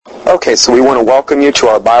Okay, so we want to welcome you to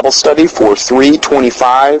our Bible study for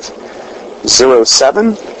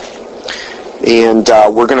 3/25/07. And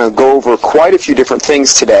we're going to go over quite a few different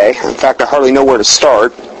things today. In fact, I hardly know where to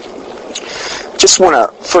start. Just want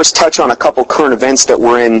to first touch on a couple current events that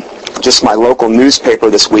were in just my local newspaper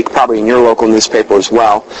this week, probably in your local newspaper as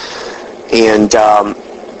well. And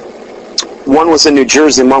one was in New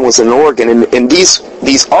Jersey and one was in Oregon. And these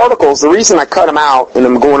articles, the reason I cut them out and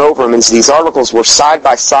I'm going over them is these articles were side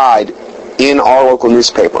by side in our local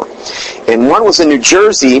newspaper. And one was in New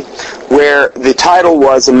Jersey, where the title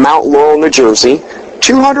was, in Mount Laurel, New Jersey,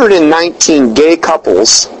 219 gay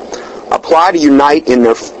couples apply to unite in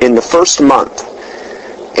the first month.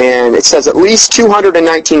 And it says at least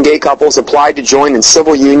 219 gay couples applied to join in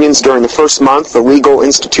civil unions during the first month the legal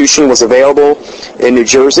institution was available in New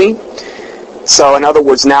Jersey. So in other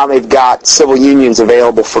words, now they've got civil unions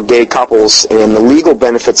available for gay couples and the legal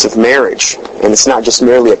benefits of marriage. And it's not just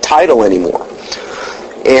merely a title anymore.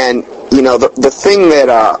 And, you know, the thing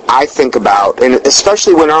that I think about, and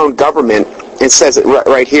especially when our own government, it says it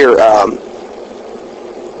right here,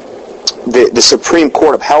 the Supreme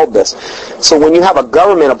Court upheld this. So when you have a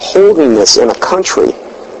government upholding this in a country,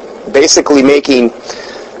 basically making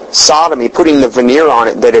sodomy, putting the veneer on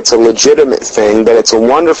it that it's a legitimate thing, that it's a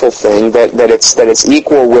wonderful thing, that it's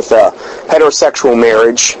equal with a heterosexual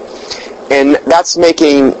marriage, and that's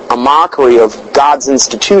making a mockery of God's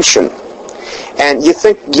institution. And you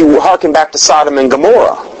harken back to Sodom and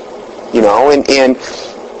Gomorrah, you know, and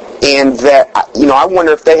that, you know, I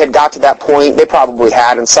wonder if they had got to that point. They probably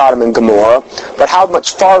had in Sodom and Gomorrah, but how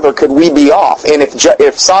much farther could we be off? And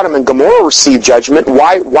if Sodom and Gomorrah received judgment,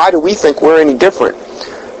 why do we think we're any different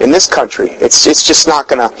in this country? It's just not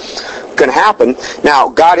gonna happen. Now,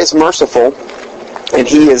 God is merciful and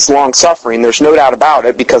He is long-suffering. There's no doubt about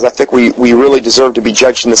it, because I think we really deserve to be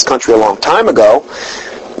judged in this country a long time ago.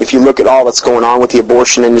 If you look at all that's going on with the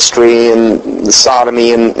abortion industry and the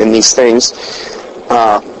sodomy and these things,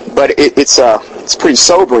 but it's pretty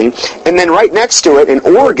sobering. And then right next to it in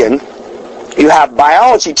Oregon, you have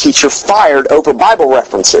biology teacher fired over Bible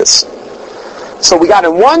references. So we got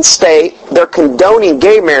in one state, they're condoning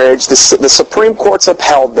gay marriage. The Supreme Court's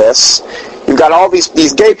upheld this. You've got all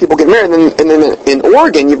these gay people get married. And then in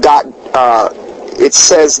Oregon, you've got, it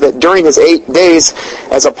says that during his 8 days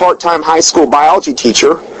as a part-time high school biology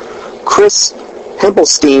teacher, Chris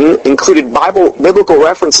Hempelstein included biblical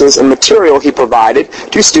references and material he provided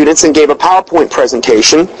to students and gave a PowerPoint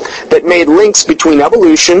presentation that made links between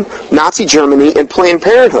evolution, Nazi Germany, and Planned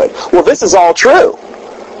Parenthood. Well, this is all true.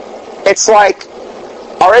 It's like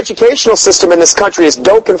our educational system in this country is,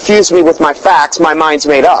 don't confuse me with my facts, my mind's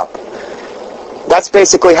made up. That's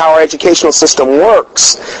basically how our educational system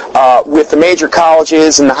works with the major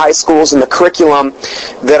colleges and the high schools and the curriculum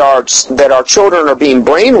that our children are being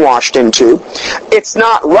brainwashed into. It's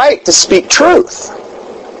not right to speak truth.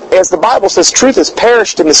 As the Bible says, truth has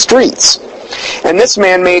perished in the streets. And this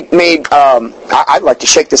man I'd like to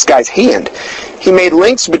shake this guy's hand. He made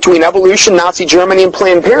links between evolution, Nazi Germany, and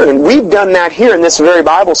Planned Parenthood. And we've done that here in this very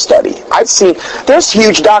Bible study. There's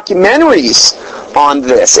huge documentaries on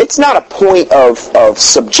this. It's not a point of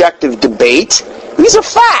subjective debate. These are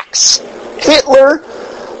facts. Hitler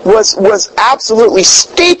was absolutely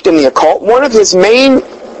steeped in the occult. One of his main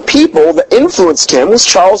people that influenced him was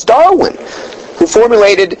Charles Darwin, who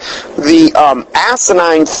formulated the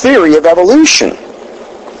asinine theory of evolution.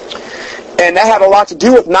 And that had a lot to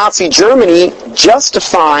do with Nazi Germany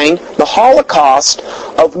justifying the Holocaust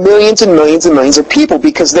of millions and millions and millions of people,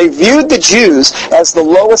 because they viewed the Jews as the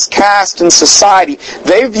lowest caste in society.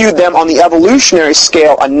 They viewed them on the evolutionary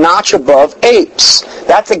scale a notch above apes.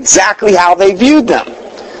 That's exactly how they viewed them.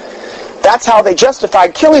 That's how they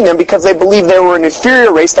justified killing them, because they believed they were an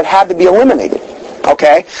inferior race that had to be eliminated.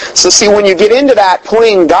 Okay? So see, when you get into that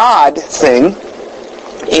playing God thing,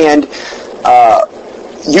 and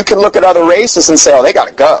you can look at other races and say, oh, they got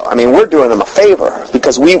to go. I mean, we're doing them a favor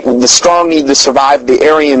because the strong need to survive the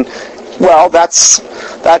Aryan. Well, that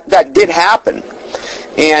did happen.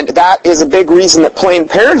 And that is a big reason that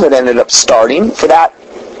Planned Parenthood ended up starting, for that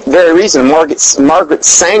very reason. Margaret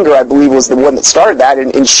Sanger, I believe, was the one that started that,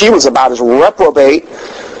 and she was about as reprobate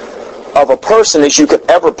of a person as you could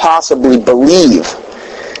ever possibly believe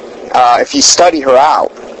if you study her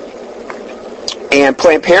out. And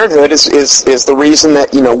Planned Parenthood is the reason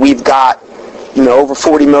that, you know, we've got, you know, over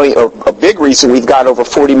 40 million, or a big reason we've got over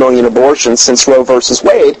 40 million abortions since Roe versus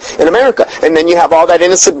Wade in America. And then you have all that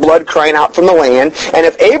innocent blood crying out from the land. And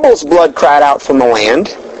if Abel's blood cried out from the land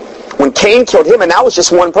when Cain killed him, and that was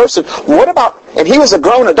just one person, and he was a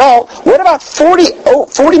grown adult, what about 40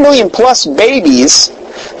 million plus babies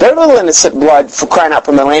Their little innocent blood for crying out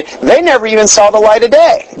from the land, they never even saw the light of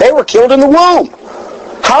day. They were killed in the womb.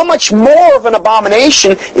 How much more of an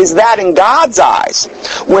abomination is that in God's eyes?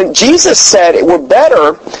 When Jesus said it were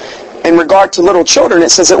better, in regard to little children, it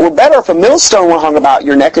says it were better if a millstone were hung about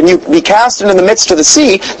your neck and you be cast into the midst of the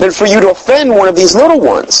sea than for you to offend one of these little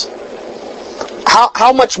ones.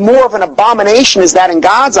 How much more of an abomination is that in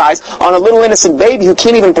God's eyes on a little innocent baby who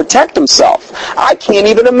can't even protect himself? I can't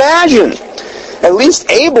even imagine. At least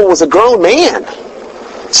Abel was a grown man.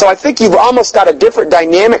 So I think you've almost got a different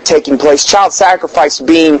dynamic taking place, child sacrifice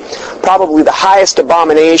being probably the highest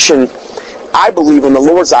abomination, I believe, in the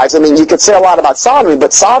Lord's eyes. I mean, you could say a lot about sodomy,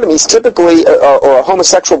 but sodomy is typically, or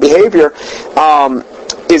homosexual behavior,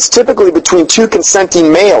 is typically between two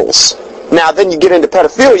consenting males. Now, then you get into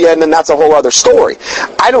pedophilia, and then that's a whole other story.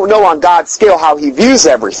 I don't know on God's scale how He views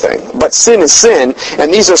everything, but sin is sin,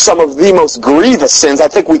 and these are some of the most grievous sins. I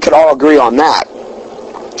think we could all agree on that.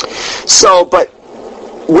 So, but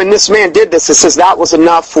when this man did this, it says that was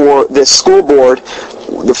enough for this school board.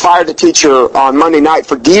 They fired the teacher on Monday night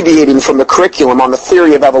for deviating from the curriculum on the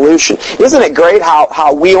theory of evolution. Isn't it great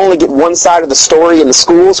how we only get one side of the story in the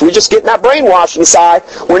schools? We just get that brainwashing side.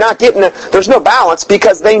 We're not getting there's no balance,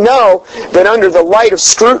 because they know that under the light of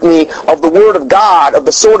scrutiny of the Word of God, of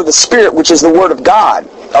the sword of the Spirit, which is the Word of God,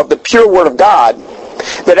 of the pure Word of God,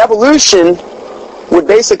 that evolution would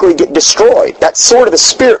basically get destroyed. That sword of the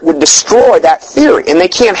Spirit would destroy that theory. And they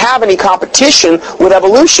can't have any competition with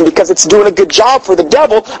evolution because it's doing a good job for the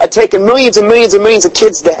devil at taking millions and millions and millions of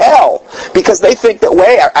kids to hell. Because they think that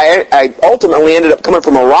way. I ultimately ended up coming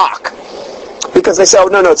from a rock. Because they say, oh,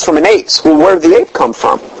 no, it's from an ape. Well, where did the ape come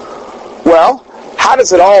from? Well, how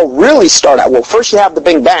does it all really start out? Well, first you have the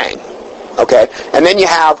Big Bang. Okay? And then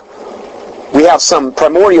we have some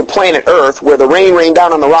primordial planet Earth where the rain rained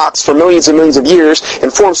down on the rocks for millions and millions of years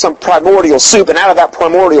and formed some primordial soup, and out of that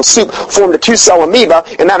primordial soup formed a two-cell amoeba,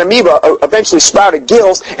 and that amoeba eventually sprouted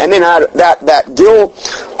gills, and then out of that gill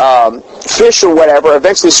fish or whatever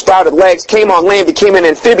eventually sprouted legs, came on land, became an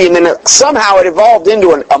amphibian, and then somehow it evolved into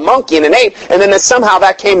a monkey and an ape, and then somehow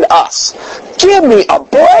that came to us. Give me a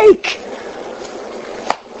break!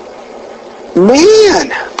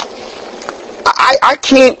 Man! I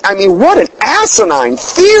can't, what an asinine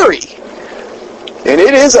theory. And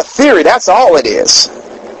it is a theory, that's all it is.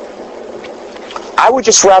 I would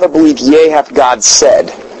just rather believe, yea, hath God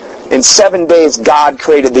said. In 7 days God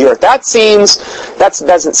created the earth. That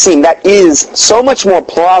is so much more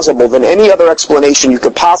plausible than any other explanation you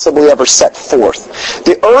could possibly ever set forth.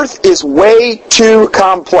 The earth is way too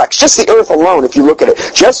complex. Just the earth alone, if you look at it.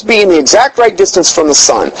 Just being the exact right distance from the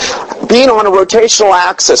sun. Being on a rotational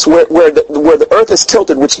axis where the earth is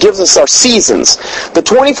tilted, which gives us our seasons. The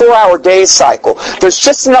 24-hour day cycle. There's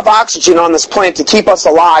just enough oxygen on this planet to keep us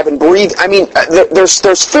alive and breathe.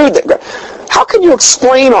 There's food that... How can you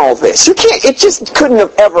explain all this? You can't. It just couldn't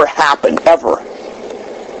have ever happened, ever.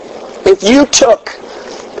 If you took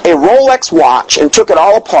a Rolex watch and took it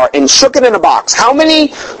all apart and shook it in a box, how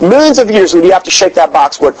many millions of years would you have to shake that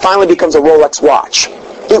box where it finally becomes a Rolex watch?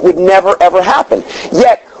 It would never, ever happen.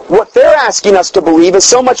 Yet, what they're asking us to believe is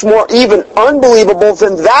so much more even unbelievable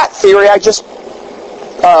than that theory I just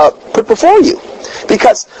put before you.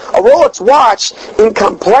 Because a Rolex watch in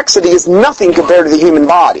complexity is nothing compared to the human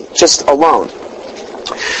body, just alone.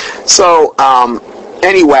 So,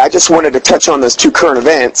 anyway, I just wanted to touch on those two current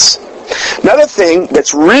events. Another thing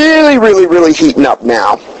that's really, really, really heating up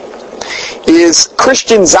now is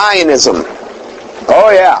Christian Zionism.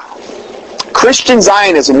 Oh, yeah. Christian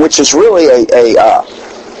Zionism, which is really a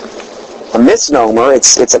misnomer.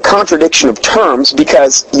 It's a contradiction of terms,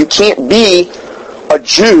 because you can't be a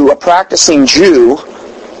Jew, a practicing Jew,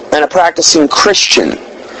 and a practicing Christian.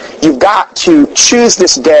 You've got to choose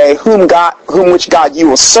this day which God you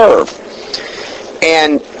will serve.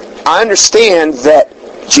 And I understand that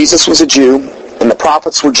Jesus was a Jew, and the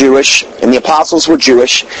prophets were Jewish, and the apostles were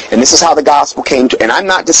Jewish, and this is how the gospel came to, and I'm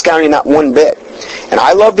not discounting that one bit. And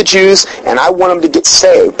I love the Jews, and I want them to get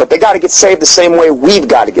saved, but they got to get saved the same way we've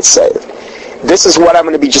got to get saved. This is what I'm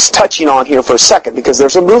going to be just touching on here for a second, because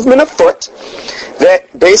there's a movement afoot that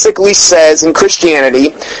basically says in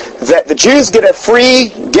Christianity that the Jews get a free,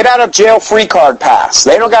 get out of jail free card pass.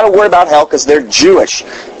 They don't got to worry about hell because they're Jewish.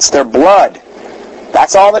 It's their blood.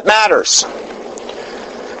 That's all that matters.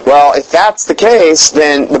 Well, if that's the case,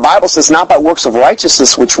 then the Bible says not by works of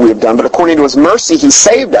righteousness which we have done, but according to His mercy He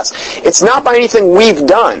saved us. It's not by anything we've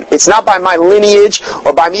done. It's not by my lineage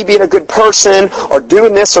or by me being a good person or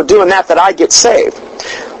doing this or doing that I get saved.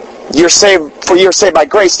 You're saved by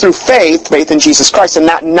grace through faith in Jesus Christ, and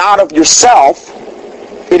that not of yourself.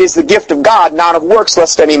 It is the gift of God, not of works,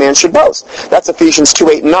 lest any man should boast. That's Ephesians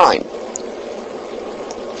 2:8 and 9.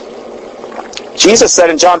 Jesus said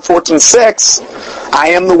in John 14:6, I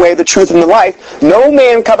am the way, the truth, and the life. No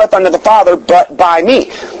man cometh unto the Father but by me.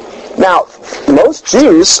 Now, most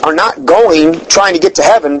Jews are not trying to get to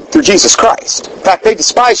heaven through Jesus Christ. In fact, they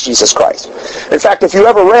despise Jesus Christ. In fact, if you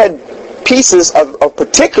ever read pieces of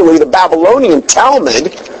particularly the Babylonian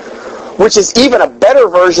Talmud, which is even a better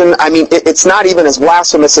version, I mean, it's not even as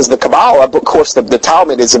blasphemous as the Kabbalah, but of course the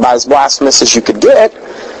Talmud is about as blasphemous as you could get,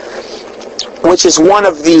 which is one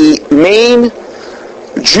of the main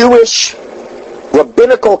Jewish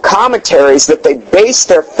rabbinical commentaries that they base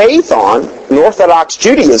their faith on, in Orthodox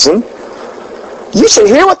Judaism. You should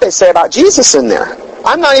hear what they say about Jesus in there.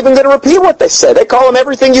 I'm not even going to repeat what they say. They call him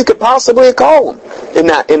everything you could possibly call him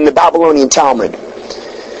in the Babylonian Talmud.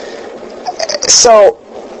 So,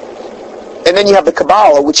 and then you have the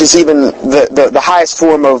Kabbalah, which is even the highest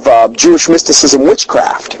form of Jewish mysticism,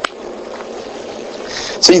 witchcraft.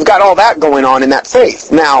 So you've got all that going on in that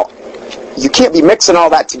faith. Now, you can't be mixing all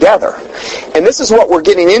that together. And this is what we're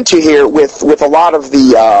getting into here with a lot of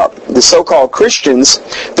the so-called Christians.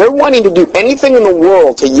 They're wanting to do anything in the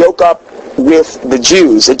world to yoke up with the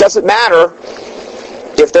Jews. It doesn't matter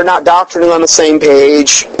if they're not doctrinally on the same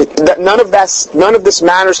page. None of this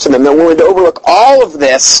matters to them. They're willing to overlook all of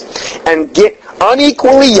this and get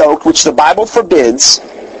unequally yoked, which the Bible forbids.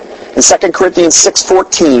 In 2 Corinthians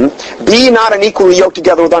 6:14, be ye not unequally yoked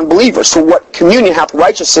together with unbelievers. For what communion hath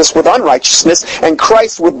righteousness with unrighteousness, and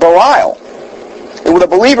Christ with Belial, and with a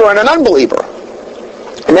believer and an unbeliever?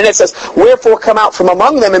 And then it says, wherefore come out from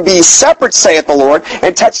among them, and be ye separate, saith the Lord,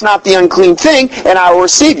 and touch not the unclean thing, and I will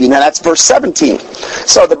receive you. Now that's verse 17.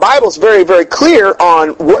 So the Bible's very, very clear on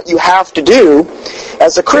what you have to do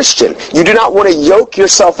as a Christian. You do not want to yoke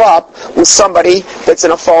yourself up with somebody that's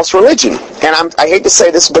in a false religion. And I hate to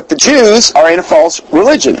say this, but the Jews are in a false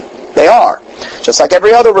religion. They are. Just like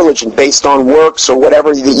every other religion, based on works or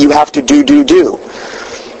whatever that you have to do.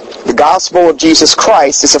 The gospel of Jesus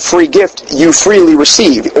Christ is a free gift you freely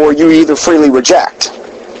receive, or you either freely reject.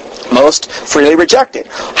 Most freely reject it.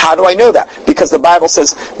 How do I know that? Because the Bible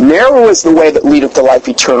says, narrow is the way that leadeth to life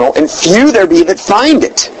eternal, and few there be that find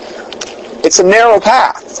it. It's a narrow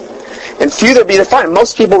path, and few there be that find it.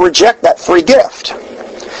 Most people reject that free gift.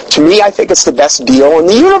 To me, I think it's the best deal in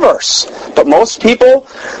the universe. But most people,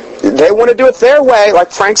 they want to do it their way,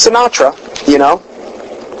 like Frank Sinatra, you know.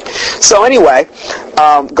 So anyway,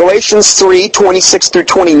 Galatians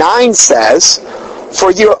 3:26-29 says,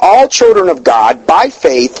 for you are all children of God by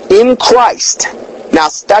faith in Christ. Now,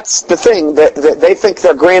 that's the thing, that they think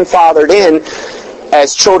they're grandfathered in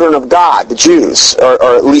as children of God, the Jews,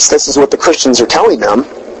 or at least this is what the Christians are telling them.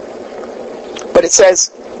 But it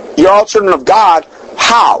says, you're all children of God.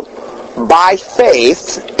 How? By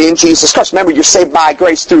faith in Jesus Christ. Remember, you're saved by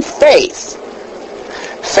grace through faith.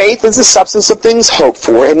 Faith is the substance of things hoped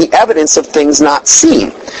for, and the evidence of things not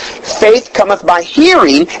seen. Faith cometh by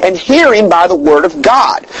hearing, and hearing by the word of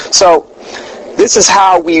God. So, this is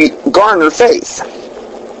how we garner faith.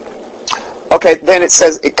 Okay, then it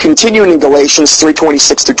says, continuing in Galatians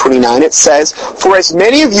 3:26-29, it says, for as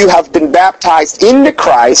many of you have been baptized into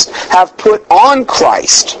Christ, have put on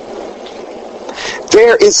Christ.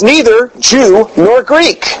 There is neither Jew nor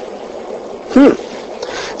Greek.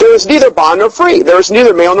 There is neither bond nor free. There is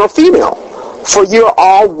neither male nor female. For you are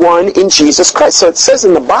all one in Jesus Christ. So it says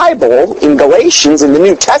in the Bible, in Galatians, in the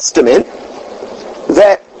New Testament,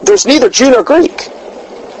 that there's neither Jew nor Greek.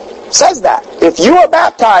 It says that. If you are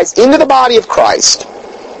baptized into the body of Christ,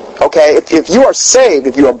 okay, if you are saved,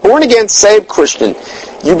 if you are born again, saved Christian,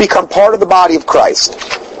 you become part of the body of Christ.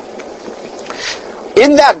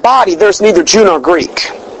 In that body, there's neither Jew nor Greek.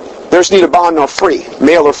 There's neither bond nor free,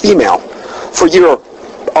 male or female. For you're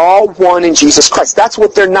all one in Jesus Christ. That's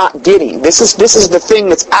what they're not getting. This is the thing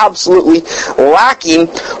that's absolutely lacking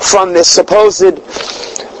from this supposed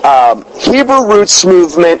Hebrew roots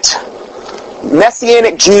movement,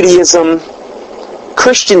 Messianic Judaism,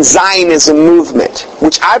 Christian Zionism movement,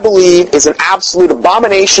 which I believe is an absolute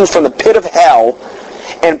abomination from the pit of hell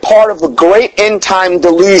and part of the great end-time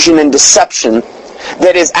delusion and deception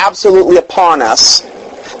that is absolutely upon us,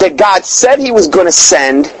 that God said he was going to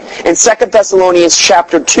send in 2 Thessalonians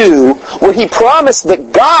chapter 2, where he promised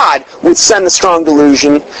that God would send the strong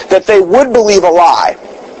delusion, that they would believe a lie.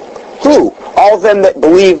 Who? All of them that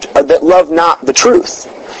believed, that loved not the truth.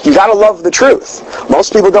 You got to love the truth.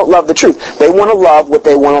 Most people don't love the truth. They want to love what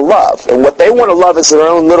they want to love. And what they want to love is their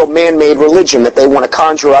own little man-made religion that they want to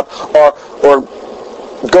conjure up, or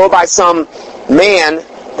go by some man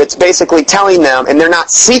that's basically telling them, and they're not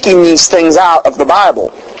seeking these things out of the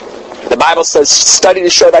Bible. The Bible says, study to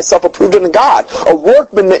show thyself approved unto God, a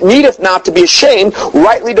workman that needeth not to be ashamed,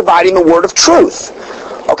 rightly dividing the word of truth.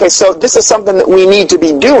 Okay, so this is something that we need to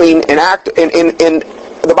be doing in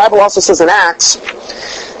the Bible also says in Acts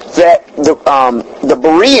that the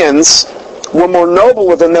Bereans were more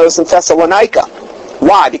noble than those in Thessalonica.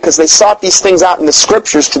 Why? Because they sought these things out in the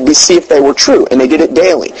Scriptures to see if they were true, and they did it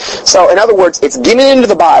daily. So, in other words, it's getting into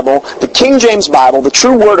the Bible, the King James Bible, the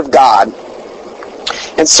true Word of God,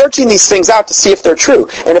 and searching these things out to see if they're true.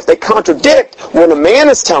 And if they contradict what a man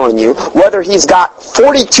is telling you, whether he's got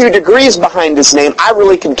 42 degrees behind his name, I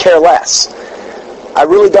really could care less. I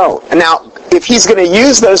really don't. And now, if he's going to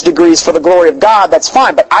use those degrees for the glory of God, that's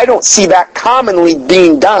fine, but I don't see that commonly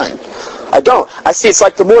being done. I don't. I see it's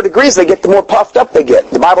like the more degrees they get, the more puffed up they get.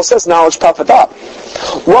 The Bible says knowledge puffeth up.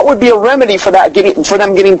 What would be a remedy for that? For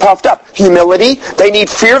them getting puffed up? Humility. They need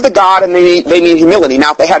fear of the God, and they need humility.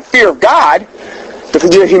 Now, if they had fear of God,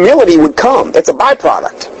 the humility would come. It's a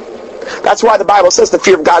byproduct. That's why the Bible says the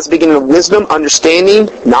fear of God is the beginning of wisdom, understanding,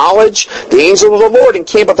 knowledge. The angel of the Lord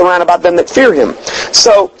encampeth around about them that fear him.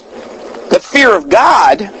 So, the fear of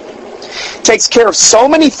God takes care of so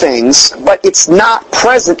many things, but it's not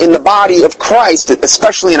present in the body of Christ,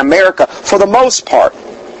 especially in America, for the most part.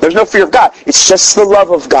 There's no fear of God. It's just the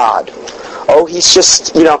love of God. Oh, he's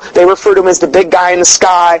just, they refer to him as the big guy in the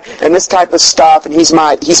sky and this type of stuff, and he's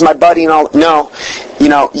my buddy and all. No,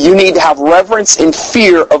 you need to have reverence and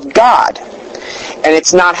fear of God. And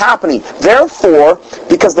it's not happening. Therefore,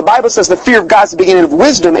 because the Bible says the fear of God is the beginning of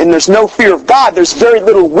wisdom, and there's no fear of God, there's very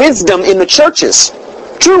little wisdom in the churches.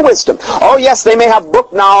 True wisdom. Oh yes, they may have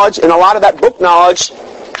book knowledge, and a lot of that book knowledge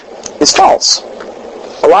is false.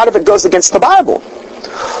 A lot of it goes against the Bible.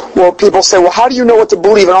 Well, people say, well, how do you know what to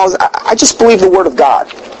believe? And all this? I just believe the Word of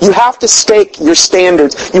God. You have to stake your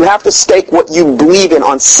standards. You have to stake what you believe in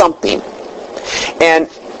on something. And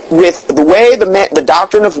with the way the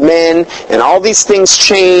doctrine of men and all these things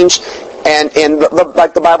change, and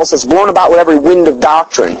like the Bible says, blown about with every wind of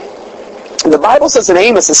doctrine. The Bible says in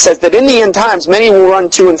Amos, it says that in the end times many will run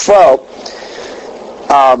to and fro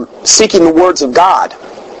seeking the words of God.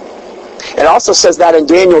 It also says that in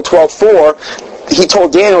Daniel 12:4, he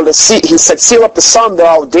told Daniel he said, seal up the sum,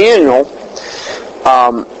 thou Daniel,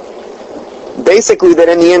 basically that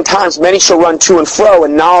in the end times many shall run to and fro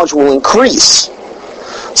and knowledge will increase.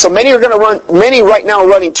 So many right now are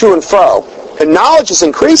running to and fro, and knowledge is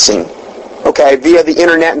increasing. Okay, via the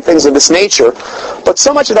internet and things of this nature, but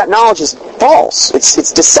so much of that knowledge is false.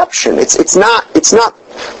 It's deception. It's not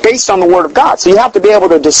based on the Word of God. So you have to be able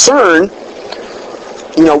to discern,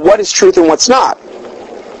 what is truth and what's not.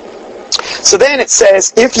 So then it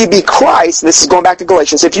says, if ye be Christ, this is going back to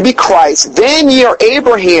Galatians, if ye be Christ, then ye are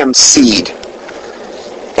Abraham's seed,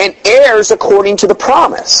 and heirs according to the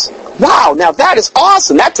promise. Wow, now that is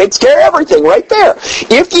awesome. That takes care of everything right there.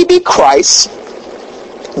 If ye be Christ,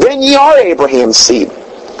 then ye are Abraham's seed.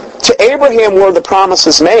 To Abraham were the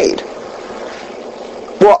promises made.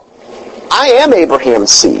 Well, I am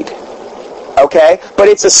Abraham's seed. Okay? But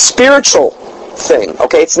it's a spiritual thing.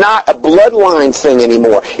 Okay? It's not a bloodline thing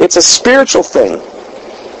anymore. It's a spiritual thing.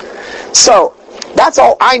 So, that's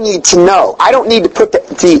all I need to know. I don't need to put the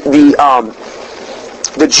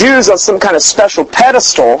Jews on some kind of special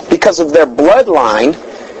pedestal because of their bloodline.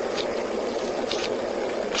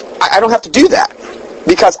 I don't have to do that.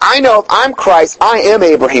 Because I know if I'm Christ, I am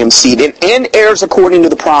Abraham's seed, and heirs according to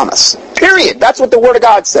the promise. Period. That's what the Word of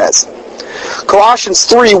God says. Colossians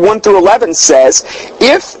 3:1-11 says,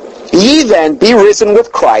 if ye then be risen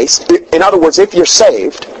with Christ, in other words, if you're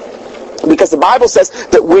saved, because the Bible says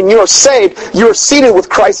that when you're saved, you're seated with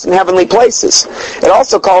Christ in heavenly places. It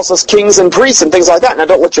also calls us kings and priests and things like that. Now,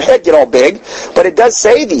 don't let your head get all big, but it does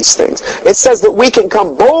say these things. It says that we can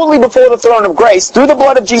come boldly before the throne of grace through the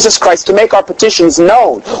blood of Jesus Christ to make our petitions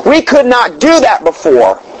known. We could not do that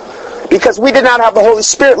before, because we did not have the Holy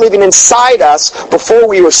Spirit living inside us before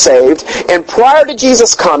we were saved. And prior to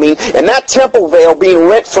Jesus coming, and that temple veil being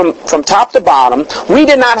rent from top to bottom, we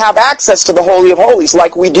did not have access to the Holy of Holies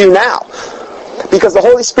like we do now. Because the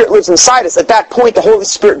Holy Spirit lives inside us. At that point, the Holy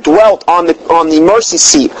Spirit dwelt on the mercy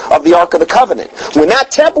seat of the Ark of the Covenant. When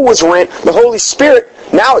that temple was rent, the Holy Spirit,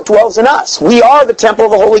 now it dwells in us. We are the temple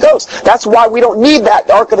of the Holy Ghost. That's why we don't need that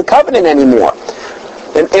Ark of the Covenant anymore.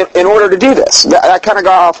 In order to do this. I kind of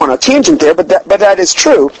got off on a tangent there, but that is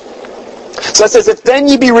true. So it says, if then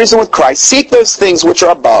ye be risen with Christ, seek those things which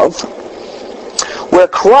are above, where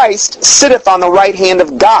Christ sitteth on the right hand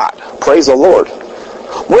of God. Praise the Lord.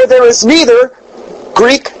 Where there is neither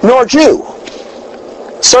Greek nor Jew.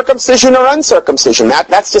 Circumcision or uncircumcision.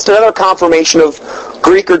 That's just another confirmation of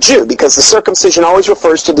Greek or Jew, because the circumcision always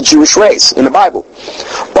refers to the Jewish race in the Bible.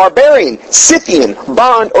 Barbarian, Scythian,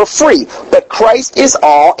 bond or free, but Christ is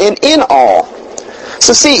all and in all.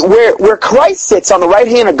 So see, where Christ sits on the right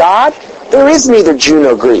hand of God, there is neither Jew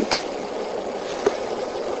nor Greek.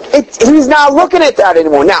 He's not looking at that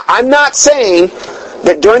anymore. Now, I'm not saying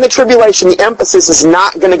that during the tribulation the emphasis is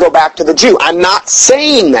not going to go back to the Jew. I'm not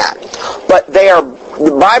saying that. But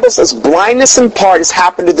the Bible says blindness in part has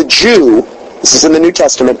happened to the Jew, this is in the New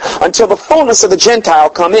Testament, until the fullness of the Gentile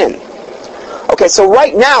come in. Okay, so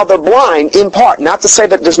right now they're blind in part. Not to say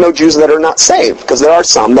that there's no Jews that are not saved, because there are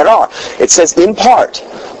some that are. It says in part.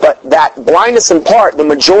 But that blindness in part, the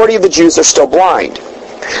majority of the Jews are still blind.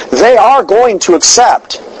 They are going to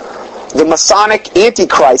accept the Masonic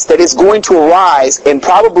Antichrist that is going to arise and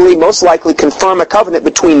probably most likely confirm a covenant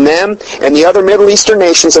between them and the other Middle Eastern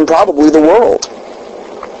nations and probably the world.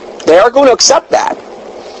 They are going to accept that.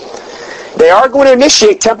 They are going to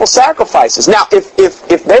initiate temple sacrifices. Now, if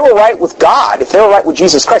they were right with God, if they were right with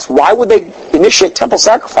Jesus Christ, why would they initiate temple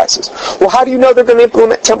sacrifices? Well, how do you know they're going to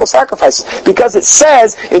implement temple sacrifices? Because it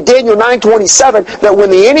says in Daniel 9:27 that when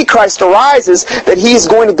the Antichrist arises, that he's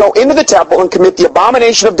going to go into the temple and commit the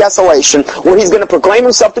abomination of desolation, where he's going to proclaim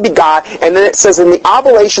himself to be God, and then it says, and the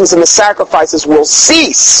oblations and the sacrifices will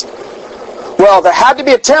cease. Well, there had to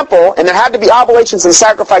be a temple, and there had to be oblations and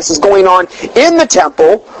sacrifices going on in the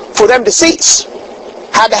temple for them to cease.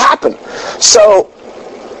 Had to happen. So,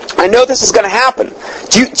 I know this is going to happen.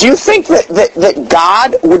 Do you think that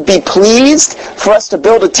God would be pleased for us to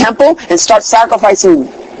build a temple and start sacrificing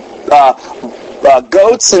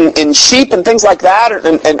goats and sheep and things like that,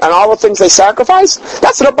 and all the things they sacrifice?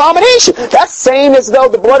 That's an abomination. That's saying as though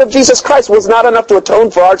the blood of Jesus Christ was not enough to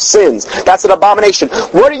atone for our sins. That's an abomination.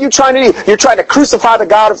 What are you trying to do? You're trying to crucify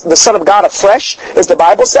the Son of God afresh, as the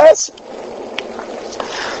Bible says?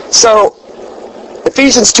 So,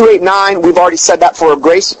 Ephesians 2:8-9, we've already said that for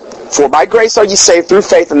by grace are ye saved through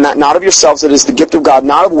faith, and that not of yourselves, it is the gift of God,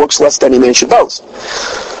 not of works, lest any man should boast.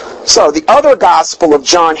 So, the other gospel of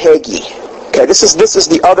John Hagee. Okay, this is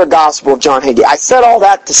the other gospel of John Hagee. I said all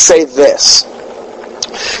that to say this.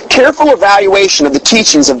 Careful evaluation of the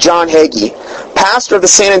teachings of John Hagee, pastor of the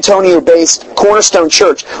San Antonio-based Cornerstone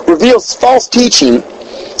Church, reveals false teaching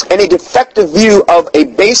and a defective view of a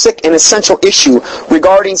basic and essential issue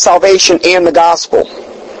regarding salvation and the gospel.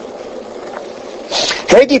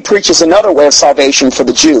 Hagee preaches another way of salvation for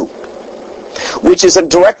the Jew, which is a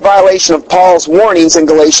direct violation of Paul's warnings in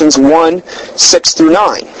Galatians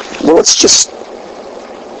 1:6-9. Well, let's just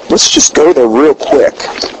go there real quick.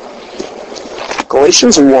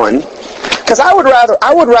 Galatians 1, because I would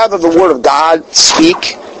rather the Word of God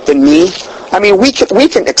speak than me. I mean, we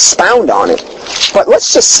can expound on it, but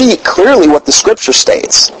let's just see clearly what the Scripture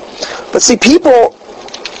states. But see, people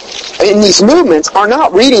in these movements are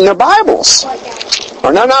not reading their Bibles.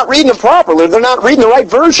 Or they're not reading them properly. They're not reading the right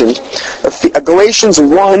version. Galatians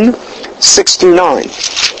 1:6-9.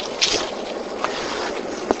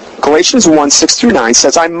 Galatians 1:6-9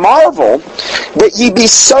 says, I marvel that ye be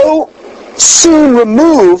so soon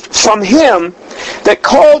removed from him that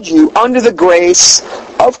called you unto the grace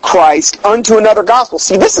of Christ unto another gospel.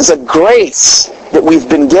 See, this is a grace that we've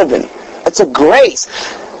been given. It's a grace.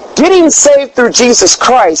 Getting saved through Jesus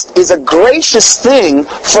Christ is a gracious thing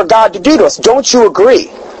for God to do to us. Don't you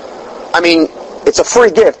agree? I mean, it's a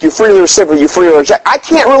free gift. You freely receive or you freely reject. I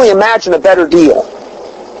can't really imagine a better deal.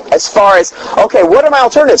 As far as, okay, what are my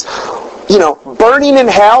alternatives? You know, burning in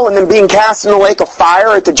hell and then being cast in the lake of fire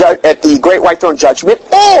at the Great White Throne Judgment,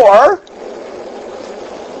 or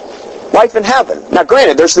life in heaven. Now,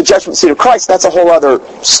 granted, there's the judgment seat of Christ. That's a whole other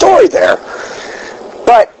story there.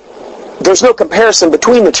 But there's no comparison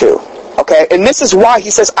between the two. Okay? And this is why he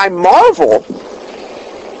says, I marvel.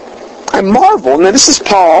 Now, this is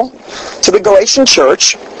Paul to the Galatian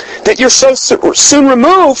church, that you're so soon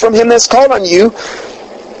removed from him that's called on you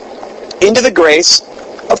into the grace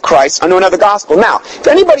of Christ unto another gospel. Now, if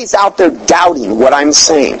anybody's out there doubting what I'm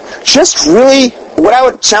saying, just really, what I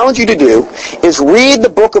would challenge you to do is read the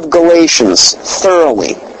book of Galatians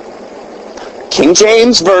thoroughly. King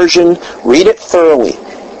James Version, read it thoroughly.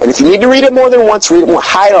 And if you need to read it more than once, read it more,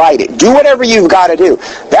 highlight it. Do whatever you've got to do.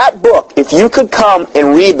 That book, if you could come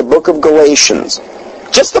and read the book of Galatians,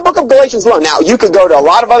 just the book of Galatians alone. Now, you could go to a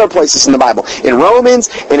lot of other places in the Bible, in Romans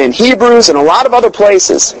and in Hebrews and a lot of other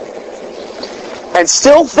places, and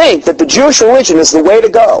still think that the Jewish religion is the way to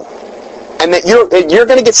go, and that you're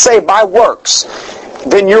going to get saved by works,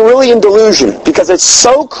 then you're really in delusion, because it's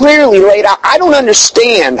so clearly laid out. I don't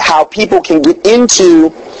understand how people can get into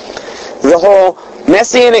the whole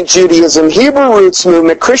Messianic Judaism, Hebrew roots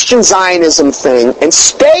movement, Christian Zionism thing, and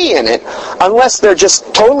stay in it unless they're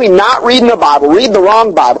just totally not reading the Bible, read the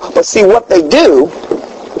wrong Bible. But see, what they do,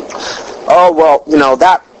 oh, well,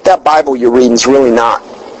 that Bible you're reading is really not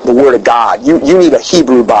the Word of God. You need a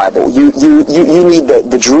Hebrew Bible. You need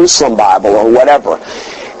the Jerusalem Bible or whatever.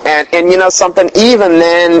 And you know something, even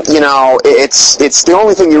then, it's the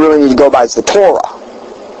only thing you really need to go by is the Torah.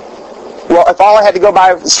 Well, if all I had to go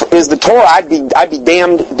by is the Torah, I'd be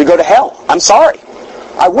damned to go to hell. I'm sorry.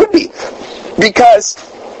 I would be. Because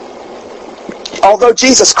although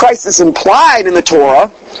Jesus Christ is implied in the Torah,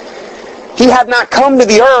 He had not come to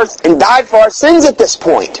the earth and died for our sins at this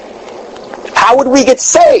point. How would we get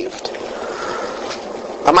saved?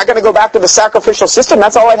 Am I going to go back to the sacrificial system?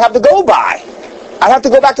 That's all I'd have to go by. I'd have to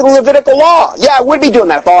go back to the Levitical law. Yeah, I would be doing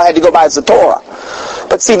that if all I had to go by is the Torah.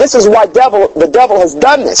 But see, this is why the devil has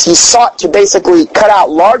done this. He sought to basically cut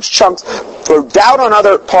out large chunks, throw doubt on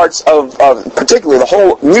other parts of particularly the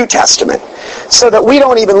whole New Testament, so that we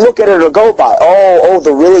don't even look at it or go by,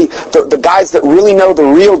 the guys that really know the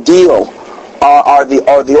real deal are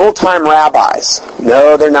the old-time rabbis.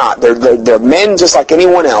 No, they're not. They're men just like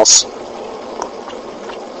anyone else.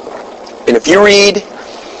 And if you read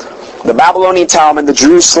the Babylonian Talmud,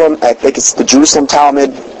 I think it's the Jerusalem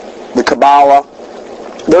Talmud, the Kabbalah,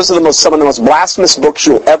 those are some of the most blasphemous books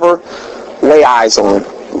you'll ever lay eyes on.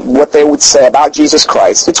 What they would say about Jesus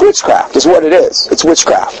Christ. It's witchcraft, is what it is. It's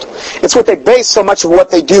witchcraft. It's what they base so much of what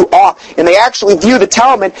they do off, and they actually view the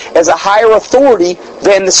Talmud as a higher authority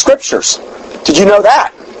than the Scriptures. Did you know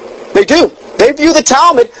that? They do. They view the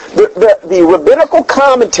Talmud, the rabbinical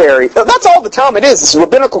commentary. That's all the Talmud is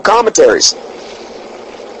rabbinical commentaries.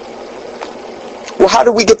 Well, how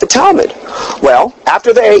did we get the Talmud? Well,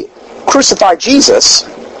 after they crucified Jesus,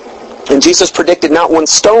 and Jesus predicted not one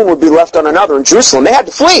stone would be left on another in Jerusalem, they had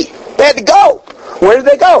to flee. They had to go. Where did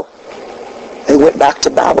they go? They went back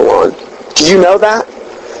to Babylon. Do you know that?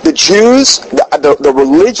 The Jews, the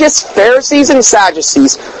religious Pharisees and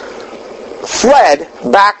Sadducees fled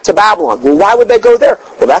back to Babylon. Well, why would they go there?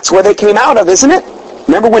 Well, that's where they came out of, isn't it?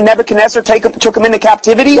 Remember when Nebuchadnezzar took them into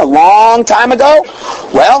captivity a long time ago?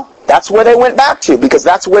 Well, that's where they went back to, because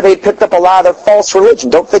that's where they picked up a lot of their false religion.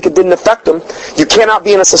 Don't think it didn't affect them. You cannot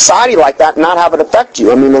be in a society like that and not have it affect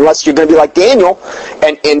you. I mean, unless you're going to be like Daniel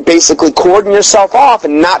and basically cordon yourself off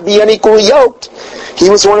and not be unequally yoked. He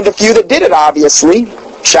was one of the few that did it, obviously.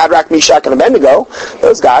 Shadrach, Meshach, and Abednego,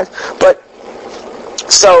 those guys. But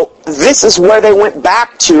so this is where they went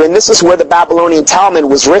back to, and this is where the Babylonian Talmud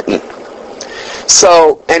was written.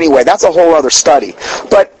 So anyway, that's a whole other study.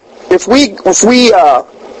 But if we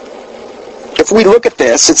look at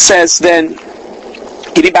this, it says then,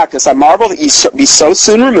 getting back to this, I marvel that ye be so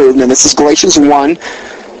soon removed, and this is Galatians 1,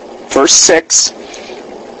 verse 6,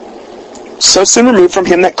 so soon removed from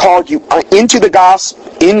him that called you into the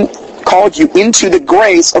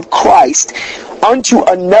grace of Christ unto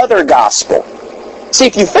another gospel. See,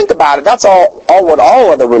 if you think about it, that's all what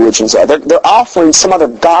all other religions are. They're offering some other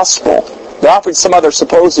gospel. They're offering some other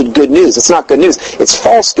supposed good news. It's not good news. It's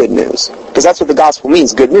false good news. Because that's what the gospel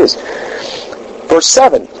means, good news. Verse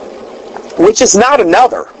 7, which is not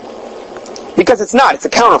another. Because it's not. It's a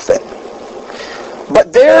counterfeit.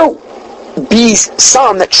 But there be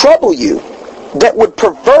some that trouble you, that would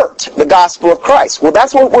pervert the gospel of Christ. Well,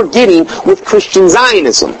 that's what we're getting with Christian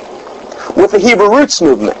Zionism, with the Hebrew roots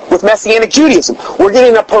movement, with Messianic Judaism. We're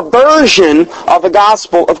getting a perversion of the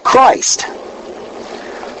gospel of Christ.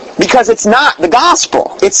 Because it's not the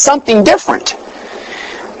gospel. It's something different.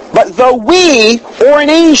 But though we, or an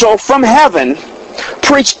angel from heaven,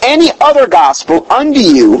 preach any other gospel unto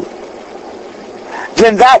you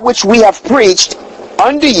than that which we have preached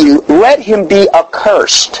unto you, let him be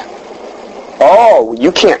accursed. Oh,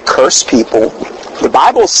 you can't curse people. The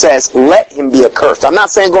Bible says, let him be accursed. I'm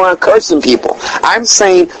not saying go around cursing people. I'm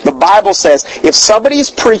saying the Bible says, if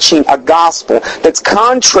somebody's preaching a gospel that's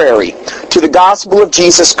contrary to the gospel of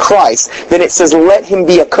Jesus Christ, then it says, let him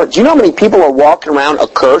be accursed. Do you know how many people are walking around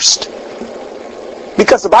accursed?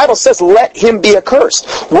 Because the Bible says, let him be accursed.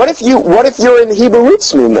 What if you're in the Hebrew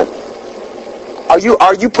roots movement? Are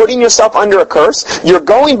you putting yourself under a curse? You're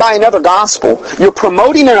going by another gospel. You're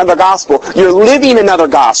promoting another gospel. You're living another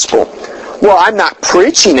gospel. Well, I'm not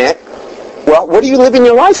preaching it. Well, what are you living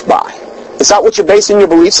your life by? Is that what you're basing your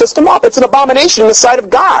belief system off? It's an abomination in the sight of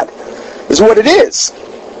God, is what it is.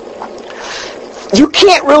 You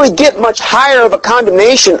can't really get much higher of a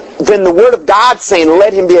condemnation than the Word of God saying,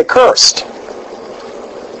 let him be accursed.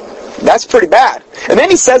 That's pretty bad. And then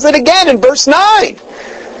he says it again in verse 9.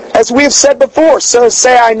 As we have said before, so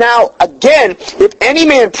say I now again, if any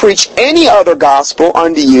man preach any other gospel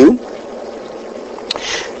unto you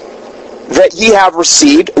that ye have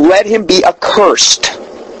received, let him be accursed.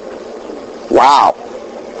 Wow.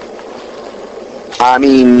 I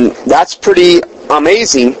mean, that's pretty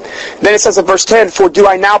amazing. Then it says in verse 10, for do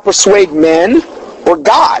I now persuade men or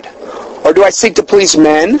God? Or do I seek to please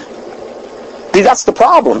men? See, that's the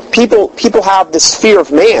problem. People have this fear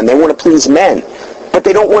of man. They want to please men. But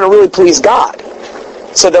they don't want to really please God.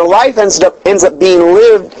 So their life ends up being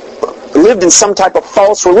lived in some type of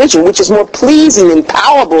false religion, which is more pleasing and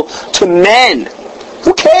palatable to men.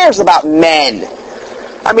 Who cares about men?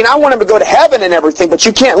 I mean, I want them to go to heaven and everything, but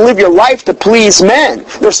you can't live your life to please men.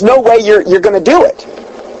 There's no way you're going to do it.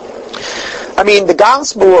 I mean, the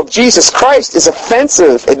gospel of Jesus Christ is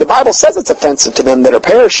offensive. The Bible says it's offensive to them that are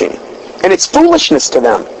perishing. And it's foolishness to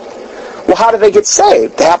them. Well, how do they get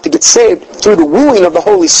saved? They have to get saved through the wooing of the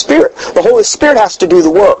Holy Spirit. The Holy Spirit has to do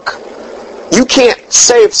the work. You can't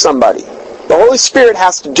save somebody. The Holy Spirit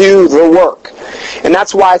has to do the work. And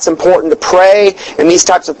that's why it's important to pray and these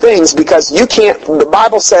types of things, because you can't, the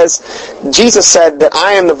Bible says, Jesus said that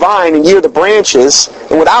I am the vine and you are the branches,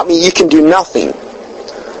 and without me you can do nothing.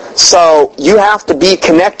 So you have to be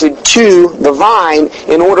connected to the vine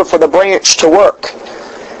in order for the branch to work.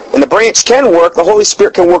 And the branch can work, the Holy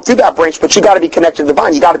Spirit can work through that branch, but you got to be connected to the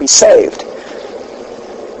vine. You got to be saved.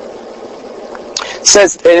 It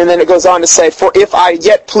says, and then it goes on to say, for if I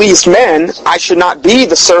yet pleased men, I should not be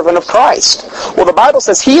the servant of Christ. Well, the Bible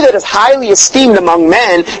says, he that is highly esteemed among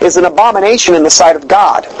men is an abomination in the sight of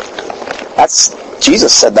God. That's,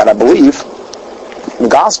 Jesus said that, I believe, in the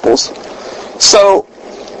Gospels. So,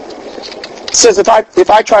 it says, if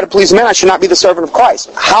I try to please men, I should not be the servant of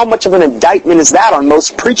Christ. How much of an indictment is that on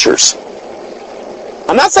most preachers?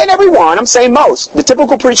 I'm not saying everyone, I'm saying most. The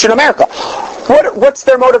typical preacher in America. What's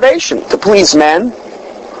their motivation? To please men.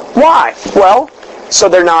 Why? Well, so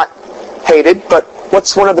they're not hated, but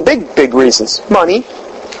what's one of the big reasons? Money.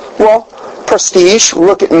 Well, prestige.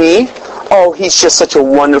 Look at me. Oh, he's just such a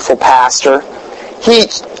wonderful pastor.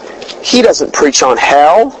 He doesn't preach on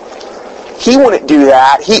hell. He wouldn't do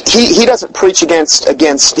that. He doesn't preach against,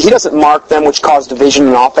 he doesn't mark them which cause division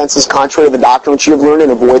and offenses contrary to the doctrine which you have learned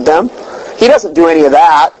and avoid them. He doesn't do any of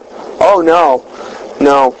that. Oh no.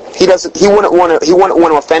 He doesn't. He wouldn't want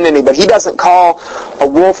to offend anybody. He doesn't call a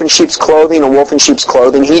wolf in sheep's clothing a wolf in sheep's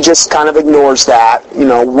clothing. He just kind of ignores that. You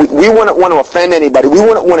know, we wouldn't want to offend anybody. We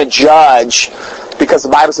wouldn't want to judge, because the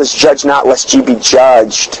Bible says, "Judge not, lest ye be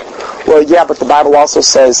judged." Well, yeah, but the Bible also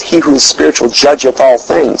says, "He who is spiritual judgeth all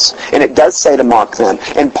things," and it does say to mark them.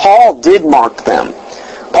 And Paul did mark them.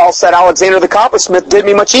 Paul said, Alexander the coppersmith did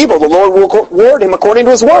me much evil. The Lord will reward him according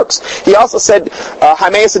to his works. He also said,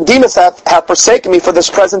 Hymenaeus and Demas have forsaken me for this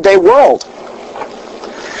present day world.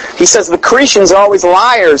 He says, the Cretans are always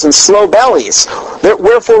liars and slow bellies.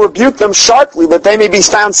 Wherefore rebuke them sharply, that they may be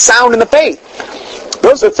found sound in the faith.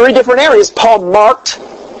 Those are three different areas Paul marked.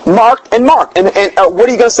 And what are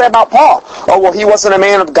you going to say about Paul? Oh, well, he wasn't a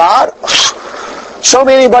man of God? Show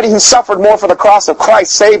me anybody who suffered more for the cross of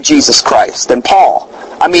Christ, saved Jesus Christ, than Paul.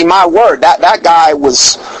 I mean, my word, that guy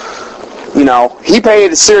was, he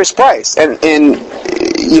paid a serious price and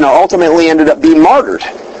ultimately ended up being martyred.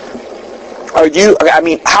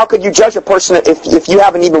 How could you judge a person if you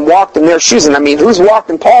haven't even walked in their shoes? And I mean, who's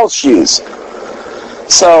walked in Paul's shoes?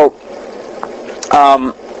 So,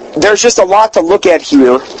 there's just a lot to look at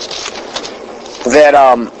here that,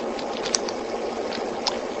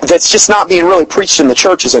 that's just not being really preached in the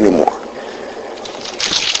churches anymore.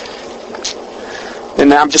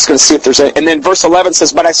 And I'm just going to see if there's and then verse 11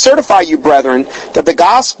 says, but I certify you, brethren, that the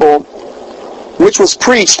gospel which was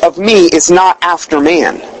preached of me is not after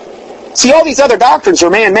man. See, all these other doctrines are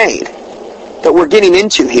man-made that we're getting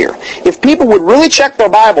into here. If people would really check their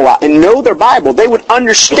Bible out and know their Bible, they would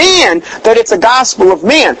understand that it's a gospel of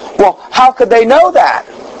man. Well, how could they know that?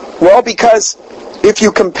 Well, because if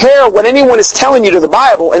you compare what anyone is telling you to the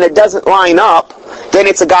Bible and it doesn't line up, then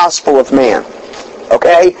it's a gospel of man.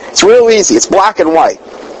 Okay? It's real easy. It's black and white.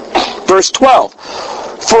 Verse 12.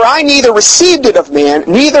 For I neither received it of man,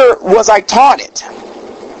 neither was I taught it,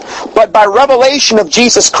 but by revelation of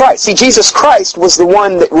Jesus Christ. See, Jesus Christ was the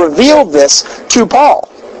one that revealed this to Paul.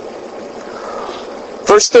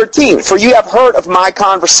 Verse 13, for you have heard of my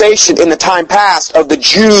conversation in the time past of the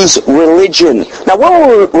Jews' religion. Now, where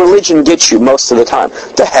will religion get you most of the time?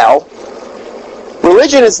 To hell.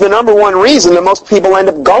 Religion is the number one reason that most people end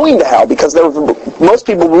up going to hell, because most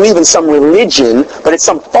people believe in some religion, but it's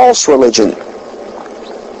some false religion.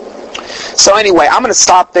 So anyway, I'm going to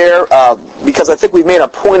stop there because I think we've made a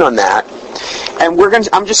point on that. And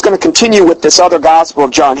I'm just going to continue with this other gospel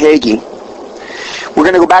of John Hagee. We're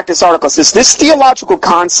going to go back to this article. It says, this theological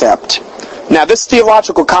concept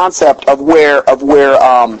of where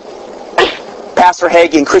Pastor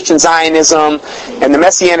Hagee and Christian Zionism and the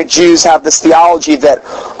Messianic Jews have this theology that,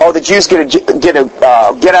 the Jews get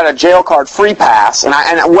a get out of jail card free pass. And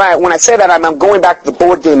when I say that, I'm going back to the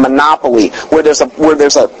board game Monopoly, where there's a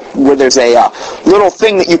little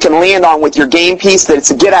thing that you can land on with your game piece that it's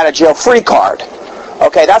a get out of jail free card.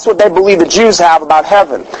 Okay, that's what they believe the Jews have about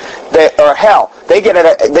heaven, or hell. They get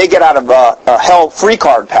out of a hell free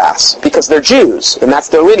card pass because they're Jews, and that's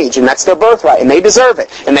their lineage, and that's their birthright, and they deserve it.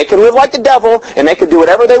 And they can live like the devil, and they can do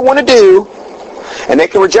whatever they want to do, and they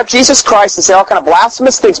can reject Jesus Christ and say all kind of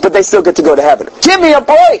blasphemous things, but they still get to go to heaven. Give me a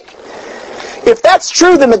break! If that's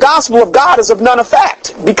true, then the gospel of God is of none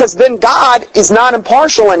effect, because then God is not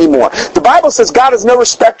impartial anymore. The Bible says God is no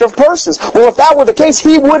respecter of persons. Well, if that were the case,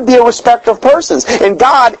 He would be a respecter of persons, and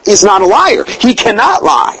God is not a liar. He cannot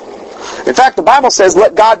lie. In fact, the Bible says,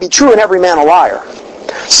 let God be true and every man a liar.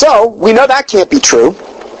 So, we know that can't be true.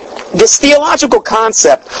 This theological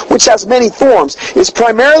concept, which has many forms, is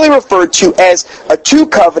primarily referred to as a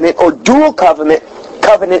two-covenant or dual covenant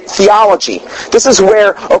theology. This is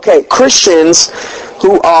where, Christians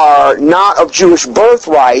who are not of Jewish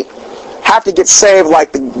birthright have to get saved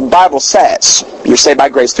like the Bible says. You're saved by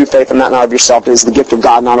grace through faith, and not of yourself. It is the gift of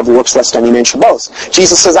God, not of works, lest any man should boast.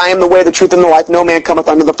 Jesus says, I am the way, the truth, and the life. No man cometh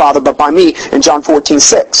unto the Father but by me, in John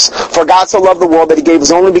 14:6. For God so loved the world that He gave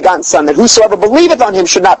His only begotten Son, that whosoever believeth on Him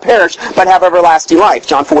should not perish, but have everlasting life.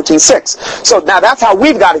 John 14:6. So now that's how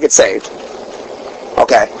we've got to get saved.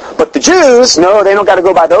 Okay. But the Jews, no, they don't got to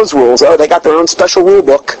go by those rules. They got their own special rule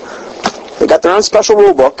book.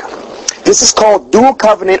 This is called dual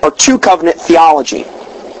covenant or two covenant theology.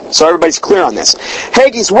 So everybody's clear on this.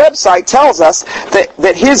 Hagee's website tells us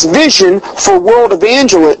that his vision for world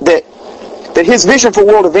evangelism,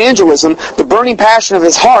 the burning passion of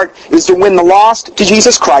his heart, is to win the lost to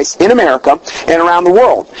Jesus Christ in America and around the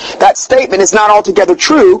world. That statement is not altogether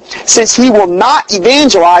true, since he will not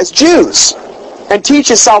evangelize Jews and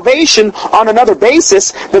teaches salvation on another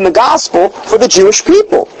basis than the gospel for the Jewish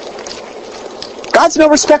people. God's no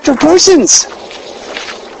respecter of persons.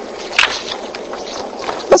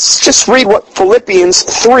 Let's just read what Philippians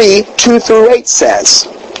 3:2-8 says.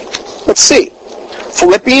 Let's see.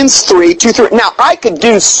 Philippians 3:2-8. Now, I could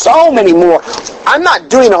do so many more. I'm not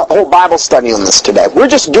doing a whole Bible study on this today.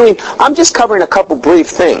 I'm just covering a couple brief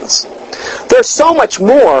things. There's so much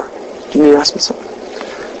more. Can you ask me something?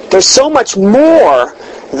 There's so much more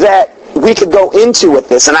that we could go into with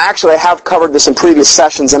this, and I actually have covered this in previous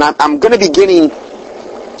sessions, and I'm going to be getting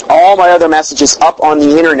all my other messages up on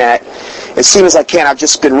the internet as soon as I can. I've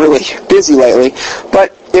just been really busy lately.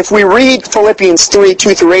 But if we read Philippians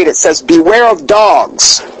 3:2-8, it says, beware of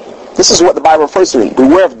dogs. This is what the Bible refers to.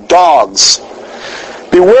 Beware of dogs.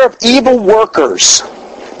 Beware of evil workers.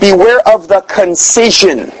 Beware of the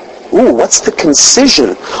concision. Ooh, what's the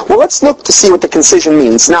concision? Well, let's look to see what the concision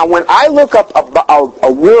means. Now, when I look up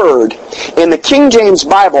a word in the King James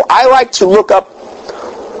Bible, I like to look up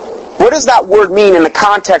what does that word mean in the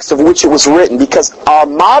context of which it was written, because our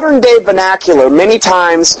modern day vernacular, many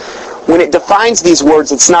times when it defines these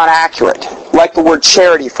words, it's not accurate. Like the word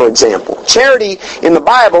charity, for example. Charity in the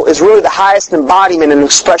Bible is really the highest embodiment and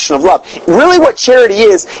expression of love. Really what charity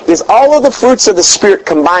is all of the fruits of the Spirit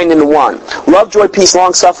combined into one. Love, joy, peace,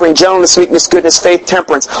 long-suffering, gentleness, meekness, goodness, faith,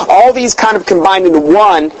 temperance. All these kind of combined into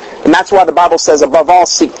one, and that's why the Bible says, above all,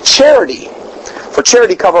 seek charity. For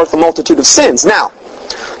charity covereth a multitude of sins. Now,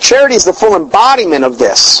 charity is the full embodiment of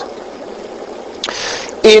this.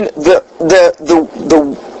 In the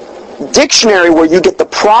dictionary where you get the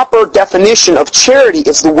proper definition of charity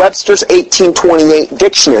is the Webster's 1828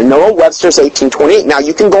 dictionary. Noah Webster's 1828. Now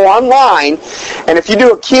you can go online, and if you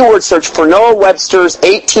do a keyword search for Noah Webster's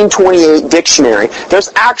 1828 dictionary, there's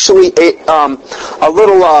actually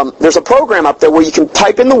there's a program up there where you can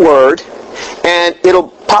type in the word, and it'll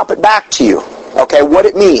pop it back to you. Okay, what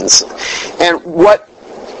it means. And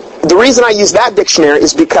the reason I use that dictionary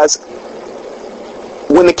is because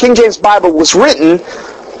when the King James Bible was written,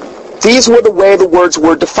 these were the way the words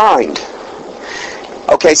were defined.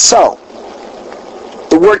 Okay, so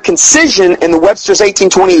the word concision in the Webster's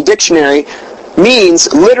 1828 dictionary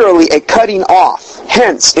means literally a cutting off.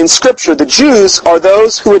 Hence, in Scripture, the Jews are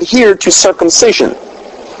those who adhere to circumcision.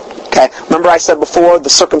 Okay, remember I said before, the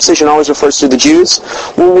circumcision always refers to the Jews?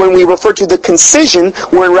 Well, when we refer to the concision,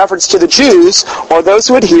 we're in reference to the Jews, or those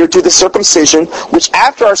who adhere to the circumcision, which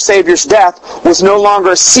after our Savior's death was no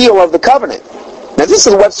longer a seal of the covenant. Now this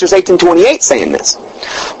is Webster's 1828 saying this.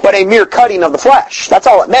 But a mere cutting of the flesh. That's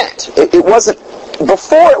all it meant. It wasn't,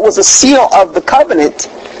 before it was a seal of the covenant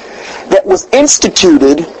that was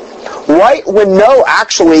instituted right when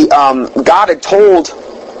God had told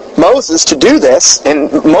Moses to do this,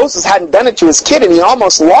 and Moses hadn't done it to his kid, and he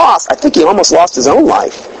almost lost his own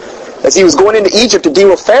life as he was going into Egypt to deal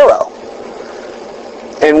with Pharaoh.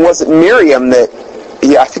 And was it Miriam that,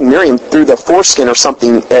 I think Miriam threw the foreskin or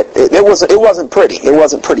something. It wasn't pretty. It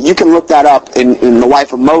wasn't pretty. You can look that up in the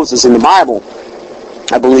life of Moses in the Bible,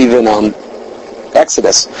 I believe in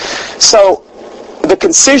Exodus. So the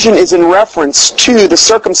concision is in reference to the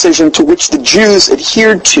circumcision to which the Jews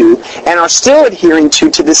adhered to and are still adhering to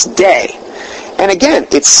this day. And again,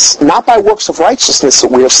 it's not by works of righteousness that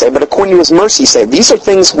we are saved, but according to His mercy saved. These are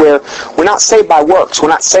things where we're not saved by works. We're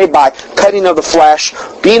not saved by cutting of the flesh,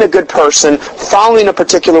 being a good person, following a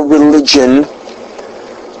particular religion,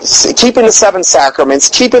 keeping the 7 sacraments,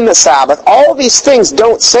 keeping the Sabbath. All of these things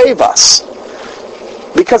don't save us.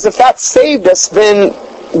 Because if that saved us, then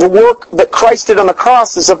the work that Christ did on the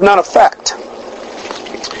cross is of none effect.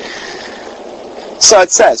 So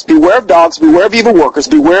it says, beware of dogs, beware of evil workers,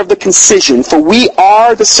 beware of the concision, for we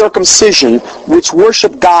are the circumcision which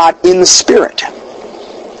worship God in the Spirit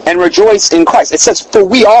and rejoice in Christ. It says, for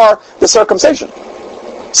we are the circumcision.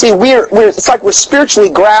 See, it's like we're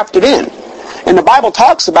spiritually grafted in. And the Bible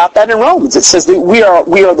talks about that in Romans. It says that we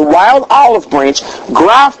are the wild olive branch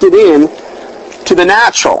grafted in to the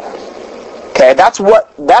natural. Okay, that's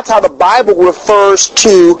how the Bible refers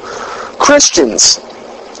to Christians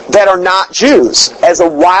that are not Jews, as a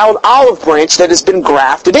wild olive branch that has been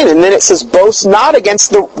grafted in. And then it says, boast not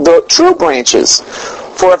against the true branches,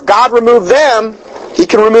 for if God remove them, He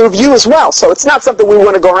can remove you as well. So it's not something we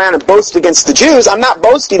want to go around and boast against the Jews. I'm not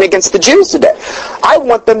boasting against the Jews today. I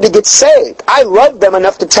want them to get saved. I love them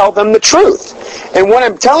enough to tell them the truth. And what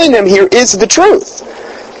I'm telling them here is the truth.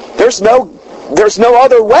 There's no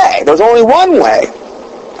other way. There's only one way.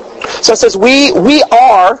 So it says, we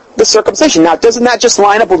are the circumcision. Now, doesn't that just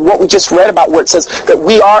line up with what we just read about where it says that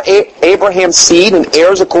we are Abraham's seed and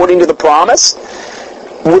heirs according to the promise?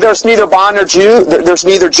 There's neither bond nor Jew, there's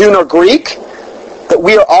neither Jew nor Greek, that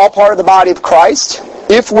we are all part of the body of Christ.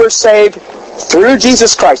 If we're saved through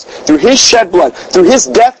Jesus Christ, through His shed blood, through His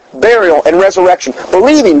death, burial, and resurrection,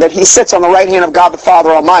 believing that He sits on the right hand of God the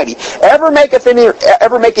Father Almighty, ever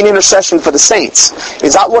making intercession for the saints.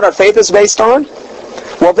 Is that what our faith is based on?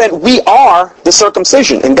 Well, then we are the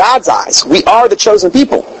circumcision in God's eyes. We are the chosen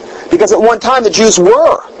people. Because at one time the Jews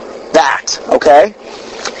were that, okay?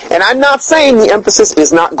 And I'm not saying the emphasis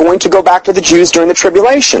is not going to go back to the Jews during the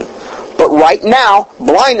tribulation. But right now,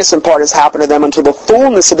 blindness in part has happened to them until the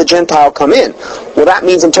fullness of the Gentile come in. Well, that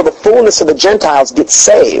means until the fullness of the Gentiles get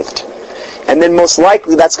saved. And then most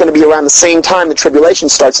likely that's going to be around the same time the tribulation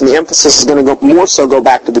starts, and the emphasis is going to go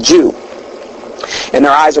back to the Jew. And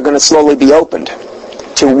their eyes are going to slowly be opened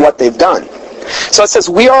to what they've done. So it says,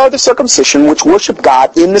 we are the circumcision which worship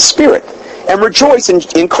God in the Spirit and rejoice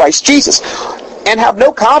in Christ Jesus and have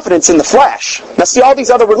no confidence in the flesh. Now see, all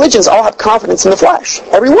these other religions all have confidence in the flesh.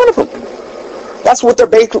 Every one of them. That's what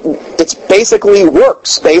it's basically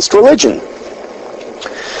works-based religion.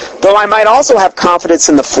 Though I might also have confidence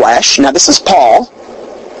in the flesh. Now this is Paul.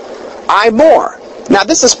 I more. Now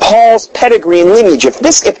this is Paul's pedigree and lineage.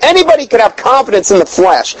 If anybody could have confidence in the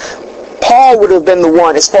flesh, Paul would have been the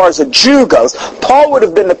one, as far as a Jew goes. Paul would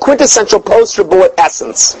have been the quintessential poster boy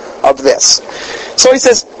essence of this. So he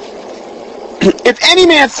says, if any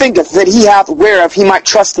man thinketh that he hath whereof he might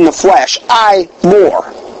trust in the flesh, I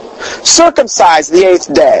more. Circumcised the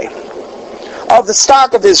 8th day, of the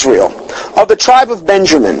stock of Israel, of the tribe of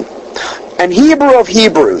Benjamin, an Hebrew of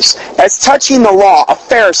Hebrews, as touching the law, a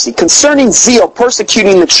Pharisee, concerning zeal,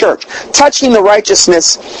 persecuting the church, touching the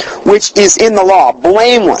righteousness which is in the law,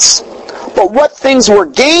 blameless. But what things were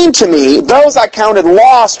gained to me, those I counted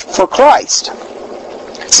lost for Christ.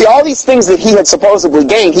 See, all these things that he had supposedly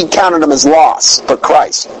gained, he counted them as loss for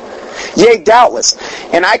Christ. Yea, doubtless,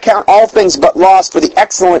 and I count all things but loss for the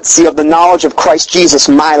excellency of the knowledge of Christ Jesus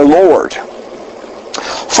my Lord,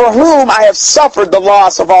 for whom I have suffered the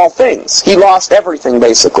loss of all things. He lost everything,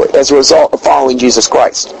 basically, as a result of following Jesus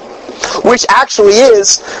Christ. Which actually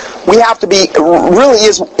is, we have to be, really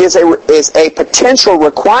is a potential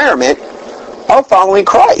requirement of following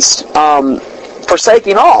Christ,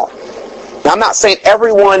 forsaking all. Now, I'm not saying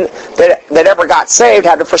everyone that ever got saved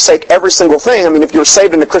had to forsake every single thing. I mean, if you were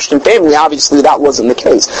saved in a Christian family, obviously that wasn't the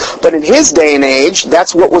case. But in his day and age,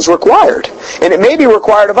 that's what was required. And it may be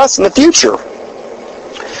required of us in the future.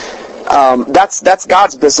 That's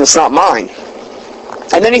God's business, not mine.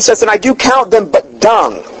 And then he says, and I do count them but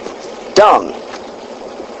dung. Dung.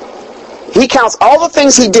 He counts all the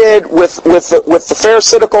things he did with the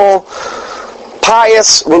Pharisaical,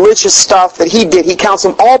 pious, religious stuff that he did. He counts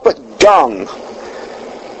them all but dung.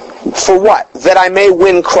 For what? That I may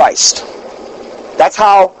win Christ. That's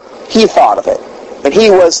how he thought of it. And he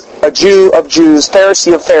was a Jew of Jews,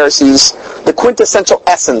 Pharisee of Pharisees, the quintessential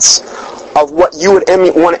essence of what you would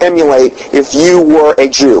want to emulate if you were a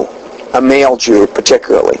Jew, a male Jew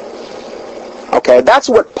particularly. Okay, that's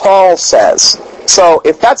what Paul says. So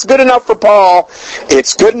if that's good enough for Paul,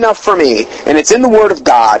 it's good enough for me. And it's in the Word of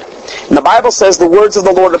God. And the Bible says the words of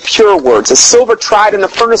the Lord are pure words, as silver tried in the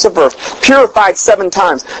furnace of earth, purified 7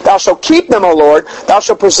 times. Thou shalt keep them, O Lord. Thou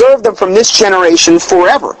shalt preserve them from this generation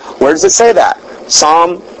forever. Where does it say that?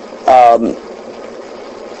 Psalm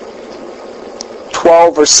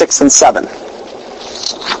 12, verse 6 and 7.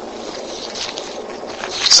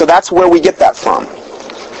 So that's where we get that from.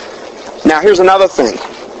 Now here's another thing.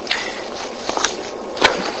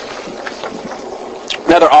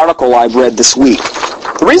 Another article I've read this week.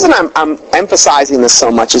 The reason I'm emphasizing this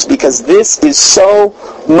so much is because this is so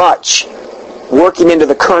much working into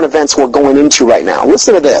the current events we're going into right now.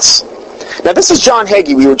 Listen to this. Now, this is John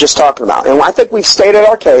Hagee we were just talking about, and I think we've stated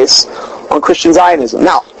our case on Christian Zionism.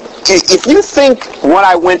 Now, if you think what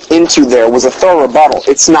I went into there was a thorough rebuttal,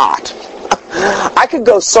 it's not. I could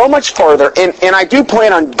go so much further, and I do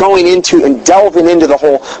plan on going into and delving into the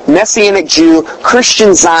whole Messianic Jew,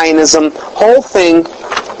 Christian Zionism, whole thing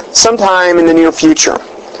sometime in the near future.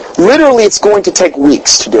 Literally, it's going to take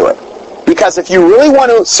weeks to do it. Because if you really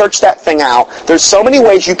want to search that thing out, there's so many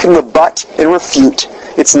ways you can rebut and refute.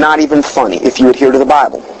 It's not even funny if you adhere to the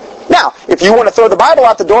Bible. Now, if you want to throw the Bible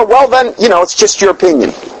out the door, well then, it's just your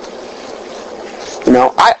opinion.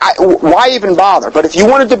 Why even bother? But if you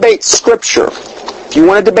want to debate Scripture,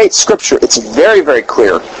 it's very, very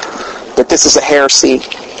clear that this is a heresy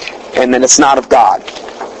and that it's not of God.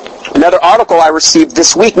 Another article I received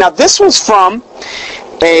this week. Now, this was from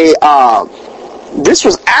this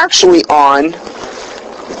was actually on,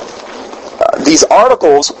 these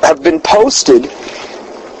articles have been posted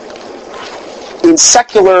in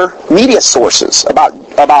secular media sources about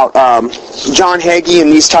John Hagee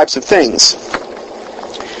and these types of things.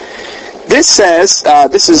 This says,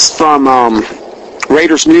 this is from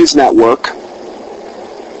Raiders News Network,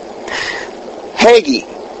 Hagee's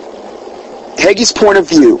point of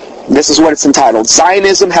view. This is what it's entitled,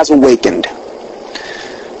 Zionism Has Awakened.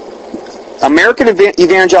 American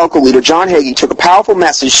evangelical leader John Hagee took a powerful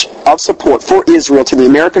message of support for Israel to the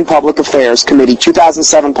American Public Affairs Committee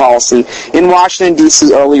 2007 policy in Washington,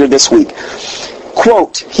 D.C. earlier this week.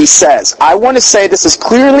 Quote, he says, I want to say this as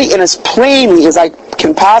clearly and as plainly as I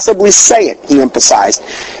can possibly say it, he emphasized,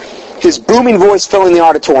 his booming voice filling the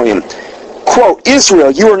auditorium. Quote, Israel,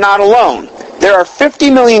 you are not alone. There are 50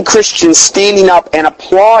 million Christians standing up and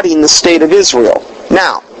applauding the state of Israel.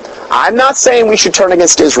 Now, I'm not saying we should turn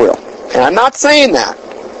against Israel. And I'm not saying that.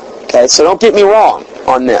 Okay, so don't get me wrong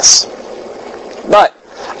on this. But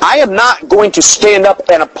I am not going to stand up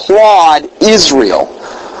and applaud Israel,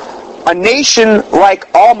 a nation like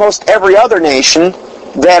almost every other nation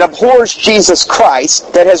that abhors Jesus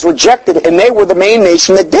Christ, that has rejected, and they were the main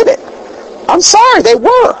nation that did it. I'm sorry, they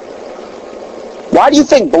were. Why do you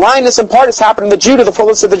think blindness in part has happened to the Jew, to the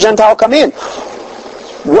fullness of the Gentile come in?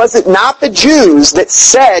 Was it not the Jews that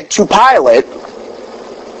said to Pilate,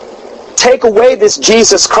 take away this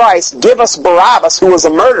Jesus Christ, give us Barabbas, who was a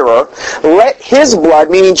murderer, let his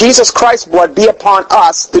blood, meaning Jesus Christ's blood, be upon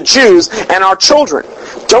us, the Jews, and our children?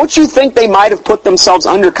 Don't you think they might have put themselves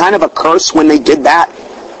under kind of a curse when they did that?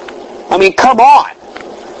 I mean, come on.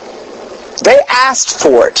 They asked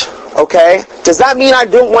for it, okay? Does that mean I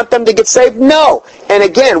don't want them to get saved? No. And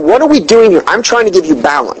again, what are we doing here? I'm trying to give you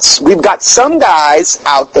balance. We've got some guys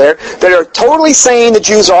out there that are totally saying the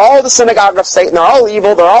Jews are all the synagogue of Satan, they're all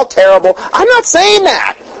evil, they're all terrible. I'm not saying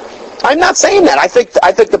that. I'm not saying that. I think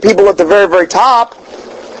the people at the very, very top,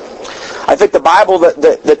 I think the Bible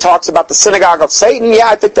that talks about the synagogue of Satan, yeah,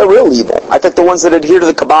 I think they're real evil. I think the ones that adhere to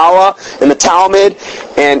the Kabbalah and the Talmud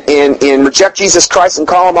and reject Jesus Christ and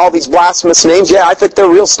call him all these blasphemous names, yeah, I think they're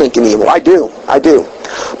real stinking evil. I do.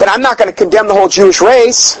 But I'm not going to condemn the whole Jewish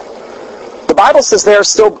race. The Bible says they are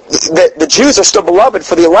still, the Jews are still beloved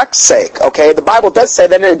for the elect's sake, okay? The Bible does say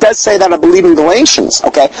that, and it does say that, I believe, in Galatians,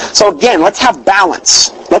 okay? So again, let's have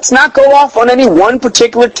balance. Let's not go off on any one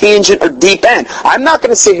particular tangent or deep end. I'm not going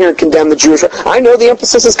to sit here and condemn the Jewish race. I know the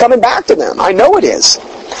emphasis is coming back to them. I know it is.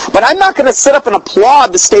 But I'm not going to sit up and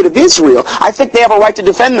applaud the state of Israel. I think they have a right to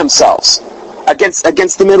defend themselves against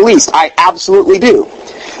the Middle East. I absolutely do.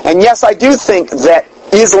 And yes, I do think that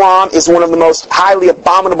Islam is one of the most highly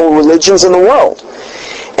abominable religions in the world.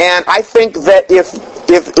 And I think that if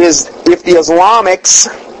the Islamics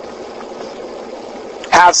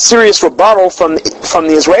have serious rebuttal from the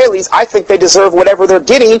Israelis, I think they deserve whatever they're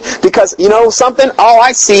getting, because, you know something, all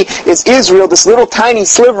I see is Israel, this little tiny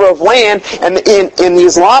sliver of land, and the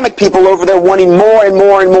Islamic people over there wanting more and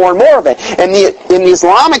more and more and more of it. And the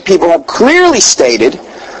Islamic people have clearly stated,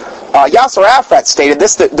 Yasser Arafat stated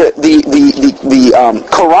this, the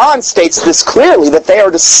Quran states this clearly, that they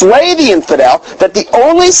are to slay the infidel, that the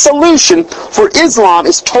only solution for Islam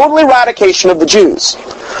is total eradication of the Jews.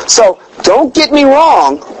 So, don't get me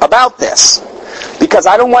wrong about this, because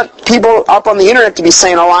I don't want people up on the internet to be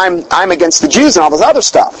saying, oh, I'm against the Jews and all this other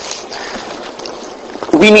stuff.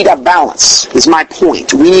 We need a balance, is my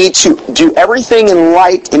point. We need to do everything in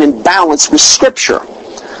light and in balance with Scripture.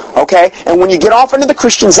 Okay? And when you get off into the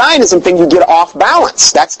Christian Zionism thing, you get off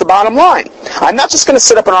balance. That's the bottom line. I'm not just going to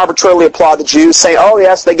sit up and arbitrarily applaud the Jews, say, oh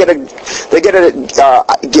yes, they get a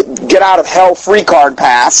get out of hell free card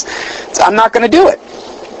pass. I'm not going to do it.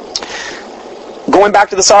 Going back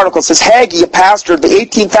to this article, it says, Hagee, a pastor of the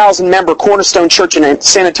 18,000-member Cornerstone Church in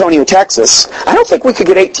San Antonio, Texas. I don't think we could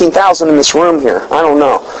get 18,000 in this room here. I don't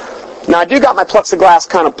know. Now, I do got my plexiglass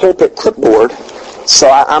kind of pulpit clipboard, so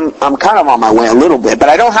I'm kind of on my way a little bit, but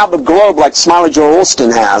I don't have the globe like Smiley Joel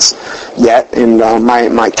Olston has yet in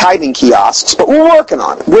my tithing kiosks. But we're working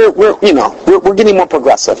on it. We're getting more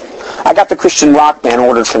progressive. I got the Christian rock band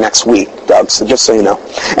ordered for next week, Doug. So just so you know.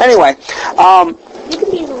 Anyway, you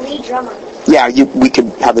could be the lead drummer. Yeah, we could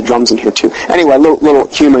have the drums in here too. Anyway, little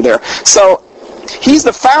humor there. So he's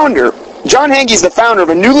the founder. John Hagee's the founder of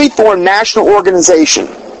a newly formed national organization.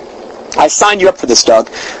 I signed you up for this, Doug.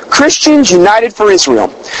 Christians United for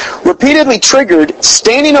Israel. Repeatedly triggered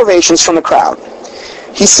standing ovations from the crowd.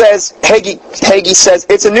 He says, Hagee says,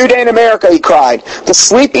 it's a new day in America, he cried. The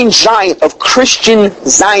sleeping giant of Christian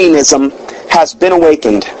Zionism has been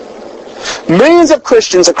awakened. Millions of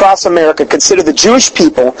Christians across America consider the Jewish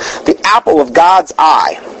people the apple of God's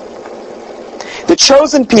eye. The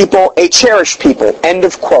chosen people, a cherished people. End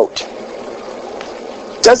of quote.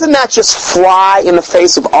 Doesn't that just fly in the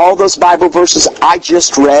face of all those Bible verses I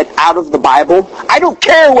just read out of the Bible? I don't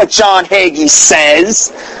care what John Hagee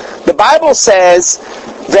says. The Bible says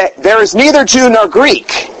that there is neither Jew nor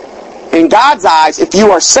Greek in God's eyes if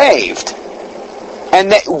you are saved. And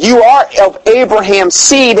that you are of Abraham's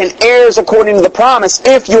seed and heirs according to the promise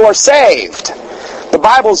if you are saved. The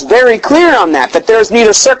Bible's very clear on that there is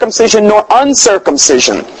neither circumcision nor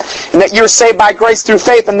uncircumcision, and that you're saved by grace through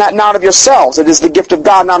faith, and that not of yourselves. It is the gift of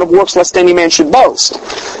God, not of works, lest any man should boast.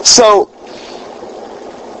 So,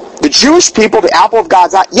 the Jewish people, the apple of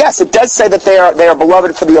God's eye, yes, it does say that they are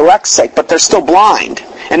beloved for the elect's sake, but they're still blind,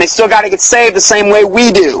 and they still got to get saved the same way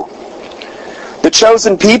we do. The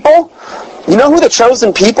chosen people, you know who the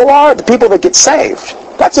chosen people are? The people that get saved.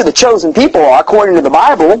 That's who the chosen people are, according to the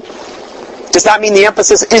Bible. Does that mean the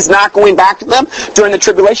emphasis is not going back to them during the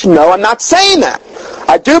tribulation? No, I'm not saying that.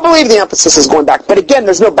 I do believe the emphasis is going back. But again,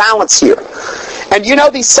 there's no balance here. And you know,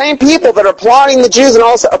 these same people that are applauding the Jews and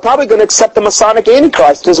also are probably going to accept the Masonic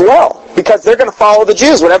Antichrist as well. Because they're going to follow the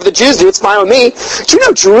Jews. Whatever the Jews do, it's fine with me. Do you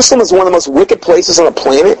know Jerusalem is one of the most wicked places on the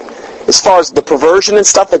planet? As far as the perversion and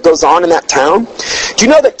stuff that goes on in that town. Do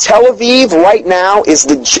you know that Tel Aviv right now is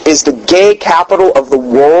the gay capital of the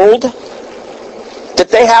world? That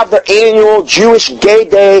they have their annual Jewish Gay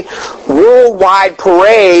Day worldwide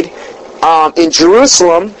parade in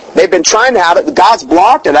Jerusalem. They've been trying to have it. God's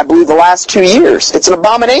blocked it, I believe, the last 2 years. It's an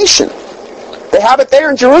abomination. They have it there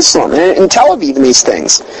in Jerusalem, in Tel Aviv, and these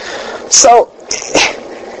things. So,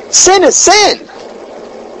 sin is sin.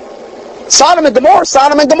 Sodom and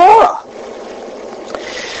Gomorrah.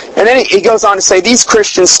 And then he goes on to say, these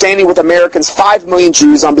Christians standing with Americans, 5 million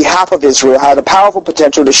Jews on behalf of Israel, had a powerful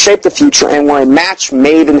potential to shape the future and were a match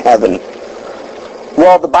made in heaven.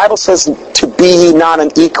 Well, the Bible says to be ye not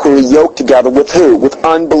unequally yoked together with who? With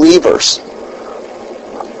unbelievers.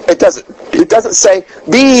 It doesn't say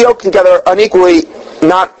be ye yoked together unequally,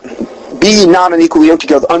 be ye not unequally yoked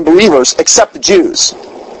together with unbelievers, except the Jews.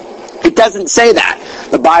 It doesn't say that.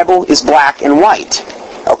 The Bible is black and white.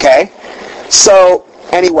 Okay? So,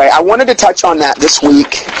 anyway, I wanted to touch on that this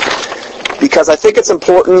week because I think it's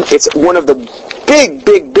important. It's one of the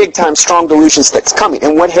big time strong delusions that's coming.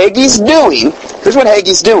 And what Hagee's doing, here's what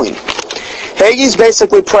Hagee's doing. Hagee's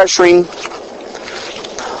basically pressuring,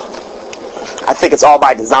 I think it's all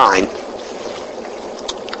by design,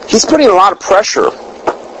 he's putting a lot of pressure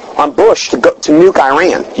on Bush to nuke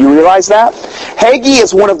Iran. Do you realize that? Hagee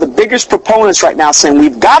is one of the biggest proponents right now saying,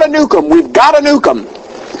 we've got to nuke them, we've got to nuke them.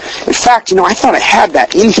 In fact, I thought I had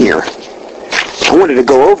that in here. I wanted to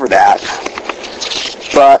go over that.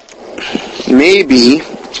 But maybe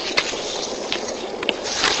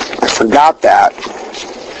I forgot that.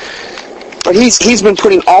 But he's been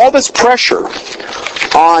putting all this pressure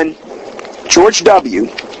on George W.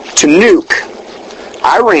 to nuke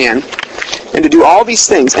Iran and to do all these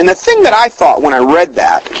things. And the thing that I thought when I read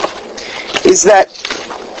that is that,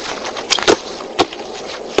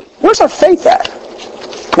 where's our faith at?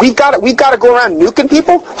 We've got to go around nuking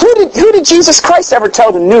people? Who did Jesus Christ ever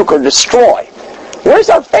tell to nuke or destroy? Where's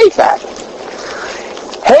our faith at?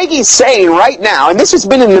 Hagee's saying right now, and this has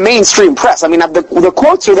been in the mainstream press, I mean, the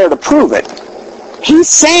quotes are there to prove it. He's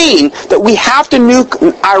saying that we have to nuke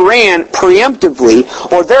Iran preemptively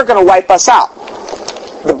or they're going to wipe us out.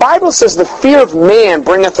 The Bible says the fear of man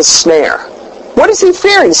bringeth a snare. What is he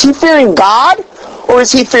fearing? Is he fearing God or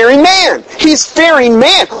is he fearing man? He's fearing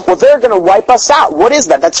man. Well, they're going to wipe us out. What is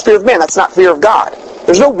that? That's fear of man. That's not fear of God.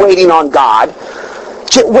 There's no waiting on God.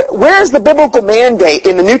 Where's the biblical mandate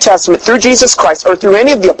in the New Testament through Jesus Christ or through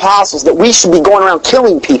any of the apostles that we should be going around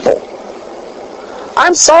killing people?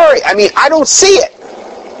 I'm sorry. I mean, I don't see it.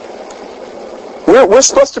 We're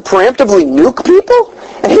supposed to preemptively nuke people?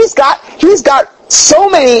 And he's got so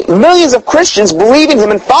many millions of Christians believing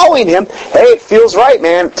him and following him. Hey, it feels right,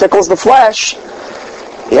 man. It tickles the flesh.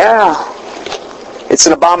 Yeah. It's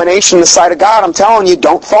an abomination in the sight of God. I'm telling you,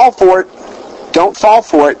 don't fall for it. Don't fall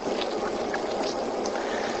for it.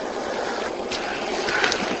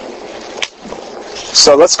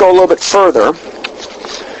 So let's go a little bit further.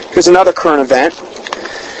 Here's another current event.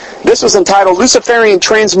 This was entitled Luciferian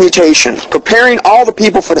Transmutation, Preparing All the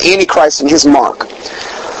People for the Antichrist and His Mark.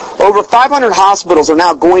 Over 500 hospitals are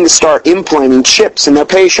now going to start implanting chips in their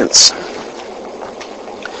patients.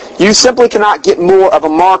 You simply cannot get more of a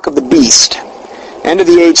mark of the beast. End of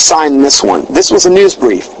the age sign in this one. This was a news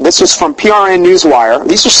brief. This was from PRN Newswire.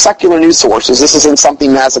 These are secular news sources. This isn't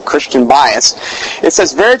something that has a Christian bias. It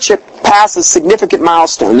says Verichip passes significant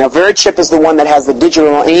milestone. Now Verichip is the one that has the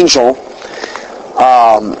digital angel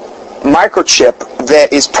microchip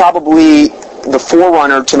that is probably the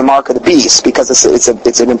forerunner to the mark of the beast, because it's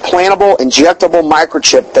an implantable, injectable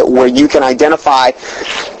microchip that where you can identify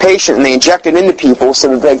patient and they inject it into people so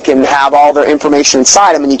that they can have all their information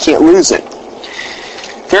inside them and you can't lose it.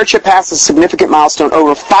 Verichip passes a significant milestone.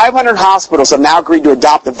 Over 500 hospitals have now agreed to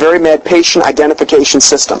adopt the Verimed patient identification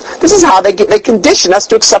system. This is how they condition us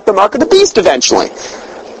to accept the mark of the beast eventually.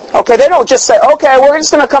 Okay, they don't just say, okay, we're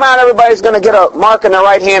just going to come out, everybody's going to get a mark in their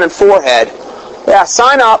right hand and forehead. Yeah,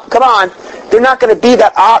 sign up, come on. They're not going to be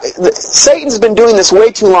that. Satan's been doing this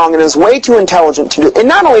way too long and is way too intelligent to do. And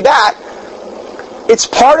not only that, it's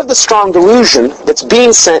part of the strong delusion that's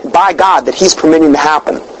being sent by God that he's permitting to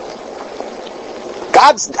happen.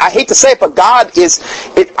 I hate to say it, but God is,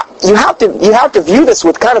 you have to view this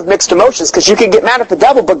with kind of mixed emotions, because you can get mad at the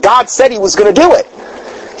devil, but God said he was going to do it.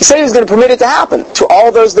 He said he was going to permit it to happen to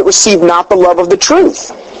all those that receive not the love of the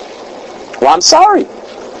truth. Well, I'm sorry.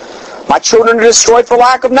 My children are destroyed for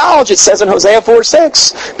lack of knowledge, it says in Hosea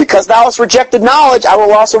 4:6. Because thou hast rejected knowledge, I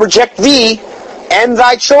will also reject thee and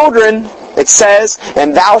thy children, it says,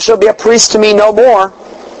 and thou shalt be a priest to me no more.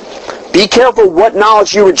 Be careful what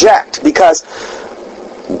knowledge you reject, because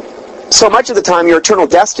so much of the time your eternal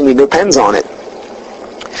destiny depends on it.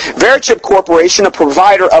 Verichip Corporation, a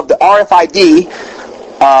provider of the RFID,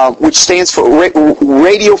 which stands for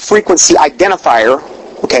Radio Frequency Identifier.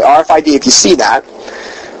 Okay, RFID, if you see that.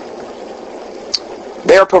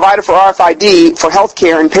 They are a provider for RFID for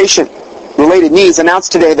healthcare and patient-related needs,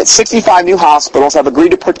 announced today that 65 new hospitals have agreed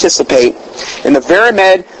to participate in the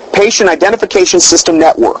Verimed Patient Identification System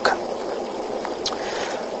Network,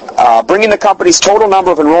 bringing the company's total number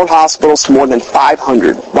of enrolled hospitals to more than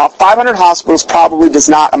 500. While 500 hospitals probably does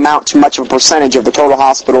not amount to much of a percentage of the total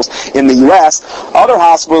hospitals in the U.S., other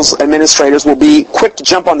hospitals administrators will be quick to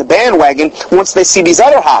jump on the bandwagon once they see these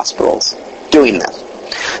other hospitals doing this.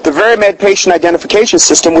 The Verimed Patient Identification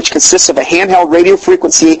System, which consists of a handheld radio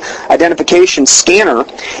frequency identification scanner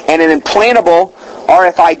and an implantable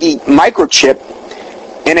RFID microchip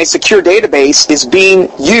in a secure database, is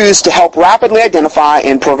being used to help rapidly identify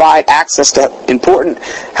and provide access to important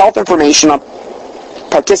health information on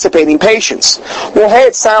participating patients. Well, hey,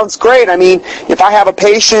 it sounds great. I mean, if I have a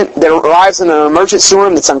patient that arrives in an emergency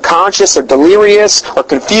room that's unconscious or delirious or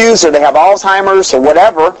confused, or they have Alzheimer's or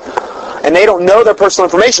whatever, and they don't know their personal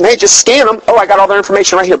information, hey, just scan them. Oh, I got all their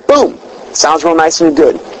information right here. Boom. Sounds real nice and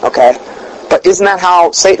good. Okay. But isn't that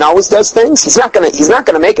how Satan always does things? He's not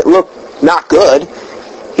gonna make it look not good.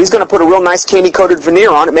 He's gonna put a real nice candy-coated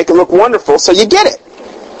veneer on it, make it look wonderful, so you get it.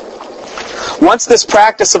 Once this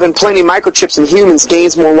practice of implanting microchips in humans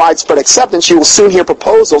gains more widespread acceptance, you will soon hear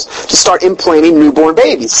proposals to start implanting newborn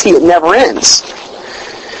babies. See, it never ends.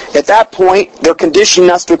 At that point, they're conditioning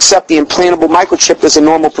us to accept the implantable microchip as a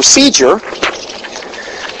normal procedure.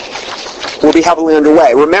 will be heavily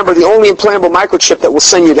underway. Remember, the only implantable microchip that will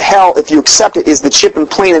send you to hell if you accept it is the chip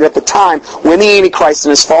implanted at the time when the Antichrist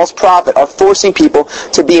and his false prophet are forcing people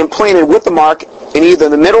to be implanted with the mark in either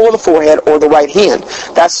the middle of the forehead or the right hand.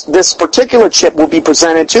 This particular chip will be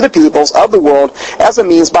presented to the peoples of the world as a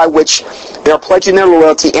means by which they are pledging their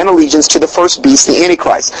loyalty and allegiance to the first beast, the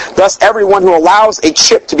Antichrist. Thus, everyone who allows a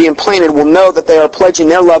chip to be implanted will know that they are pledging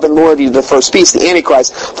their love and loyalty to the first beast, the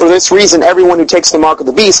Antichrist. For this reason, everyone who takes the mark of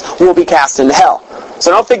the beast will be cast into hell.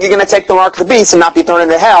 So don't think you're going to take the mark of the beast and not be thrown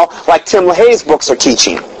into hell like Tim LaHaye's books are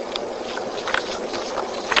teaching.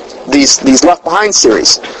 These Left Behind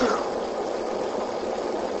series.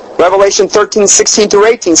 Revelation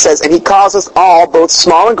 13:16-18 says, "And he causes all, both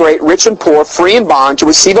small and great, rich and poor, free and bond, to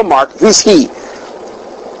receive a mark." Who's he?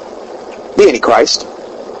 The Antichrist.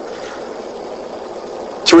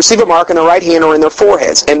 "To receive a mark in their right hand or in their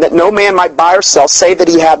foreheads, and that no man might buy or sell, save that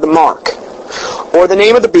he had the mark, or the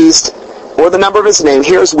name of the beast, or the number of his name.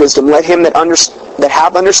 Here is wisdom. Let him that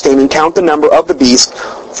have understanding count the number of the beast,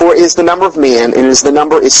 for it is the number of man, and the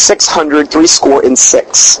number is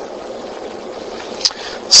 666.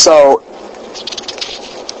 So,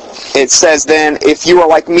 it says then, "If you are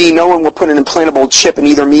like me, no one will put an implantable chip in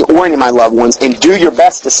either me or any of my loved ones, and do your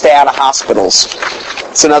best to stay out of hospitals."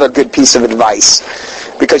 It's another good piece of advice.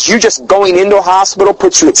 Because you just going into a hospital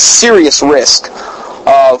puts you at serious risk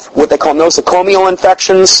of what they call nosocomial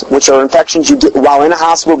infections, which are infections you get while in a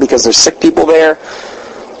hospital because there's sick people there.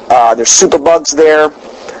 There's superbugs there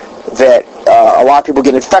that a lot of people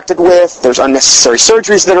get infected with. There's unnecessary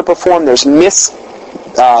surgeries that are performed. There's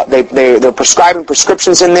they're prescribing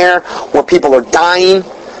prescriptions in there where people are dying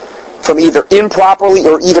from either improperly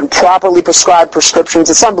or even properly prescribed prescriptions.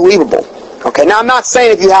 It's unbelievable. Okay, now I'm not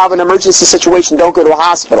saying if you have an emergency situation, don't go to a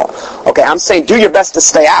hospital. Okay, I'm saying do your best to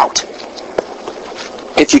stay out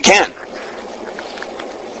if you can.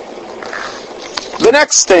 The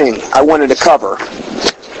next thing I wanted to cover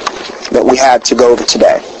that we had to go over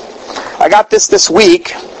today. I got this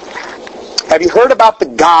week. Have you heard about the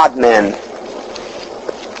God Men?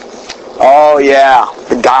 Oh yeah,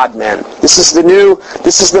 the God Men. This is the new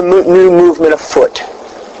movement afoot.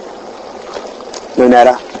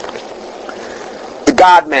 Lunetta. The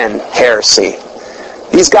God Men heresy.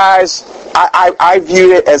 These guys, I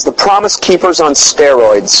view it as the promise keepers on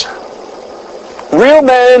steroids. Real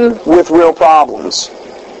men with real problems.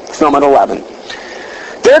 Film at 11.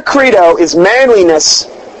 Their credo is manliness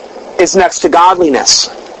is next to godliness.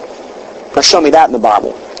 Now show me that in the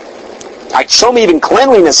Bible. Show me even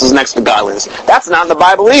cleanliness is next to godliness. That's not in the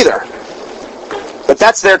Bible either. But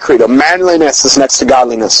that's their credo. Manliness is next to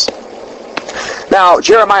godliness. Now,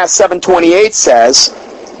 Jeremiah 7:28 says,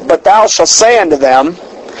 "But thou shalt say unto them,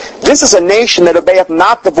 This is a nation that obeyeth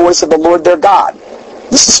not the voice of the Lord their God."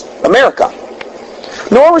 This is America.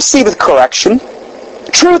 "Nor receiveth correction.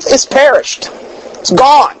 Truth is perished." It's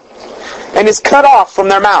gone. "And is cut off from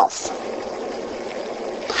their mouth."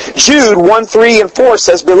 Jude 1:3-4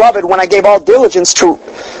 says, "Beloved, when I gave all diligence to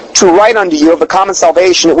write unto you of the common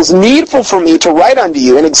salvation, it was needful for me to write unto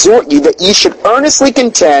you and exhort you that ye should earnestly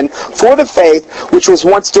contend for the faith which was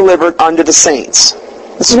once delivered unto the saints."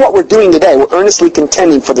 This is what we're doing today. We're earnestly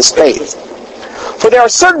contending for this faith. "For there are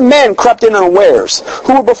certain men crept in unawares,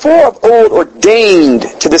 who were before of old ordained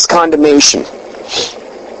to this condemnation."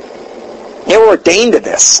 They were ordained to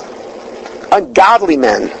this. "Ungodly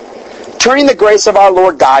men, turning the grace of our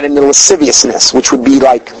Lord God into lasciviousness," which would be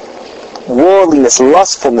like worldliness,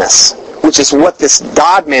 lustfulness, which is what this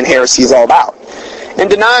God-man heresy is all about, "and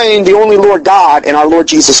denying the only Lord God and our Lord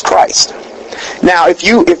Jesus Christ." Now, if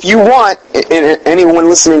you want, anyone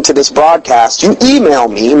listening to this broadcast, you email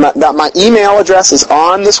me. My email address is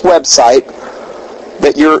on this website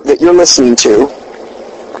that you're listening to.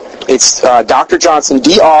 It's Dr. Johnson,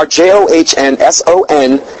 DrJohnson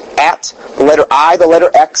at the letter I, the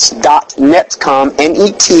letter X, .netcom,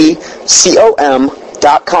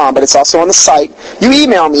 netcom.com, but it's also on the site. You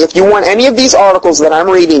email me if you want any of these articles that I'm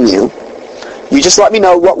reading you. You just let me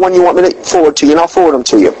know what one you want me to forward to you, and I'll forward them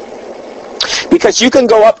to you. Because you can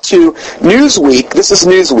go up to Newsweek. This is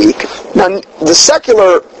Newsweek. Now, the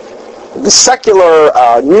secular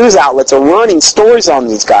news outlets are running stories on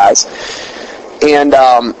these guys, and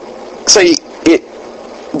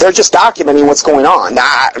they're just documenting what's going on.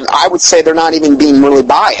 Now, I would say they're not even being really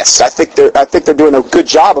biased. I think they're doing a good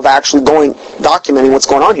job of actually documenting what's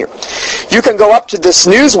going on here. You can go up to this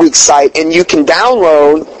Newsweek site and you can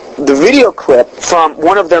download the video clip from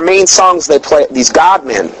one of their main songs they play at these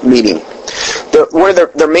God-men meeting. One of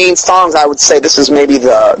their main songs, I would say, this is maybe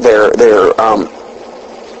the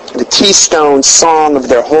keystone song of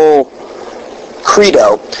their whole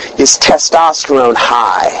credo, is "Testosterone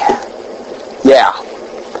High." Yeah.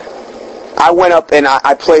 I went up and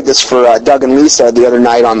I played this for Doug and Lisa the other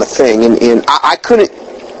night on the thing, and I couldn't...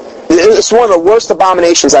 It's one of the worst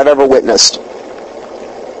abominations I've ever witnessed.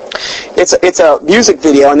 It's a music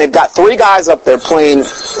video, and they've got 3 guys up there playing...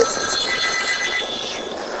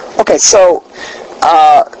 Okay, so...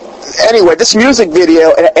 anyway, this music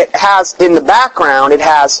video, it has, in the background, it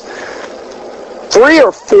has 3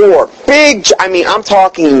 or 4 big... I mean, I'm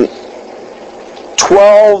talking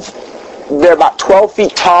 12... They're about 12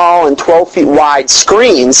 feet tall and 12 feet wide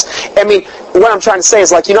screens. I mean, what I'm trying to say is,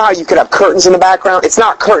 like, you know how you could have curtains in the background? It's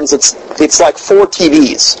not curtains. It's like 4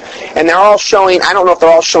 TVs. And they're all showing, I don't know if they're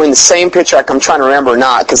all showing the same picture. I'm trying to remember or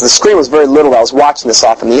not, because the screen was very little. I was watching this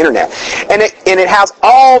off on the internet. And it has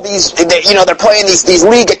all these, they're playing these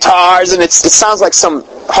lead guitars, and it sounds like some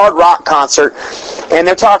hard rock concert. And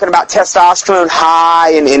they're talking about testosterone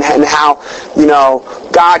high and how,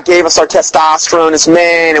 God gave us our testosterone as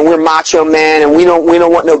men, and we're macho men, and we don't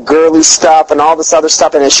want no girly stuff and all this other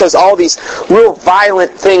stuff. And it shows all these real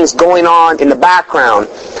violent things going on in the background,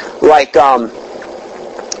 like in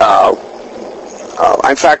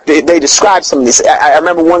fact, they described some of these. I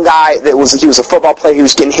remember one guy he was a football player. He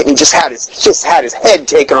was getting hit, and he just had his head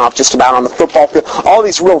taken off just about on the football field. All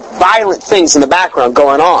these real violent things in the background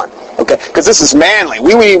going on. Okay, because this is manly.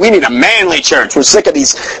 We need a manly church. We're sick of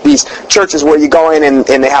these churches where you go in and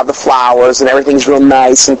they have the flowers and everything's real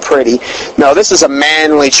nice and pretty. No, this is a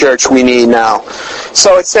manly church we need now.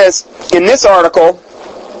 So it says in this article,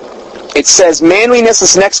 it says manliness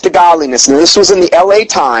is next to godliness. And this was in the LA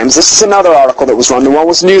Times. This is another article that was run. The one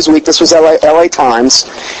was Newsweek. This was LA Times.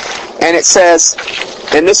 And it says,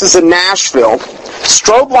 and this is in Nashville,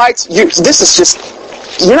 strobe lights, this is just...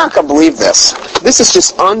 You're not going to believe this. This is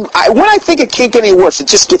just when I think it can't get any worse, it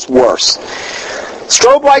just gets worse.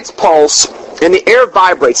 Strobe lights pulse, and the air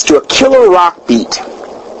vibrates to a killer rock beat.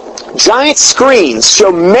 Giant screens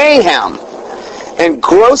show mayhem and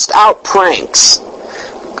grossed out pranks.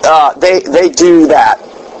 They do that.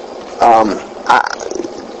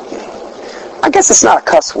 I guess it's not a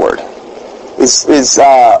cuss word.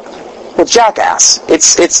 Well, jackass.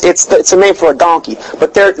 It's a name for a donkey,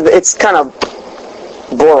 but it's kind of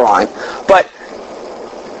borderline. But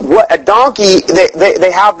what a donkey,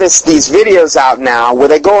 they have these videos out now where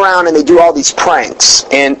they go around and they do all these pranks,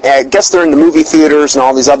 and I guess they're in the movie theaters and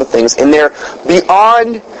all these other things, and they're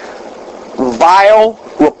beyond vile,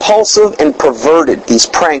 repulsive, and perverted, these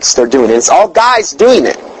pranks they're doing. And it's all guys doing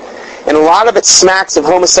it, and a lot of it smacks of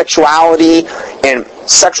homosexuality and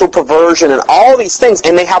sexual perversion and all these things,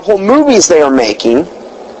 and they have whole movies they are making.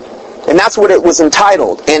 And that's what it was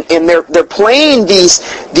entitled. And they're playing these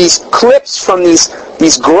clips from these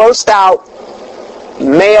grossed out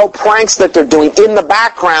male pranks that they're doing in the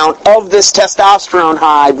background of this testosterone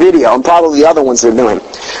high video, and probably the other ones they're doing.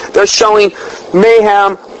 They're showing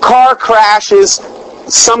mayhem, car crashes,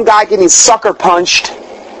 some guy getting sucker punched.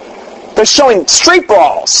 They're showing street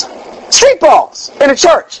brawls in a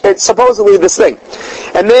church. It's supposedly this thing.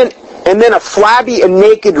 And then a flabby and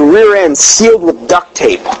naked rear end sealed with duct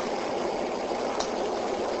tape.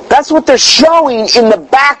 That's what they're showing in the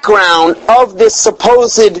background of this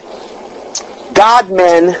supposed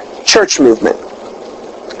God-men church movement.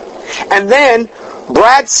 And then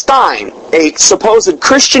Brad Stein, a supposed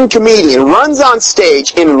Christian comedian, runs on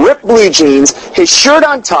stage in ripped blue jeans, his shirt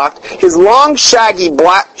untucked, his long shaggy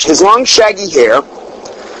hair,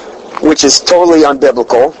 which is totally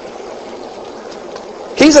unbiblical.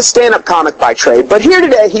 He's a stand-up comic by trade, but here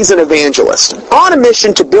today he's an evangelist on a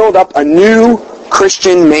mission to build up a new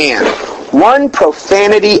Christian man, one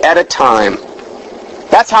profanity at a time.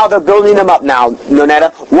 That's how they're building him up now,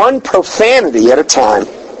 Nonetta. One profanity at a time.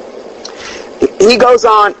 He goes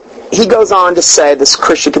on to say, this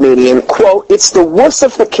Christian comedian, quote, "It's the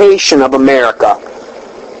wussification of America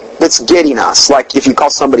that's getting us." Like if you call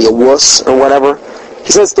somebody a wuss or whatever.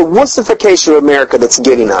 He says, the wussification of America that's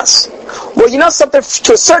getting us. Well, you know something?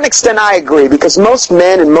 To a certain extent I agree, because most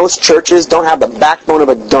men in most churches don't have the backbone of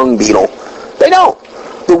a dung beetle. They don't.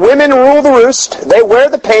 The women rule the roost. They wear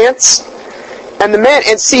the pants. And the men,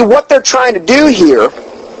 and see what they're trying to do here,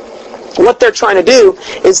 what they're trying to do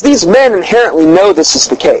is these men inherently know this is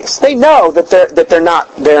the case. They know that they're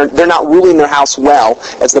not ruling their house well,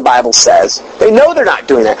 as the Bible says. They know they're not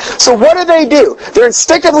doing that. So what do? They're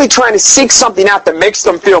instinctively trying to seek something out that makes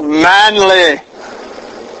them feel manly.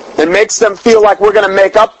 It makes them feel like we're going to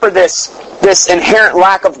make up for this inherent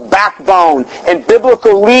lack of backbone and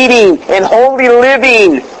biblical leading and holy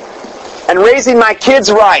living and raising my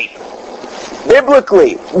kids right.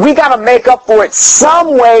 Biblically, we got to make up for it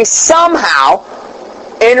some way, somehow.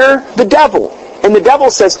 Enter the devil. And the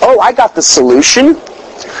devil says, oh, I got the solution.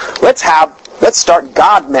 Let's have Let's start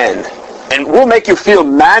God men. And we'll make you feel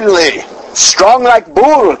manly, strong like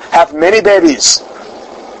bull, have many babies.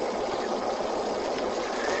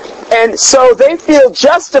 And so they feel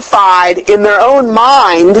justified in their own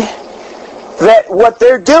mind that what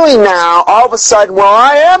they're doing now, all of a sudden, well,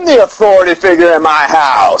 I am the authority figure in my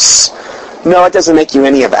house. No, it doesn't make you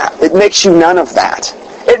any of that. It makes you none of that.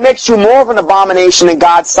 It makes you more of an abomination in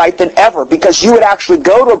God's sight than ever, because you would actually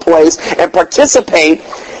go to a place and participate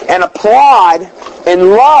and applaud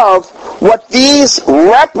and love what these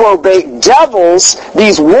reprobate devils,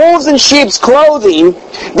 these wolves in sheep's clothing,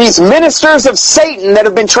 these ministers of Satan that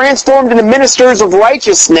have been transformed into ministers of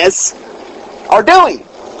righteousness are doing.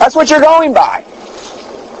 That's what you're going by.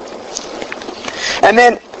 And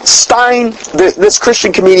then Stein, this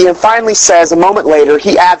Christian comedian, finally says, a moment later,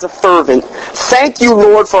 he adds a fervent, "Thank you,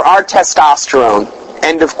 Lord, for our testosterone."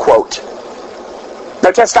 End of quote. Now,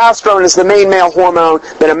 testosterone is the main male hormone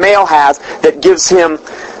that a male has that gives him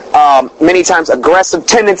many times aggressive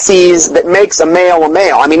tendencies, that makes a male a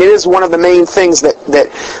male. I mean, it is one of the main things that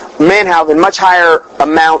men have in much higher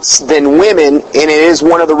amounts than women, and it is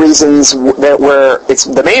one of the reasons that where it's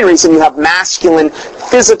the main reason you have masculine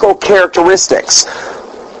physical characteristics.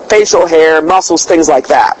 Facial hair, muscles, things like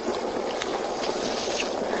that.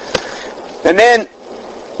 And then,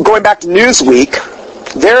 going back to Newsweek,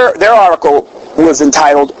 their article was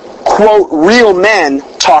entitled, quote, "Real Men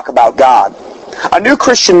Talk About God. A new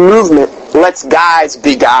Christian movement lets guys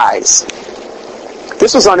be guys."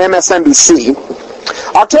 This was on MSNBC.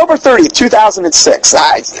 October 30th, 2006.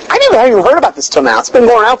 I never even heard about this till now. It's been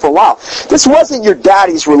going around for a while. This wasn't your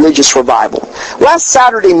daddy's religious revival. Last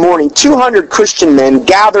Saturday morning, 200 Christian men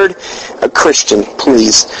gathered,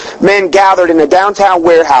 men gathered in a downtown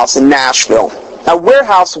warehouse in Nashville. A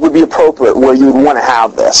warehouse would be appropriate where you would want to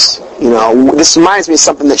have this. You know, this reminds me of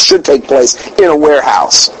something that should take place in a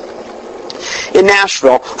warehouse. In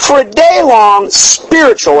Nashville, for a day-long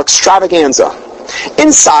spiritual extravaganza.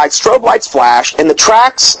 Inside, strobe lights flashed, and the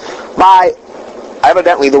tracks by,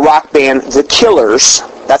 evidently, the rock band The Killers,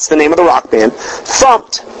 that's the name of the rock band,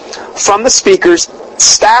 thumped from the speakers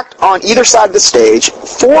stacked on either side of the stage.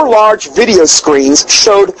 4 large video screens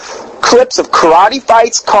showed clips of karate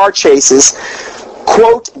fights, car chases,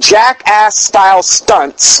 quote, jackass-style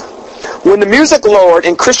stunts. When the music lowered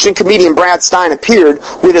and Christian comedian Brad Stein appeared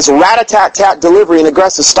with his rat-a-tat-tat delivery and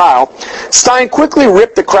aggressive style, Stein quickly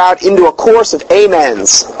ripped the crowd into a chorus of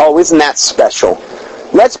amens. Oh, isn't that special?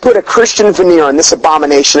 Let's put a Christian veneer on this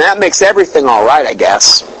abomination. That makes everything all right, I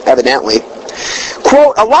guess, evidently.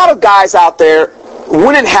 Quote, "A lot of guys out there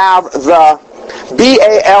wouldn't have the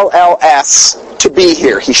BALLS to be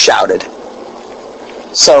here," he shouted.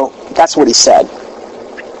 So, that's what he said.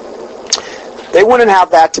 They wouldn't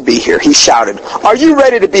have that to be here, he shouted. "Are you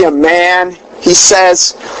ready to be a man?" he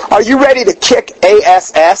says. "Are you ready to kick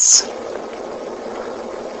ASS?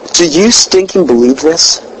 Do you stinking believe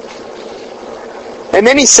this?" And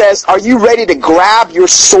then he says, "Are you ready to grab your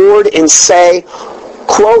sword and say,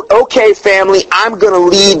 quote, okay, family, I'm going to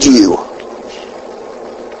lead you.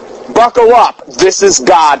 Buckle up, this is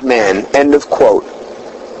God, man," end of quote.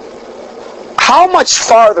 How much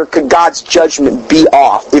farther could God's judgment be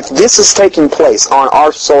off if this is taking place on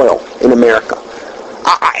our soil in America?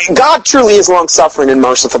 God truly is long-suffering and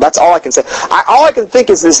merciful. That's all I can say. All I can think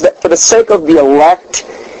is that for the sake of the elect,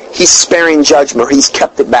 He's sparing judgment, or He's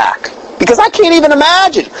kept it back. Because I can't even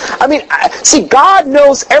imagine. I mean, see, God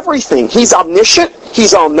knows everything. He's omniscient.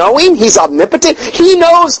 He's all-knowing. He's omnipotent. He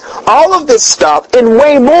knows all of this stuff and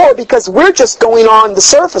way more, because we're just going on the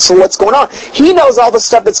surface of what's going on. He knows all the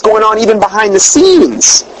stuff that's going on even behind the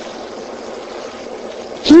scenes.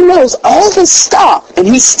 He knows all this stuff, and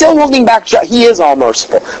He's still holding back. He is all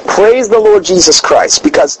merciful. Praise the Lord Jesus Christ,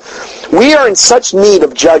 because we are in such need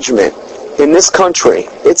of judgment in this country.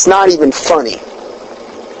 It's not even funny.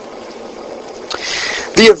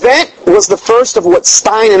 The event was the first of what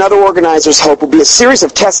Stein and other organizers hope will be a series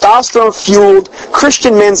of testosterone-fueled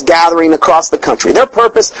Christian men's gathering across the country. Their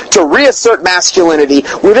purpose, to reassert masculinity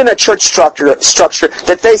within a church structure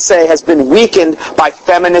that they say has been weakened by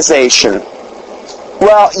feminization.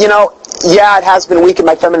 Well, you know, yeah, it has been weakened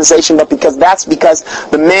by feminization, but that's because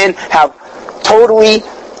the men have totally,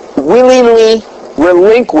 willingly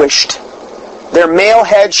relinquished their male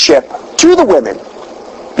headship to the women.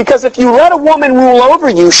 Because if you let a woman rule over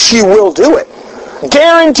you, she will do it.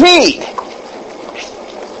 Guaranteed.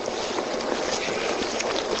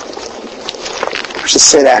 I should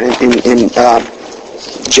say that in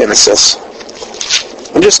Genesis.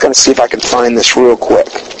 I'm just going to see if I can find this real quick.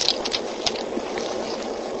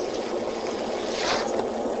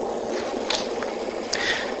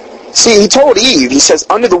 See, he told Eve, he says,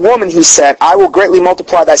 unto the woman he said, I will greatly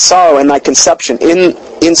multiply thy sorrow and thy conception.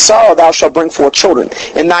 In sorrow thou shalt bring forth children,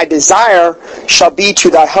 and thy desire shall be to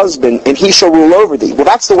thy husband, and he shall rule over thee. Well,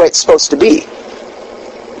 that's the way it's supposed to be.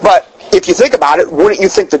 But if you think about it, wouldn't you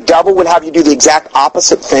think the devil would have you do the exact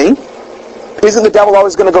opposite thing? Isn't the devil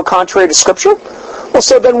always going to go contrary to Scripture? Well,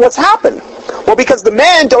 so then what's happened? Well, because the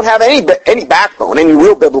men don't have any backbone, any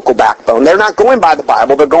real biblical backbone. They're not going by the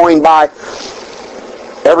Bible. They're going by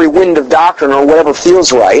every wind of doctrine or whatever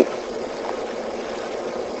feels right.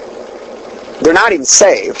 They're not even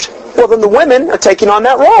saved. Well, then the women are taking on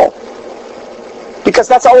that role. Because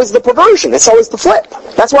that's always the perversion. It's always the flip.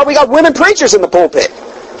 That's why we got women preachers in the pulpit.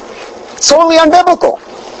 It's totally unbiblical.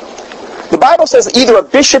 The Bible says either a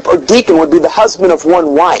bishop or deacon would be the husband of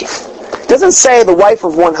one wife. It doesn't say the wife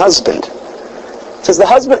of one husband. It says the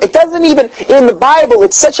husband. It doesn't even, in the Bible,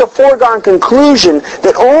 it's such a foregone conclusion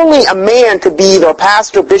that only a man could be either a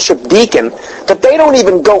pastor, bishop, deacon, that they don't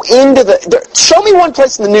even go into the... Show me one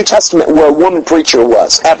place in the New Testament where a woman preacher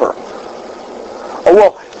was, ever. Oh,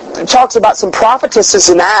 well, it talks about some prophetesses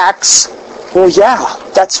in Acts. Well, yeah,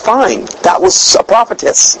 that's fine. That was a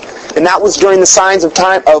prophetess. And that was during the signs of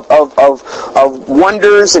time of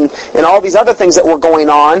wonders and all these other things that were going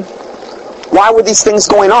on. Why were these things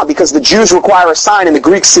going on? Because the Jews require a sign and the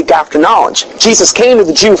Greeks seek after knowledge. Jesus came to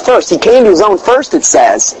the Jew first. He came to his own first, it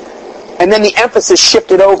says. And then the emphasis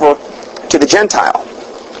shifted over to the Gentile.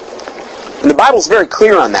 And the Bible's very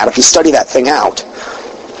clear on that if you study that thing out.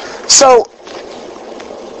 So,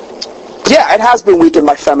 yeah, it has been weakened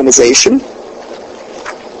by feminization.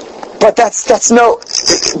 But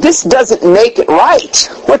this doesn't make it right,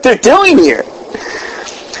 what they're doing here.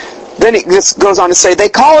 Then this goes on to say, they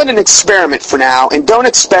call it an experiment for now and don't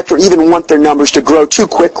expect or even want their numbers to grow too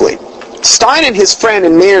quickly. Stein and his friend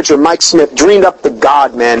and manager Mike Smith dreamed up the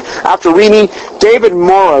God Men after reading David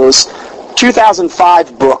Morrow's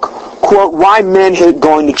 2005 book, quote, Why Men Hate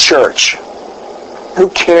Going to Church. Who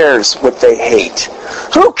cares what they hate?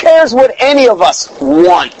 Who cares what any of us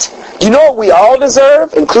want? Do you know what we all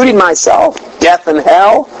deserve, including myself? Death and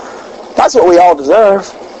hell. That's what we all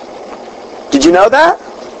deserve. Did you know that?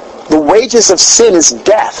 The wages of sin is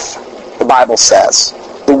death, the Bible says.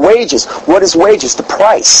 The wages. What is wages? The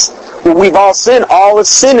price. Well, we've all sinned. All have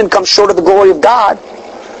sinned and come short of the glory of God.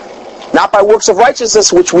 Not by works of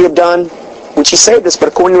righteousness, which we have done, which He saved us, but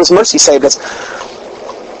according to His mercy saved us.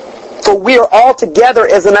 For we are all together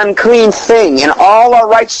as an unclean thing, and all our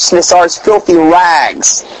righteousness are as filthy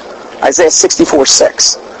rags. Isaiah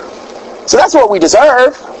 64:6. So that's what we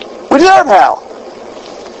deserve. We deserve hell.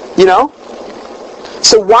 You know?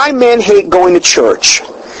 So why men hate going to church?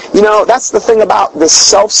 You know, that's the thing about this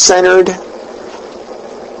self-centered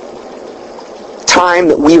time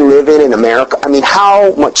that we live in America. I mean,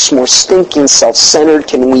 how much more stinking self-centered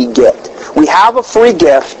can we get? We have a free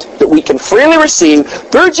gift that we can freely receive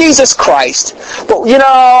through Jesus Christ, but you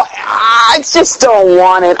know, I just don't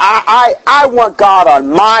want it. I want God on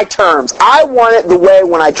my terms. I want it the way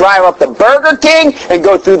when I drive up to Burger King and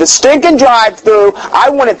go through the stinking drive-thru. I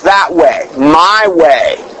want it that way, my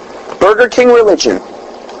way. Burger King religion.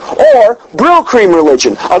 Or Brill Cream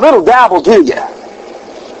religion. A little dabble, do ya?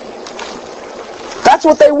 That's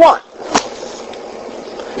what they want.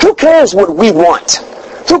 Who cares what we want?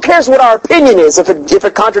 Who cares what our opinion is if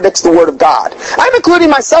it contradicts the Word of God? I'm including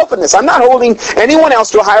myself in this. I'm not holding anyone else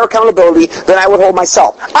to a higher accountability than I would hold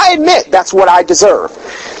myself. I admit that's what I deserve.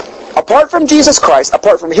 Apart from Jesus Christ,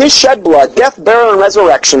 apart from His shed blood, death, burial, and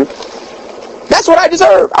resurrection, that's what I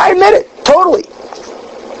deserve. I admit it. Totally.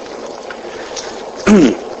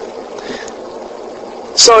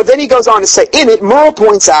 So then he goes on to say, in it, Murrow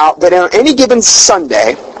points out that on any given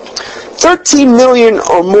Sunday, 13 million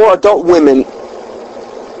more adult women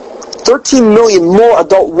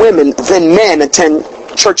than men attend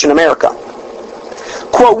church in America.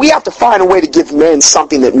 Quote, we have to find a way to give men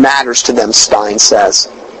something that matters to them, Stein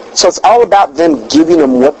says. So it's all about them giving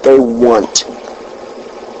them what they want.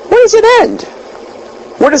 Where does it end?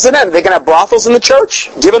 Where does it end? Are they going to have brothels in the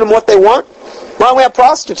church? Giving them what they want? Why don't we have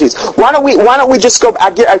prostitutes? Why don't we just go...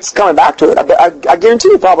 It's coming back to it. I guarantee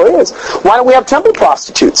you it probably is. Why don't we have temple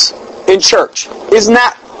prostitutes in church? Isn't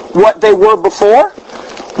that what they were before?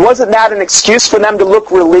 Wasn't that an excuse for them to look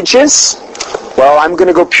religious? Well, I'm going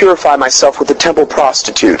to go purify myself with a temple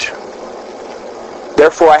prostitute.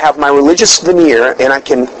 Therefore, I have my religious veneer, and I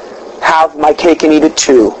can have my cake and eat it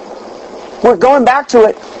too. We're going back to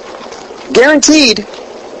it. Guaranteed.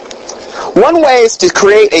 One way is to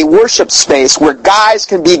create a worship space where guys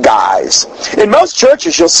can be guys. In most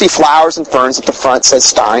churches, you'll see flowers and ferns at the front, says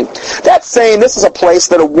Stein. That's saying this is a place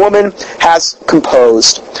that a woman has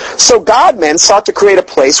composed. So God-men sought to create a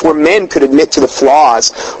place where men could admit to the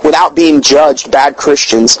flaws without being judged bad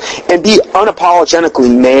Christians and be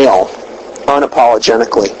unapologetically male.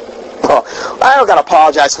 Unapologetically. Oh, I don't got to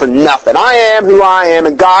apologize for nothing. I am who I am,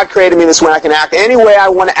 and God created me this way. I can act any way I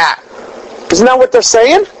want to act. Isn't that what they're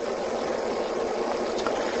saying?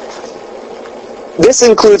 This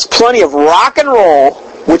includes plenty of rock and roll,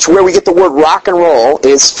 which where we get the word rock and roll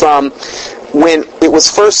is from when it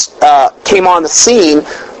was first came on the scene.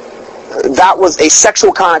 That was a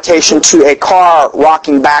sexual connotation to a car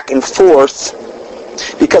rocking back and forth,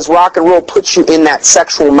 because rock and roll puts you in that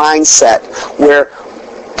sexual mindset where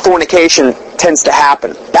fornication tends to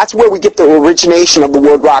happen. That's where we get the origination of the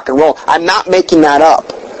word rock and roll. I'm not making that up.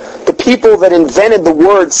 The people that invented the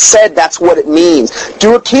word said that's what it means.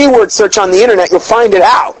 Do a keyword search on the internet, you'll find it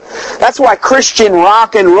out. That's why Christian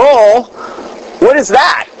rock and roll, what is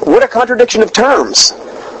that? What a contradiction of terms.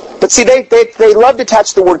 But see, they love to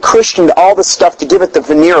attach the word Christian to all this stuff to give it the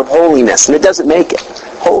veneer of holiness, and it doesn't make it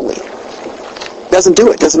holy. It doesn't do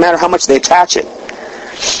it. It doesn't matter how much they attach it.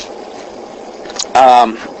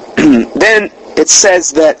 Then it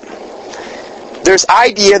says that there's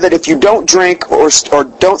idea that if you don't drink or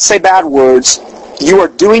don't say bad words, you are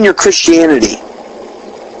doing your Christianity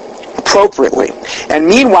appropriately. And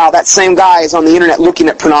meanwhile, that same guy is on the internet looking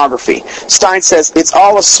at pornography. Stein says it's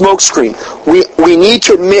all a smokescreen. We need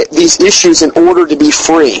to admit these issues in order to be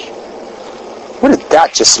free. What did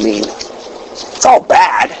that just mean? It's all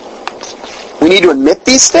bad. We need to admit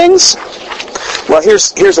these things? Well,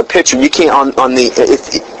 here's a picture. You can't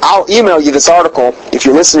I'll email you this article if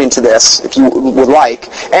you're listening to this, if you would like.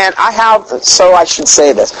 And I should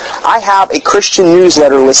say this. I have a Christian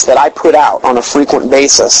newsletter list that I put out on a frequent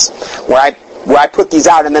basis, where I put these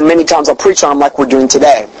out, and then many times I'll preach on them like we're doing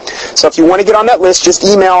today. So if you want to get on that list, just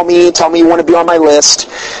email me, tell me you want to be on my list.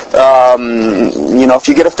 If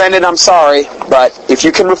you get offended, I'm sorry. But if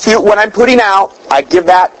you can refute what I'm putting out, I give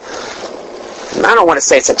that. I don't want to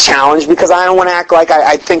say it's a challenge, because I don't want to act like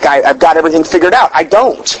I think I've got everything figured out. I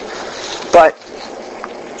don't. But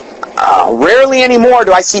rarely anymore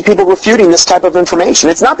do I see people refuting this type of information.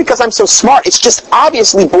 It's not because I'm so smart. It's just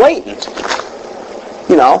obviously blatant.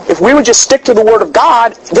 If we would just stick to the Word of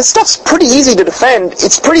God, this stuff's pretty easy to defend.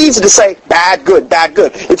 It's pretty easy to say, bad, good,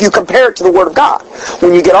 if you compare it to the Word of God.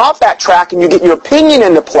 When you get off that track and you get your opinion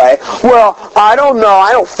into play, well, I don't know,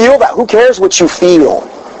 I don't feel that. Who cares what you feel?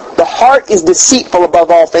 The heart is deceitful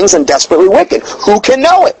above all things and desperately wicked. Who can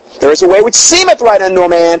know it? There is a way which seemeth right unto a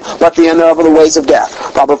man, but the end of the ways of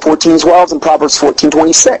death. Proverbs 14:12 and Proverbs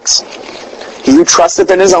 14:26. He who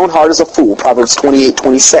trusteth in his own heart is a fool. Proverbs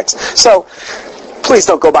 28:26. So, please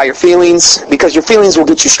don't go by your feelings, because your feelings will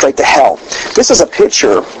get you straight to hell. This is a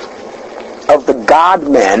picture of the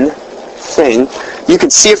God-men thing. You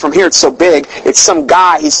can see it from here. It's so big. It's some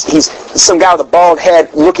guy. He's some guy with a bald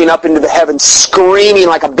head looking up into the heavens, screaming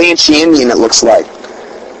like a Banshee Indian, it looks like.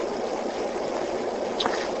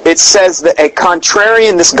 It says that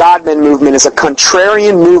this God-men movement is a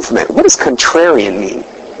contrarian movement. What does contrarian mean?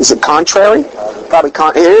 Is it contrary? Probably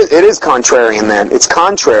it is contrarian then. It's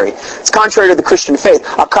contrary. It's contrary to the Christian faith.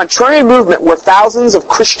 A contrarian movement where thousands of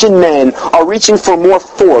Christian men are reaching for more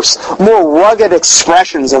force, more rugged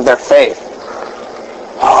expressions of their faith.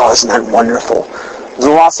 Oh, isn't that wonderful? The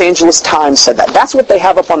Los Angeles Times said that. That's what they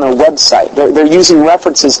have up on their website. They're using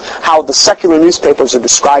references how the secular newspapers are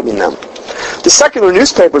describing them. The secular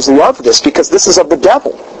newspapers love this because this is of the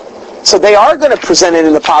devil. So they are going to present it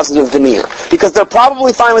in a positive veneer, because they're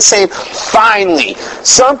probably finally saying, finally,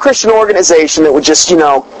 some Christian organization that would just,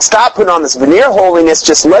 stop putting on this veneer of holiness,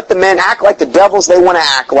 just let the men act like the devils they want to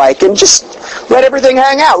act like, and just let everything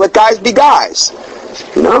hang out. Let guys be guys.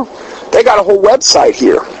 They got a whole website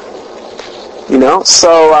here.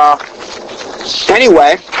 So,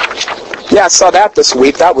 anyway, yeah, I saw that this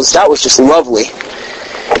week. That was just lovely.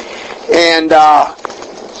 And,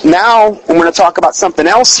 now, I'm going to talk about something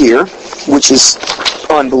else here, which is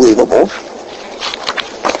unbelievable.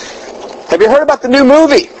 Have you heard about the new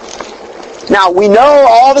movie? Now, we know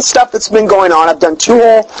all the stuff that's been going on. I've done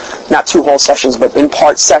not two whole sessions, but in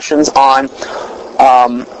part sessions on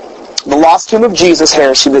the Lost Tomb of Jesus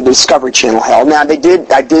heresy that the Discovery Channel held. Now, I did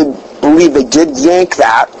believe they did yank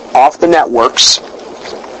that off the networks.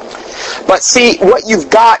 But see, what you've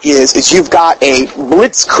got is you've got a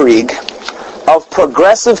blitzkrieg of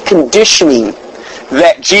progressive conditioning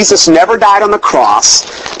that Jesus never died on the cross,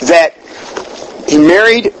 that he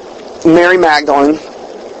married Mary Magdalene,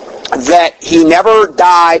 that he never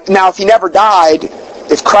died. Now, if he never died,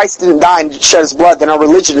 if Christ didn't die and shed his blood, then our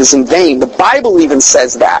religion is in vain. The Bible even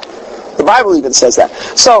says that. The Bible even says that.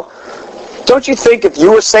 So, don't you think if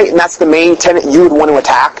you were Satan, that's the main tenet you would want to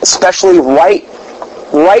attack, especially right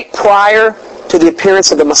prior to the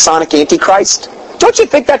appearance of the Masonic Antichrist? Don't you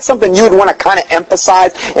think that's something you would want to kind of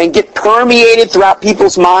emphasize and get permeated throughout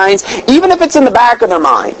people's minds, even if it's in the back of their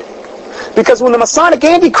mind? Because when the Masonic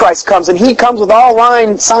Antichrist comes, and he comes with all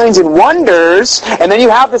signs and wonders, and then you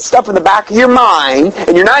have this stuff in the back of your mind,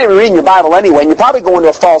 and you're not even reading your Bible anyway, and you're probably going to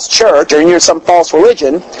a false church, or you're some false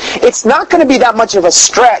religion, it's not going to be that much of a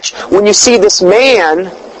stretch when you see this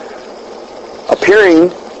man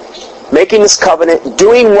appearing, making this covenant,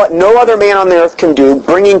 doing what no other man on the earth can do,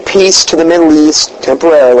 bringing peace to the Middle East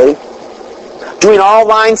temporarily, doing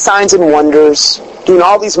all signs and wonders, doing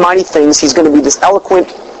all these mighty things. He's going to be this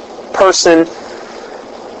eloquent person,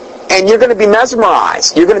 and you're going to be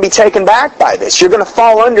mesmerized. You're going to be taken back by this. You're going to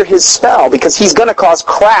fall under his spell, because he's going to cause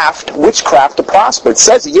witchcraft to prosper. It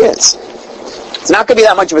says he is. It's not going to be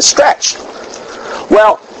that much of a stretch.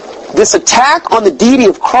 Well, this attack on the deity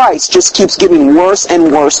of Christ just keeps getting worse and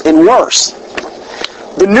worse and worse.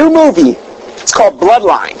 The new movie, it's called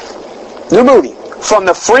Bloodline. New movie. From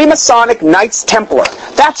the Freemasonic Knights Templar.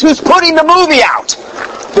 That's who's putting the movie out.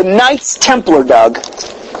 The Knights Templar, Doug.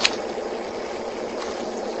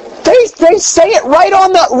 They say it right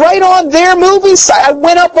on their movie site. I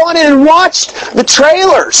went up on it and watched the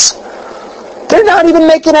trailers. They're not even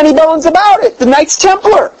making any bones about it. The Knights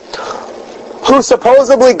Templar, who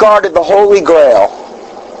supposedly guarded the Holy Grail.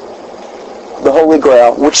 The Holy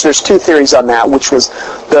Grail, which there's two theories on that, which was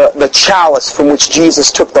the chalice from which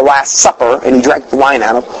Jesus took the Last Supper and he drank the wine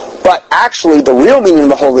out of. But actually, the real meaning of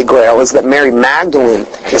the Holy Grail is that Mary Magdalene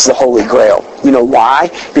is the Holy Grail. You know why?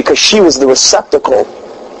 Because she was the receptacle.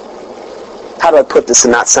 How do I put this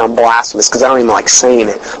and not sound blasphemous? Because I don't even like saying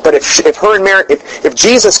it. But if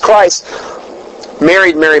Jesus Christ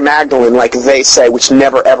married Mary Magdalene, like they say, which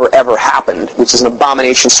never, ever, ever happened, which is an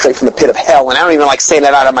abomination straight from the pit of hell, and I don't even like saying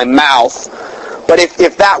that out of my mouth, but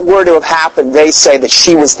if that were to have happened, they say that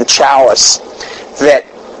she was the chalice that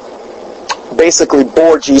basically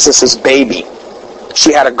bore Jesus' baby.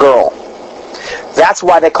 She had a girl. That's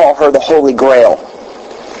why they call her the Holy Grail,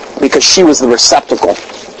 because she was the receptacle.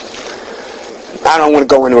 I don't want to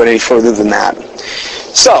go into it any further than that.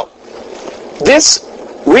 So, this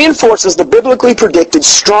reinforces the biblically predicted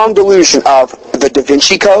strong delusion of the Da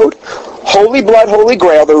Vinci Code, Holy Blood, Holy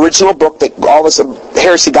Grail, the original book that all this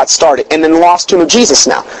heresy got started, and then the Lost Tomb of Jesus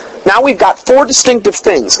now. Now we've got four distinctive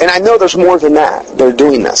things, and I know there's more than that. They're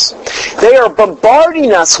doing this. They are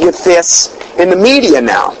bombarding us with this in the media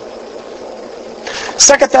now.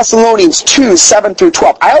 2 Thessalonians 2, 7 through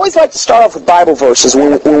 12. I always like to start off with Bible verses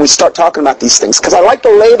when we start talking about these things, because I like to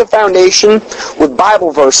lay the foundation with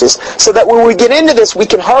Bible verses so that when we get into this, we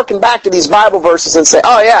can hearken back to these Bible verses and say,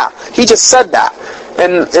 oh yeah, he just said that.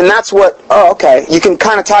 And that's what, oh okay, you can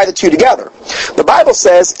kind of tie the two together. The Bible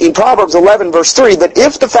says in Proverbs 11, verse 3, that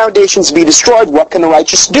if the foundations be destroyed, what can the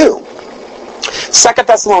righteous do? 2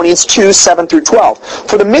 Thessalonians 2, 7 through 12.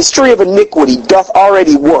 For the mystery of iniquity doth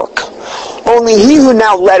already work. Only he who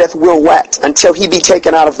now letteth will let, until he be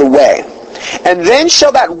taken out of the way. And then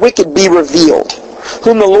shall that wicked be revealed,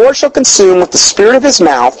 whom the Lord shall consume with the spirit of his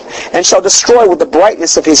mouth, and shall destroy with the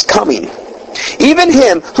brightness of his coming. Even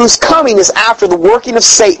him whose coming is after the working of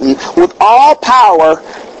Satan, with all power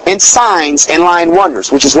and signs and lying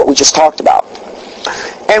wonders, which is what we just talked about.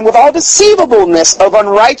 And with all deceivableness of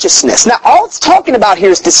unrighteousness. Now, all it's talking about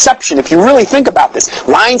here is deception, if you really think about this.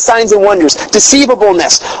 Lying, signs, and wonders.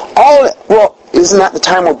 Deceivableness. Well, isn't that the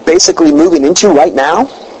time we're basically moving into right now?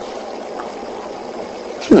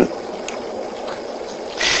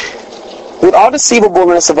 With all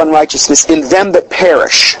deceivableness of unrighteousness in them that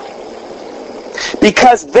perish,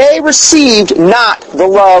 because they received not the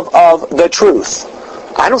love of the truth.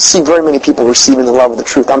 I don't see very many people receiving the love of the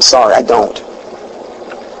truth. I'm sorry, I don't.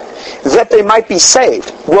 That they might be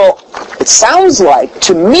saved. Well, it sounds like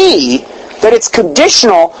to me that it's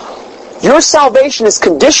conditional. Your salvation is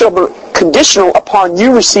conditional upon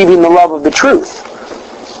you receiving the love of the truth.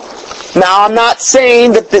 Now, I'm not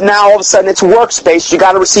saying that now all of a sudden it's works-based. You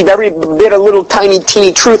got to receive every bit of little tiny,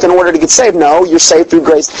 teeny truth in order to get saved. No, you're saved through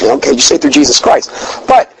grace. Okay, you're saved through Jesus Christ.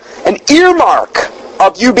 But an earmark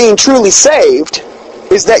of you being truly saved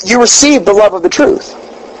is that you receive the love of the truth.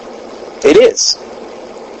 It is.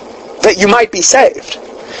 That you might be saved.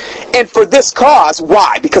 And for this cause,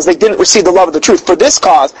 why? Because they didn't receive the love of the truth. For this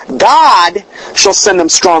cause, God shall send them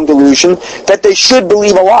strong delusion, that they should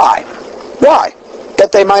believe a lie. Why?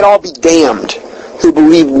 That they might all be damned, who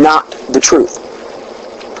believe not the truth.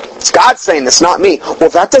 It's God saying this, not me.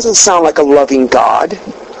 Well, that doesn't sound like a loving God.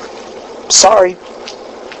 Sorry.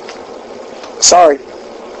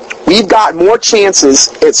 We've got more chances,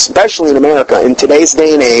 especially in America, in today's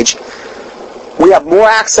day and age. We have more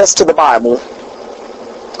access to the Bible.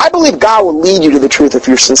 I believe God will lead you to the truth if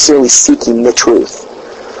you're sincerely seeking the truth.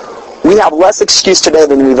 We have less excuse today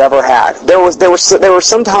than we've ever had. There were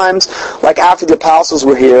some times, like after the apostles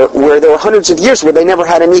were here, where there were hundreds of years where they never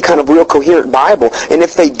had any kind of real coherent Bible, and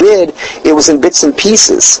if they did, it was in bits and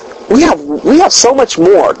pieces. We have so much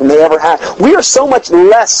more than they ever had. We have so much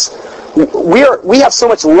less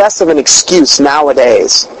of an excuse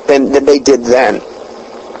nowadays than they did then.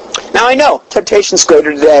 Now I know temptation's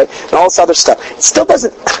greater today and all this other stuff.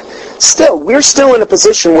 We're still in a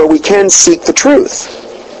position where we can seek the truth.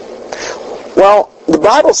 Well, the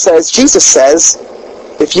Bible says, Jesus says,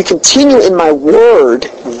 if you continue in my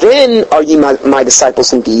word, then are ye my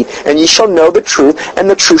disciples indeed, and ye shall know the truth, and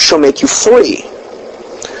the truth shall make you free.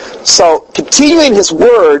 So, continuing his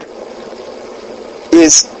word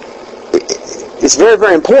is very,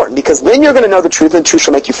 very important, because then you're going to know the truth, and the truth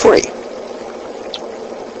shall make you free.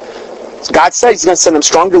 God said he's going to send them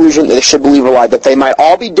strong delusion that they should believe a lie, that they might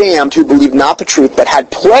all be damned who believed not the truth, but had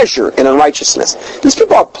pleasure in unrighteousness. These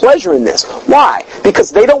people have pleasure in this. Why? Because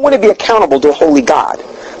they don't want to be accountable to a holy God.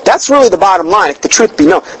 That's really the bottom line, if the truth be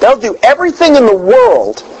known. They'll do everything in the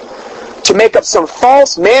world to make up some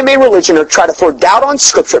false man-made religion or try to throw doubt on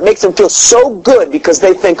Scripture. It makes them feel so good because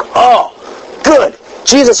they think, oh, good.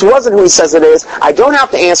 Jesus wasn't who he says it is. I don't have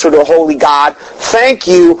to answer to a holy God. Thank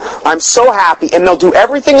you. I'm so happy. And they'll do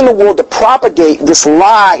everything in the world to propagate this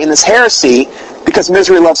lie and this heresy because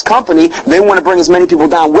misery loves company. They want to bring as many people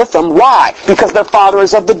down with them. Why? Because their father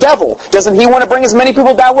is of the devil. Doesn't he want to bring as many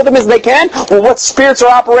people down with him as they can? Well, what spirits are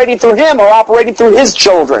operating through him are operating through his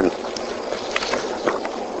children.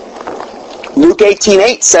 Luke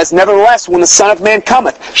 18:8 says, nevertheless, when the Son of Man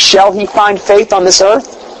cometh, shall he find faith on this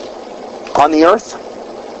earth? On the earth?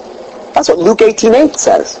 That's what Luke 18:8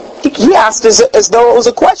 says. He asked as though it was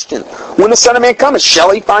a question. When the Son of Man cometh,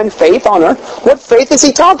 shall he find faith on earth? What faith is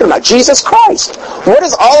he talking about? Jesus Christ. What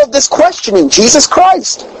is all of this questioning? Jesus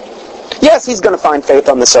Christ. Yes, he's going to find faith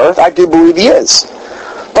on this earth. I do believe he is.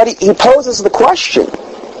 But he poses the question,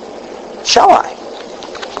 shall I?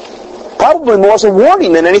 Probably more as a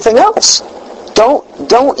warning than anything else. Don't,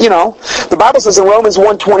 the Bible says in Romans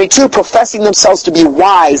 1:22, professing themselves to be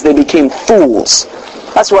wise, they became fools.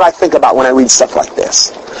 That's what I think about when I read stuff like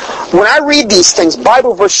this. When I read these things,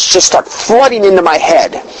 Bible verses just start flooding into my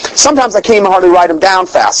head. Sometimes I can't even hardly write them down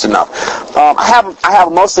fast enough. I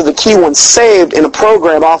have most of the key ones saved in a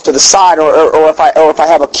program off to the side, or if I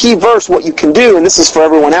have a key verse, what you can do, and this is for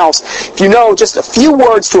everyone else, if you know just a few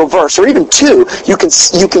words to a verse, or even two, you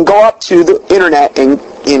can go up to the internet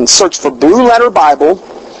and search for Blue Letter Bible.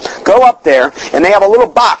 Go up there, and they have a little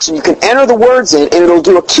box, and you can enter the words in, and it'll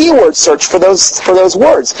do a keyword search for those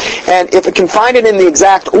words. And if it can find it in the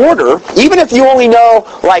exact order, even if you only know,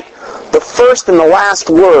 like, the first and the last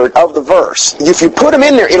word of the verse, if you put them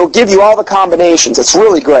in there, it'll give you all the combinations. It's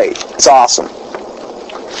really great. It's awesome.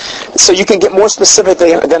 So you can get more specific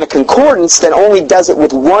than a concordance that only does it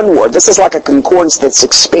with one word. This is like a concordance that's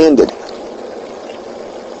expanded.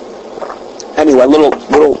 Anyway,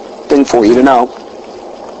 little thing for you to know.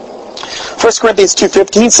 1 Corinthians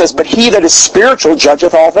 2:15 says, but he that is spiritual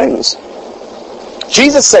judgeth all things.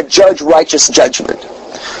 Jesus said, judge righteous judgment.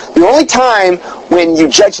 The only time when you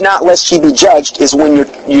judge not lest ye be judged is when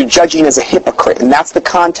you're judging as a hypocrite. And that's the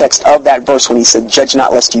context of that verse when he said, judge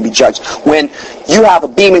not lest ye be judged. When you have a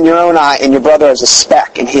beam in your own eye and your brother has a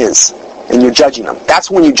speck in his, and you're judging them. That's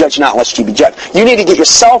when you judge not lest ye be judged. You need to get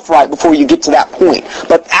yourself right before you get to that point.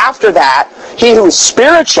 But after that, he who is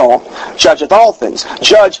spiritual judgeth all things.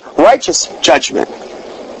 Judge righteous judgment.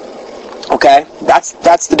 Okay?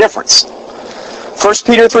 That's the difference. 1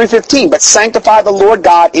 Peter 3:15, but sanctify the Lord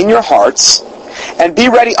God in your hearts, and be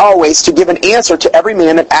ready always to give an answer to every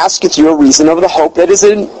man that asketh you a reason of the hope that is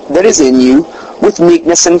in you with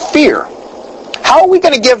meekness and fear. How are we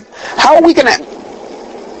going to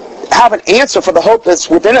have an answer for the hope that's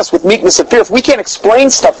within us with meekness and fear if we can't explain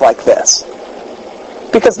stuff like this?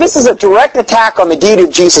 Because this is a direct attack on the deity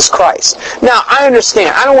of Jesus Christ. Now, I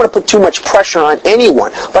understand. I don't want to put too much pressure on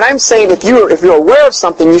anyone. But I'm saying if you're aware of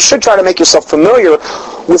something, you should try to make yourself familiar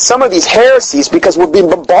with some of these heresies because we're being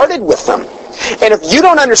bombarded with them. And if you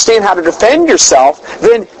don't understand how to defend yourself,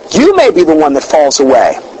 then you may be the one that falls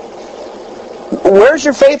away. Where's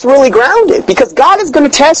your faith really grounded? Because God is going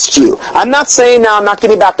to test you. I'm not saying now I'm not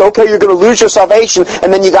getting back to, okay, you're going to lose your salvation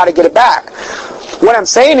and then you got to get it back. What I'm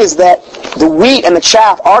saying is that the wheat and the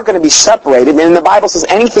chaff are going to be separated, and the Bible says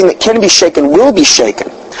anything that can be shaken will be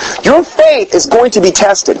shaken. Your faith is going to be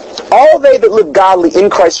tested. All they that live godly in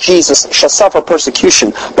Christ Jesus shall suffer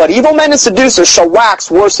persecution, but evil men and seducers shall wax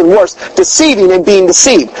worse and worse, deceiving and being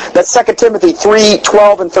deceived. That's 2 Timothy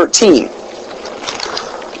 3:12 and 13.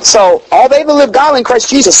 So, all they that live godly in Christ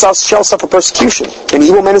Jesus shall suffer persecution. And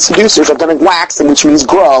evil men and seducers are going to wax, which means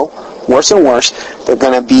grow, worse and worse. They're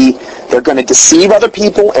going to deceive other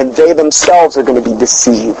people, and they themselves are going to be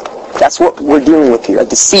deceived. That's what we're dealing with here, a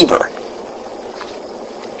deceiver.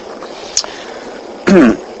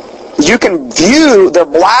 You can view their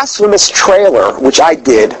blasphemous trailer, which I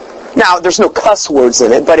did. Now, there's no cuss words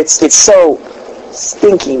in it, but it's so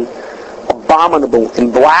stinking abominable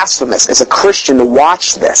and blasphemous as a Christian to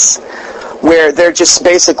watch this, where they're just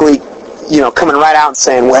basically, coming right out and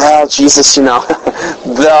saying, well, Jesus,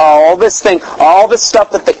 all this stuff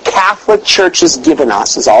that the Catholic Church has given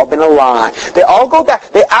us has all been a lie. They all go back.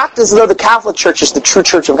 They act as though the Catholic Church is the true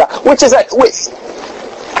Church of God,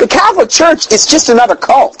 the Catholic Church is just another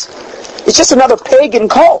cult. It's just another pagan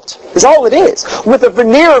cult, is all it is, with a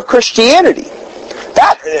veneer of Christianity.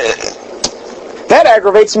 That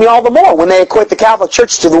aggravates me all the more when they equate the Catholic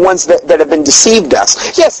Church to the ones that have been deceived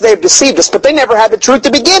us. Yes, they've deceived us, but they never had the truth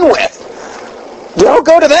to begin with. Don't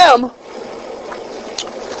go to them.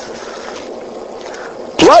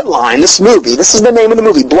 Bloodline, this is the name of the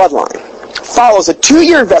movie, Bloodline, follows a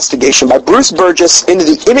 2-year investigation by Bruce Burgess into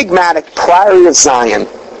the enigmatic Priory of Zion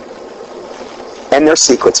and their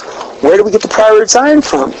secrets. Where do we get the Priory of Zion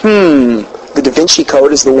from? The Da Vinci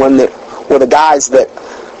Code is the one that were the guys that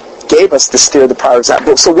gave us this theory of the Priory of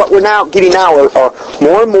Zion. So what we're now getting now are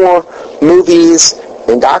more and more movies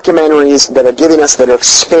and documentaries that are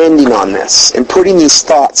expanding on this and putting these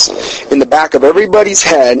thoughts in the back of everybody's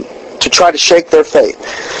head to try to shake their faith.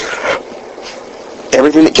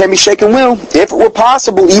 Everything that can be shaken will. If it were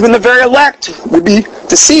possible, even the very elect would be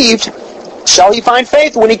deceived. Shall he find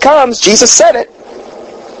faith when he comes? Jesus said it.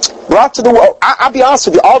 Brought to the world. I'll be honest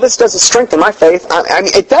with you, all this does is strengthen my faith. I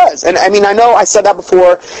mean, it does. And I mean, I know I said that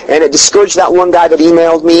before, and it discouraged that one guy that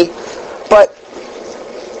emailed me. But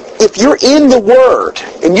if you're in the Word,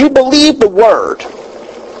 and you believe the Word,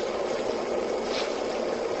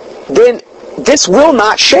 then this will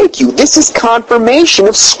not shake you. This is confirmation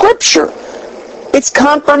of Scripture. It's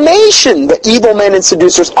confirmation that evil men and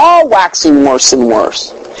seducers are waxing worse and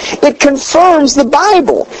worse. It confirms the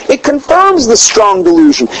Bible. It confirms the strong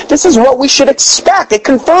delusion. This is what we should expect. It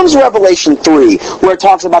confirms Revelation 3, where it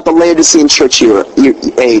talks about the Laodicean church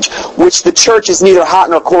age, which the church is neither hot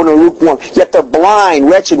nor cold nor lukewarm, yet they're blind,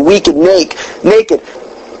 wretched, wicked, naked,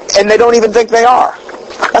 and they don't even think they are.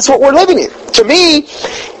 That's what we're living in. To me,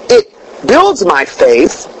 it builds my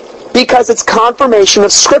faith because it's confirmation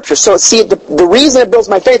of Scripture. So see, the reason it builds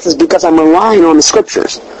my faith is because I'm relying on the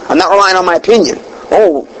Scriptures. I'm not relying on my opinion.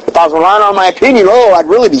 Oh, if I was relying on my opinion, I'd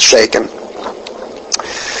really be shaken.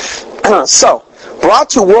 So, brought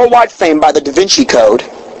to worldwide fame by the Da Vinci Code,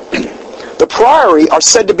 the Priory are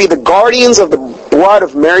said to be the guardians of the blood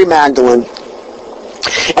of Mary Magdalene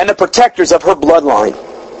and the protectors of her bloodline,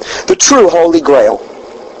 the true Holy Grail.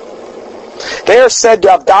 They are said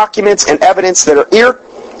to have documents and evidence that are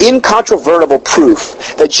incontrovertible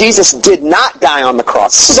proof that Jesus did not die on the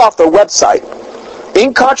cross. This is off their website.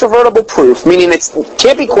 Incontrovertible proof, meaning it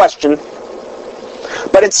can't be questioned,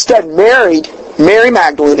 but instead married Mary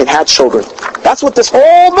Magdalene and had children. That's what this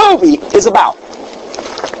whole movie is about.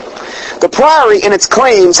 The Priory and its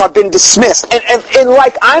claims have been dismissed. And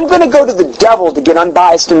like, I'm going to go to the devil to get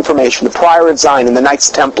unbiased information, the Priory of Zion and the Knights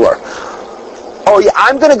Templar. Oh yeah,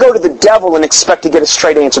 I'm going to go to the devil and expect to get a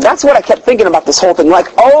straight answer. That's what I kept thinking about this whole thing. Like,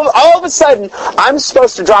 all of a sudden, I'm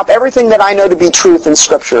supposed to drop everything that I know to be truth in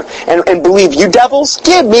Scripture and believe you devils?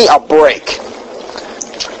 Give me a break.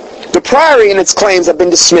 The Priory and its claims have been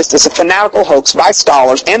dismissed as a fanatical hoax by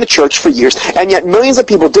scholars and the church for years, and yet millions of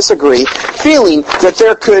people disagree, feeling that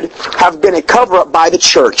there could have been a cover-up by the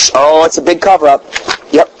church. Oh, it's a big cover-up.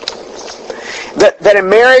 Yep. That a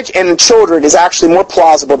marriage and in children is actually more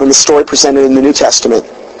plausible than the story presented in the New Testament.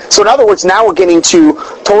 So in other words, now we're getting to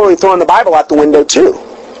totally throwing the Bible out the window too.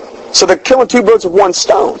 So they're killing two birds with one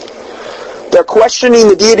stone. They're questioning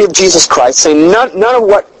the deity of Jesus Christ, saying none of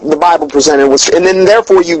what the Bible presented was true. And then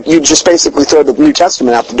therefore you just basically throw the New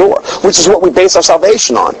Testament out the door, which is what we base our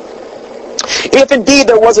salvation on. If indeed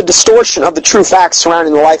there was a distortion of the true facts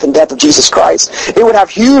surrounding the life and death of Jesus Christ, it would have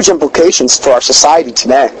huge implications for our society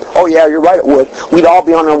today. Oh yeah, you're right, it would. We'd all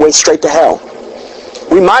be on our way straight to hell.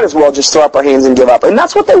 We might as well just throw up our hands and give up. And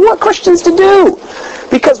that's what they want Christians to do.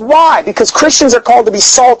 Because why? Because Christians are called to be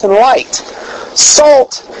salt and light.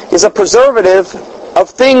 Salt is a preservative of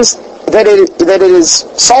things that it is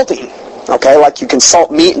salting. Okay, like you can salt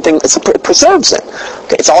meat and things, it preserves it.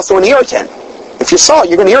 Okay, it's also an irritant. If you salt,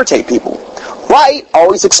 you're going to irritate people. Light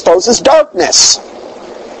always exposes darkness.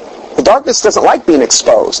 The darkness doesn't like being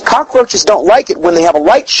exposed. Cockroaches don't like it when they have a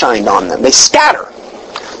light shined on them. They scatter.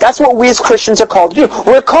 That's what we as Christians are called to do.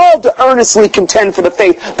 We're called to earnestly contend for the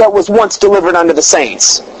faith that was once delivered unto the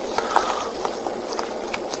saints.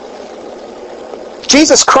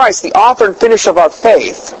 Jesus Christ, the author and finisher of our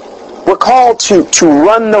faith, we're called to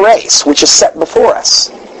run the race which is set before us.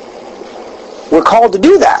 We're called to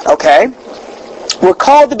do that, okay? We're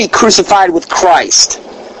called to be crucified with Christ,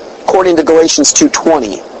 according to Galatians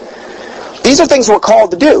 2:20. These are things we're called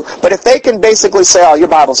to do. But if they can basically say, oh, your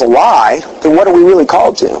Bible's a lie, then what are we really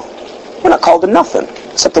called to? We're not called to nothing,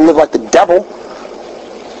 except to live like the devil.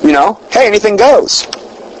 You know, hey, anything goes.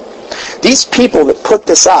 These people that put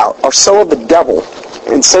this out are so of the devil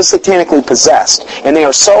and so satanically possessed. And they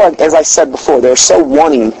are so, as I said before, they're so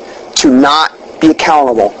wanting to not be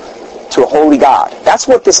accountable to a holy God. That's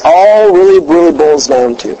what this all really boils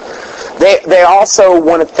down to. They also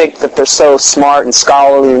want to think that they're so smart and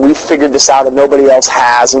scholarly, and we've figured this out and nobody else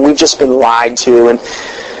has, and we've just been lied to, and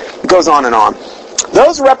it goes on and on.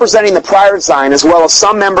 Those representing the Prior of Zion, as well as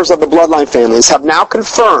some members of the bloodline families, have now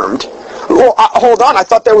confirmed, well, hold on, I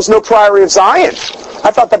thought there was no Priory of Zion.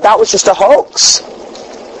 I thought that was just a hoax.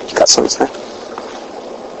 You got something to say?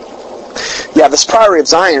 Yeah, this Priory of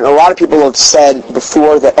Zion, a lot of people have said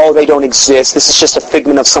before that, oh, they don't exist, this is just a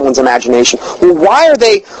figment of someone's imagination. Well, why are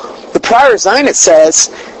they... The Prior of Zion, it says,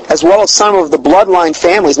 as well as some of the bloodline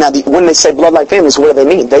families. Now, when they say bloodline families, what do they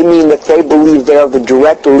mean? They mean that they believe they are the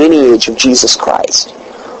direct lineage of Jesus Christ.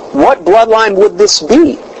 What bloodline would this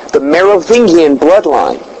be? The Merovingian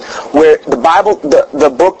bloodline, where the Bible, the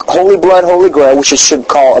book Holy Blood, Holy Grail, which it should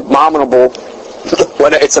call abominable,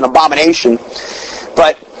 it's an abomination,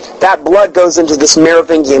 but that blood goes into this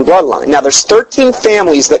Merovingian bloodline. Now, there's 13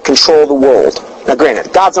 families that control the world. Now,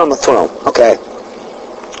 granted, God's on the throne, okay?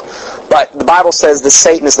 But the Bible says that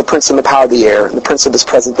Satan is the prince and the power of the air, and the prince of this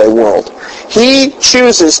present-day world. He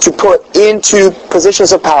chooses to put into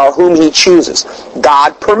positions of power whom he chooses.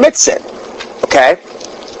 God permits it. Okay?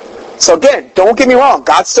 So again, don't get me wrong.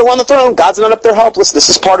 God's still on the throne. God's not up there helpless. This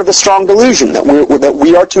is part of the strong delusion that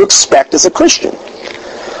we are to expect as a Christian.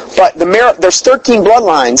 But there's 13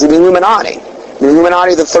 bloodlines in the Illuminati. The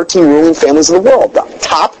Illuminati are the 13 ruling families of the world. The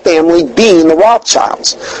top family being the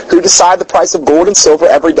Rothschilds, who decide the price of gold and silver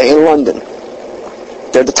every day in London.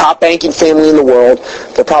 They're the top banking family in the world.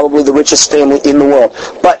 They're probably the richest family in the world.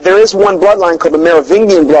 But there is one bloodline called the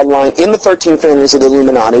Merovingian bloodline in the 13 families of the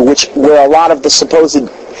Illuminati, where a lot of the supposed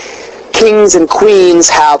kings and queens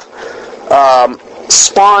have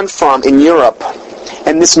spawned from in Europe.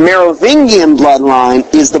 And this Merovingian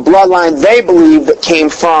bloodline is the bloodline they believe that came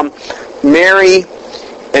from Mary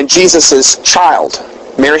and Jesus' child.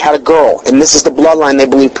 Mary had a girl, and this is the bloodline they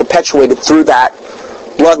believe perpetuated through that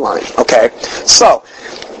bloodline. Okay, so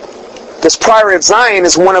this Priory of Zion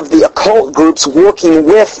is one of the occult groups working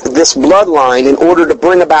with this bloodline in order to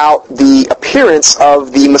bring about the appearance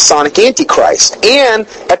of the Masonic Antichrist, and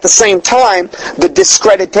at the same time the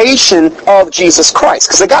discreditation of Jesus Christ,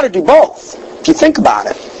 because they got to do both. If you think about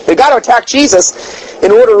it, they got to attack Jesus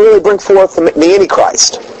in order to really bring forth the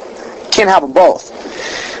Antichrist. Can't have them both.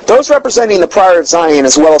 Those representing the Prior of Zion,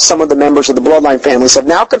 as well as some of the members of the bloodline families, have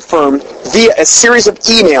now confirmed via a series of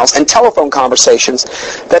emails and telephone conversations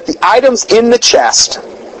that the items in the chest,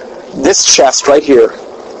 this chest right here,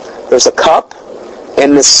 there's a cup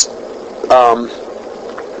and this,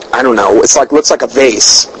 I don't know, looks like a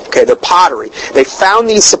vase. Okay, they're pottery. They found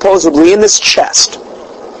these supposedly in this chest.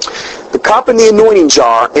 The cup and the anointing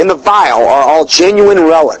jar and the vial are all genuine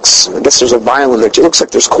relics. I guess there's a vial in there. It looks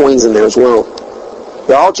like there's coins in there as well.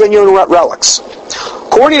 They're all genuine relics.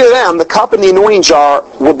 According to them, the cup and the anointing jar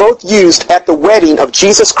were both used at the wedding of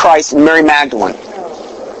Jesus Christ and Mary Magdalene.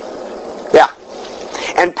 Yeah.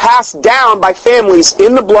 And passed down by families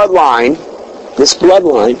in the bloodline, this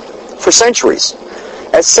bloodline, for centuries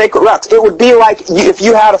as sacred relics. It would be like if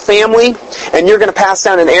you had a family and you're going to pass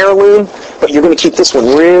down an heirloom, but you're going to keep this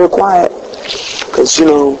one real quiet. Because,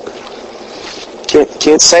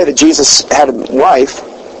 can't say that Jesus had a wife.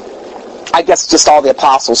 I guess just all the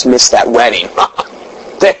apostles missed that wedding.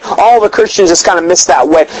 All the Christians just kind of missed that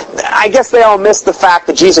wedding. I guess they all missed the fact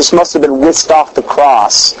that Jesus must have been whisked off the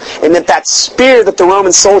cross. And that spear that the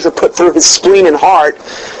Roman soldier put through his spleen and heart,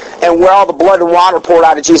 and where all the blood and water poured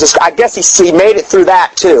out of Jesus, I guess he made it through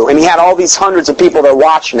that too. And he had all these hundreds of people that were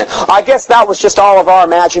watching it. I guess that was just all of our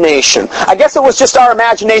imagination. I guess it was just our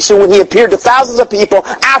imagination when he appeared to thousands of people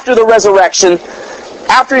after the resurrection.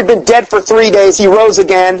 After he'd been dead for 3 days, he rose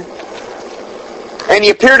again. And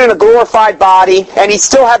he appeared in a glorified body, and he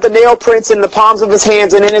still had the nail prints in the palms of his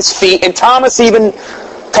hands and in his feet, and Thomas even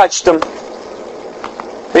touched him.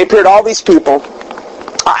 And he appeared to all these people.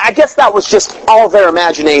 I guess that was just all their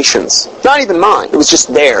imaginations. Not even mine. It was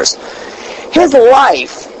just theirs. His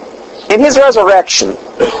life and his resurrection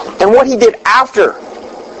and what he did after,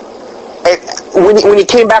 when he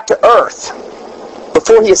came back to earth,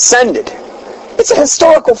 before he ascended, it's a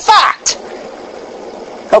historical fact.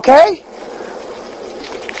 Okay?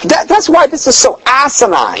 That's why this is so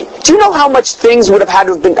asinine. Do you know how much things would have had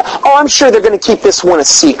to have been done? Oh, I'm sure they're going to keep this one a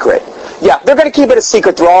secret. Yeah, they're going to keep it a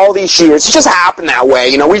secret through all these years. It just happened that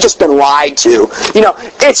way. We've just been lied to.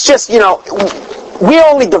 It's just, we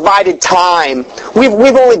only divided time.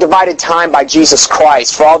 We've only divided time by Jesus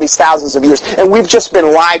Christ for all these thousands of years. And we've just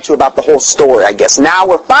been lied to about the whole story, I guess. Now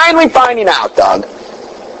we're finally finding out, Doug.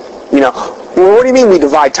 Well, what do you mean we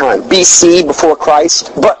divide time? BC, before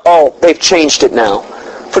Christ? But, they've changed it now.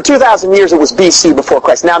 For 2,000 years it was BC, before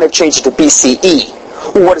Christ. Now they've changed it to BCE.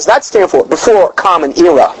 Well, what does that stand for? Before Common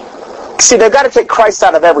Era. See, they've got to take Christ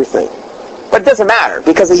out of everything. But it doesn't matter,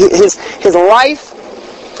 because his life,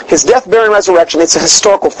 his death, burial, and resurrection, it's a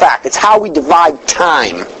historical fact. It's how we divide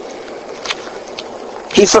time.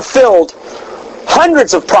 He fulfilled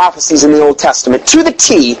hundreds of prophecies in the Old Testament, to the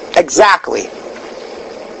T, exactly.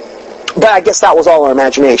 But I guess that was all our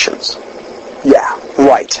imaginations. Yeah,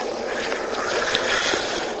 right.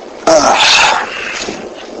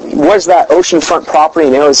 What's that oceanfront property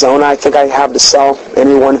in Arizona I think I have to sell?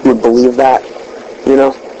 Anyone who would believe that?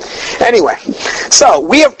 Anyway, so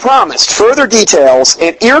we have promised further details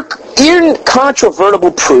and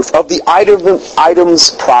incontrovertible proof of the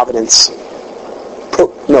item's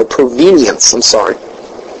provenience. I'm sorry.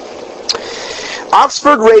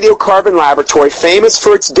 Oxford Radiocarbon Laboratory, famous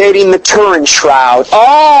for its dating the Turin Shroud.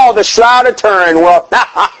 Oh, the Shroud of Turin. Well,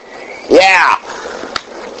 yeah.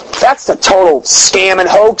 That's a total scam and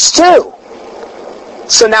hoax, too.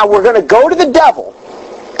 So now we're going to go to the devil,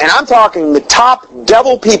 and I'm talking the top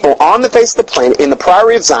devil people on the face of the planet in the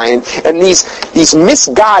Priory of Zion, and these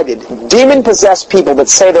misguided, demon-possessed people that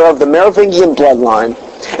say they're of the Merovingian bloodline.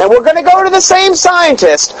 And we're going to go to the same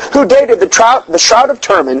scientist who dated the Shroud of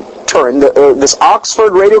Turin, this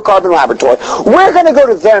Oxford Radiocarbon Laboratory. We're going to go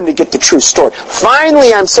to them to get the true story.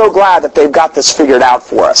 Finally, I'm so glad that they've got this figured out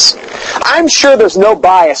for us. I'm sure there's no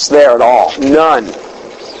bias there at all. None.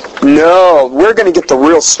 No, we're going to get the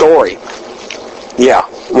real story. Yeah,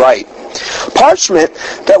 right. Parchment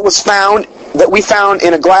that we found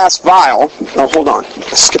in a glass vial. Oh, hold on.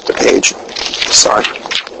 I skipped a page. Sorry.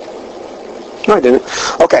 No, I didn't.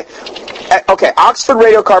 Okay. Oxford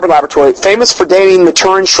Radiocarbon Laboratory, famous for dating the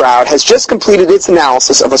Turin Shroud, has just completed its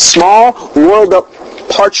analysis of a small rolled-up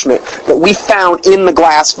parchment that we found in the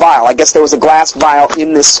glass vial. I guess there was a glass vial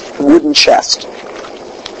in this wooden chest.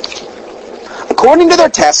 According to their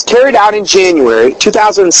test carried out in January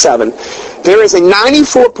 2007, there is a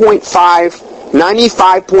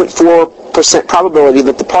 95.4% probability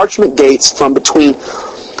that the parchment dates from between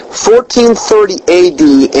 1430 AD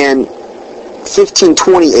and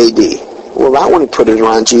 1520 AD. Well, that wouldn't put it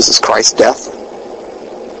around Jesus Christ's death.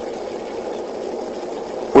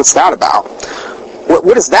 What's that about?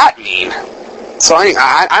 What does that mean? So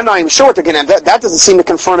I'm not even sure what they're getting at. That doesn't seem to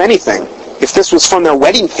confirm anything. If this was from their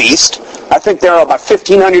wedding feast, I think they're about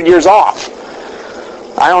 1,500 years off.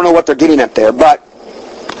 I don't know what they're getting at there, and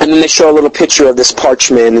then they show a little picture of this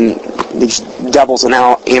parchment and these devils are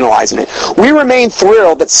now analyzing it. We remain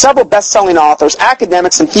thrilled that several best-selling authors,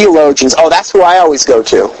 academics, and theologians, that's who I always go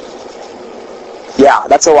to. Yeah,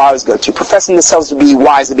 that's who I always go to. Professing themselves to be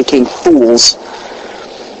wise, they became fools.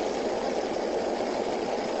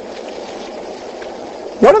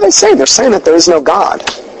 What are they saying? They're saying that there is no God.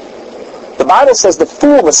 The Bible says the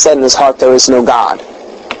fool has said in his heart there is no God.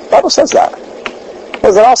 The Bible says that. What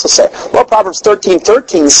does it also say? Well, Proverbs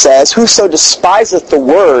 13:13 says, whoso despiseth the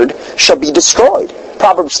word shall be destroyed.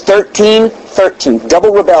 Proverbs 13:13,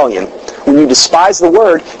 double rebellion. When you despise the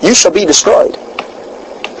word, you shall be destroyed.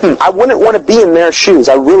 I wouldn't want to be in their shoes.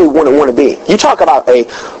 I really wouldn't want to be. You talk about a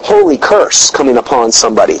holy curse coming upon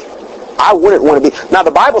somebody. I wouldn't want to be. Now, the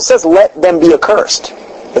Bible says, let them be accursed.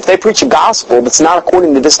 If they preach a gospel that's not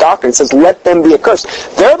according to this doctrine, it says, let them be accursed.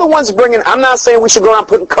 They're the ones bringing, I'm not saying we should go around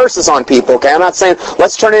putting curses on people, okay? I'm not saying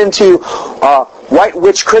let's turn it into white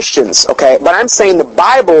witch Christians, okay? But I'm saying the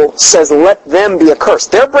Bible says, let them be accursed.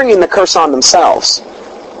 They're bringing the curse on themselves.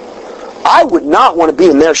 I would not want to be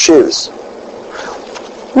in their shoes.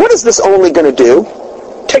 What is this only going to do?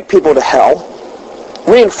 Take people to hell.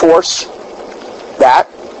 Reinforce that.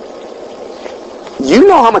 You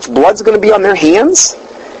know how much blood's going to be on their hands?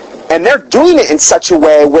 And they're doing it in such a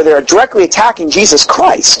way where they're directly attacking Jesus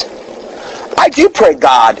Christ. I do pray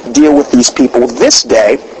God deal with these people this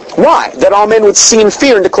day. Why? That all men would see and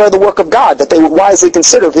fear and declare the work of God, that they would wisely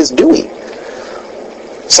consider of his doing.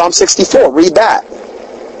 Psalm 64, read that.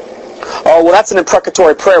 Oh, well, that's an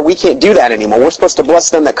imprecatory prayer. We can't do that anymore. We're supposed to bless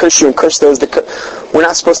them that curse you and curse those that we're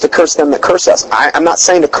not supposed to curse them that curse us. I'm not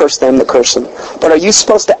saying to curse them that curse them. But are you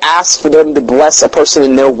supposed to ask for them to bless a person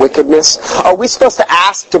in their wickedness? Are we supposed to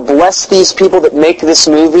ask to bless these people that make this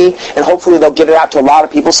movie and hopefully they'll get it out to a lot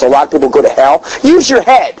of people so a lot of people go to hell? Use your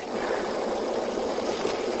head.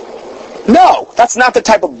 No, that's not the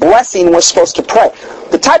type of blessing we're supposed to pray.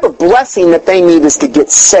 The type of blessing that they need is to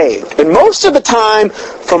get saved. And most of the time,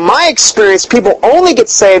 from my experience, people only get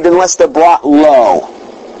saved unless they're brought low.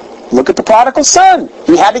 Look at the prodigal son.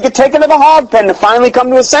 He had to get taken to the hog pen to finally come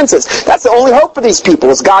to his senses. That's the only hope for these people,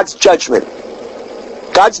 is God's judgment.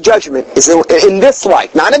 God's judgment is in this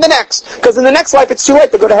life, not in the next. Because in the next life, it's too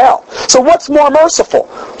late to go to hell. So what's more merciful?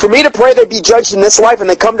 For me to pray they be judged in this life and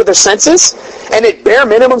they come to their senses? And at bare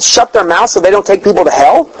minimum, shut their mouth so they don't take people to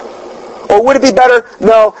hell? Or would it be better,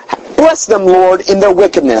 no, bless them, Lord, in their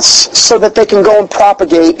wickedness, so that they can go and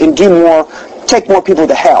propagate and do more, take more people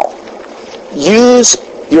to hell? Use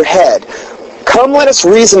your head. Come, let us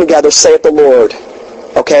reason together, saith the Lord.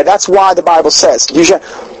 Okay, that's why the Bible says.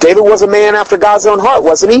 David was a man after God's own heart,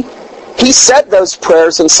 wasn't he? He said those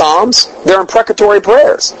prayers in Psalms. They're imprecatory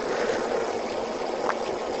prayers.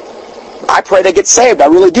 I pray they get saved. I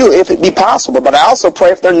really do, if it be possible. But I also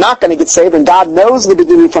pray if they're not going to get saved, and God knows the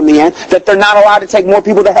beginning from the end, that they're not allowed to take more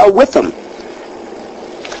people to hell with them.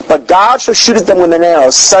 But God shall shoot at them with an arrow.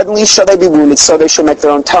 Suddenly shall they be wounded, so they shall make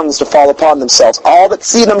their own tongues to fall upon themselves. All that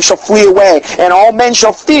see them shall flee away, and all men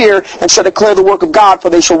shall fear, and shall declare the work of God, for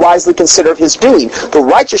they shall wisely consider of his doing. The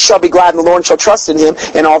righteous shall be glad in the Lord, and shall trust in him,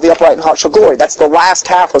 and all the upright in heart shall glory. That's the last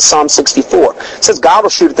half of Psalm 64. It says God will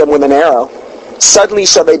shoot at them with an arrow. Suddenly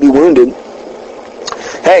shall they be wounded.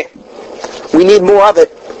 Hey, we need more of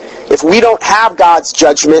it. If we don't have God's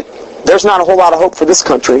judgment, there's not a whole lot of hope for this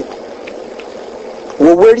country.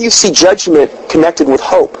 Well, where do you see judgment connected with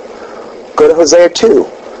hope? Go to Hosea 2.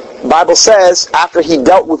 The Bible says, after he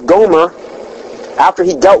dealt with Gomer, after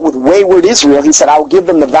he dealt with wayward Israel, he said, I will give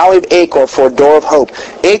them the valley of Achor for a door of hope.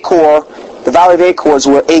 Achor, the valley of Achor, is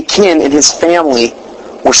where Achan and his family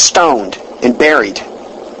were stoned and buried.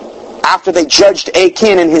 After they judged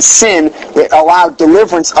Achan and his sin, it allowed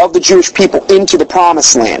deliverance of the Jewish people into the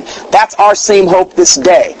promised land. That's our same hope this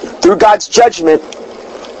day. Through God's judgment,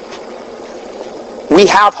 we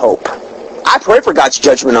have hope. I pray for God's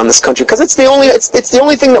judgment on this country because it's the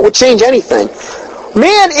only thing that would change anything.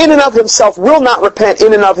 Man in and of himself will not repent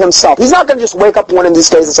in and of himself. He's not going to just wake up one of these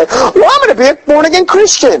days and say, well, I'm going to be a born-again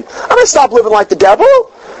Christian. I'm going to stop living like the devil.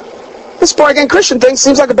 This born-again Christian thing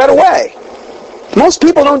seems like a better way. Most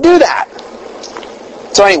people don't do that.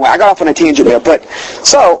 So anyway, I got off on a tangent there. But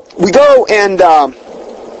so we go and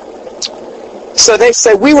so they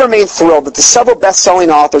say, we remain thrilled that the several best-selling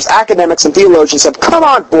authors, academics, and theologians have come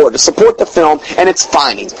on board to support the film and its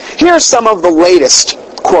findings. Here are some of the latest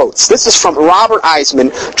quotes. This is from Robert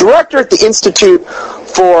Eisman, director at the Institute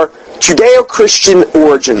for Judeo-Christian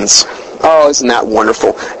Origins. Oh, isn't that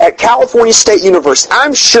wonderful? At California State University.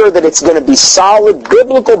 I'm sure that it's going to be solid,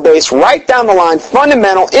 biblical based, right down the line,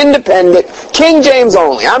 fundamental, independent, King James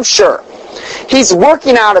only. I'm sure. He's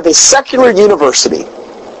working out of a secular university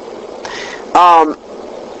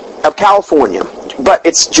of California, but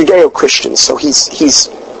it's Judeo-Christian. So he's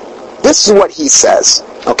this is what he says.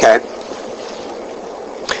 Okay.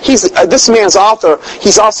 This man's author.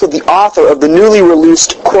 He's also the author of the newly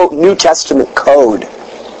released, quote, New Testament Code.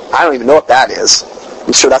 I don't even know what that is.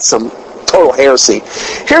 I'm sure that's some total heresy.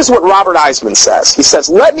 Here's what Robert Eisman says. He says,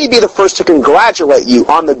 let me be the first to congratulate you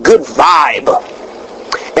on the good vibe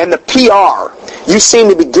and the PR you seem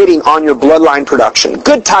to be getting on your Bloodline production.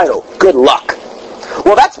 Good title. Good luck.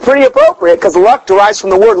 Well, that's pretty appropriate because luck derives from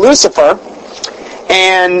the word Lucifer.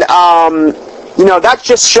 And, that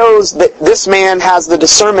just shows that this man has the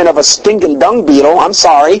discernment of a stinking dung beetle. I'm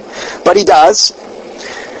sorry, but he does.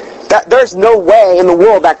 There's no way in the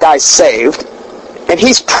world that guy's saved. And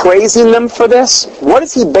he's praising them for this? What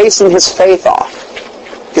is he basing his faith off?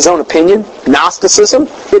 His own opinion? Gnosticism?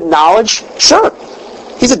 Hidden knowledge? Sure.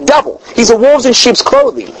 He's a devil. He's a wolves in sheep's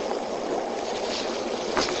clothing.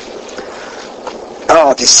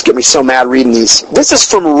 Oh, this get me so mad reading these. This is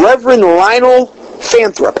from Reverend Lionel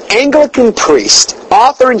Fanthrop, Anglican priest,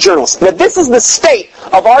 author and journalist. Now, this is the state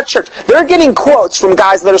of our church. They're getting quotes from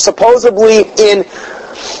guys that are supposedly in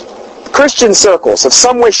Christian circles of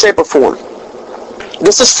some way, shape, or form.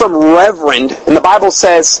 This is from Reverend, and the Bible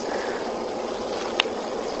says,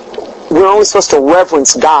 we're only supposed to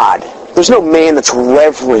reverence God. There's no man that's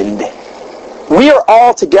reverend. We are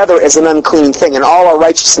all together as an unclean thing, and all our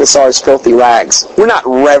righteousness are as filthy rags. We're not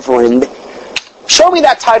reverend. Show me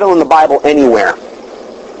that title in the Bible anywhere.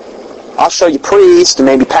 I'll show you priest, and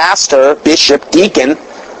maybe pastor, bishop, deacon.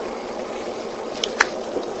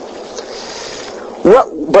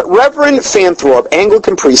 But Reverend Fanthorpe,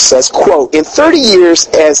 Anglican priest, says, quote, in 30 years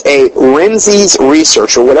as a Renzies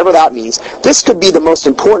researcher, whatever that means, this could be the most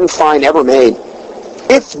important find ever made.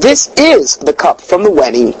 If this is the cup from the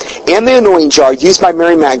wedding and the anointing jar used by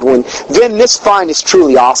Mary Magdalene, then this find is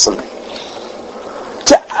truly awesome.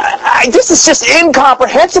 This is just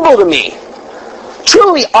incomprehensible to me.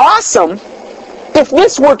 Truly awesome? If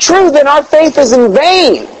this were true, then our faith is in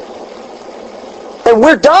vain. And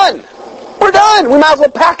we're done. We're done. We might as well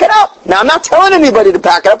pack it up. Now, I'm not telling anybody to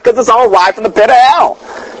pack it up because it's all live from the pit of hell.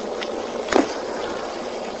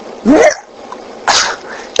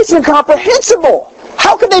 It's incomprehensible.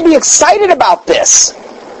 How could they be excited about this?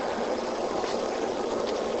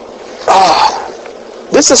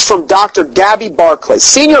 This is from Dr. Gabby Barclay,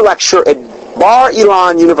 senior lecturer at Bar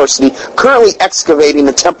Ilan University, currently excavating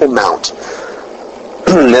the Temple Mount.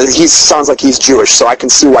 He sounds like he's Jewish, so I can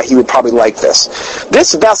see why he would probably like this.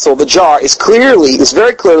 This vessel, the jar, is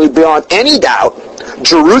very clearly beyond any doubt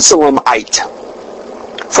Jerusalemite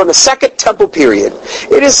from the Second Temple period.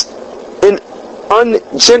 It is an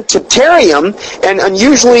ungentitarium and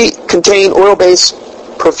unusually contain oil-based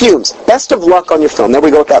perfumes. Best of luck on your film. There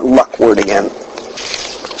we go with that luck word again.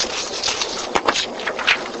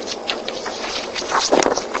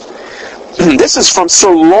 This is from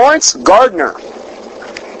Sir Lawrence Gardner,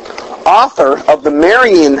 author of the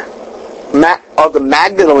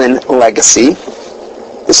Magdalene Legacy.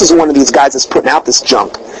 This is one of these guys that's putting out this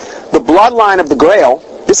junk. The Bloodline of the Grail.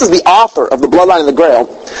 This is the author of The Bloodline of the Grail.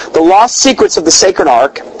 The Lost Secrets of the Sacred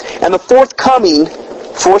Ark. And the forthcoming,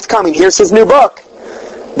 here's his new book,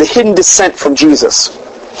 The Hidden Descent from Jesus.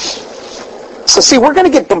 So see, we're going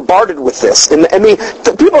to get bombarded with this. And I mean,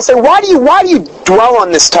 people say, why do you dwell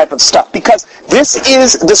on this type of stuff? Because this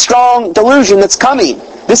is the strong delusion that's coming.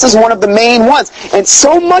 This is one of the main ones. And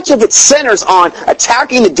so much of it centers on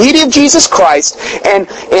attacking the deity of Jesus Christ and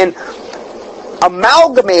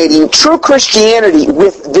amalgamating true Christianity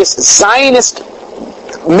with this Zionist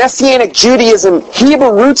Messianic Judaism,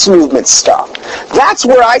 Hebrew roots movement stuff. That's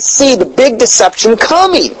where I see the big deception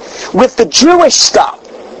coming with the Jewish stuff.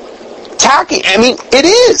 It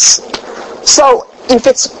is. So, if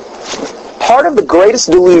it's part of the greatest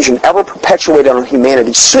delusion ever perpetuated on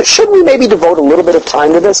humanity, should we maybe devote a little bit of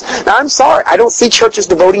time to this? Now, I'm sorry, I don't see churches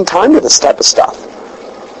devoting time to this type of stuff.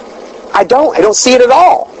 I don't see it at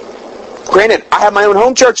all. Granted, I have my own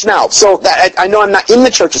home church now, so that I know I'm not in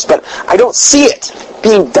the churches, but I don't see it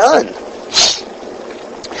being done.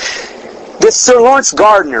 This Sir Lawrence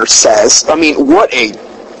Gardner says, what a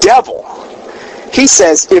devil. He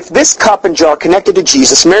says, if this cup and jar connected to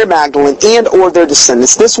Jesus, Mary Magdalene, and or their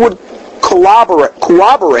descendants, this would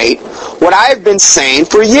corroborate what I have been saying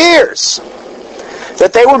for years,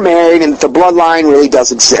 that they were married and that the bloodline really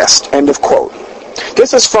does exist. End of quote.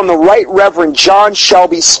 This is from the Right Reverend John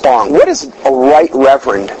Shelby Spong. What is a Right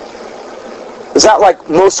Reverend? Is that like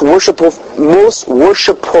most worshipful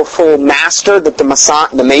master that the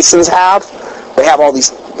Masons have? They have all these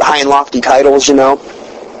high and lofty titles, you know.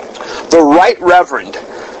 The Right Reverend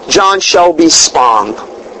John Shelby Spong,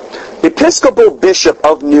 Episcopal Bishop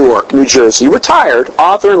of Newark, New Jersey, retired,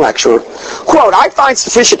 author and lecturer, quote, I find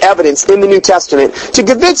sufficient evidence in the New Testament to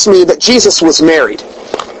convince me that Jesus was married.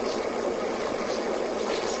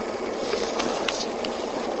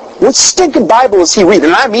 What stinking Bible is he reading?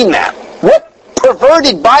 And I mean that. What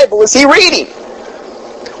perverted Bible is he reading?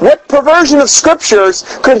 What perversion of scriptures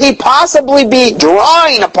could he possibly be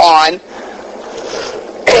drawing upon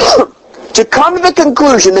to come to the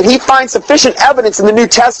conclusion that he finds sufficient evidence in the New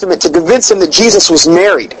Testament to convince him that Jesus was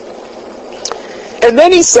married? And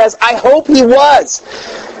then he says, I hope he was.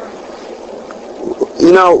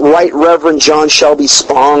 You know, Right Reverend John Shelby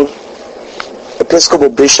Spong, Episcopal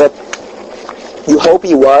Bishop, you hope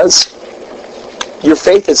he was? Your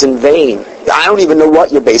faith is in vain. I don't even know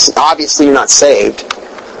what you're basing. Obviously you're not saved.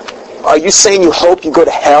 Are you saying you hope you go to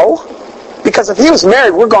hell? Because if he was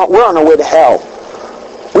married, we're on our way to hell.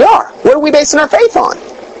 We are. What are we basing our faith on?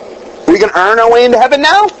 Are we going to earn our way into heaven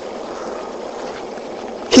now?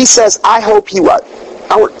 He says, I hope he was.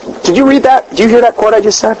 Did you read that? Did you hear that quote I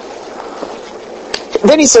just said?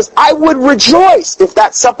 Then he says, I would rejoice if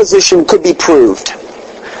that supposition could be proved.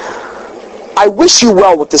 I wish you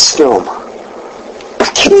well with this film.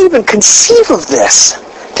 I can't even conceive of this.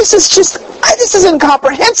 This is just, This is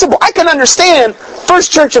incomprehensible. I can understand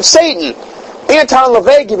First Church of Satan, Anton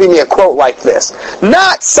LaVey giving me a quote like this.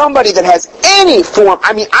 Not somebody that has any form.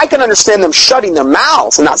 I mean, I can understand them shutting their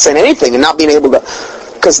mouths and not saying anything and not being able to,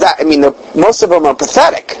 because that, I mean, most of them are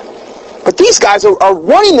pathetic. But these guys are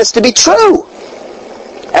wanting this to be true.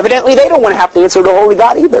 Evidently, they don't want to have to answer to Holy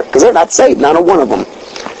God either, because they're not saved, not a one of them.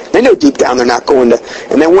 They know deep down they're not going to,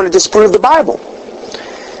 and they want to disprove the Bible.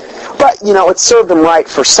 But, you know, it served them right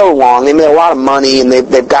for so long. They made a lot of money, and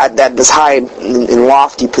they've got this high and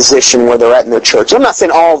lofty position where they're at in their church. I'm not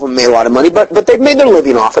saying all of them made a lot of money, but they've made their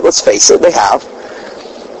living off it. Let's face it, they have.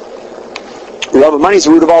 Love of money is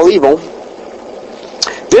the root of all evil.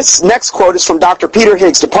 This next quote is from Dr. Peter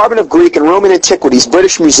Higgs, Department of Greek and Roman Antiquities,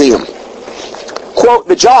 British Museum. Quote,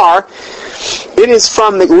 the jar, it is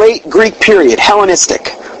from the late Greek period, Hellenistic,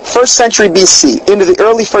 1st century BC, into the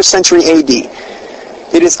early 1st century AD.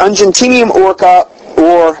 It is Ungentinium orca,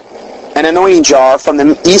 or an anointing jar from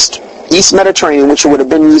the East Mediterranean, which would have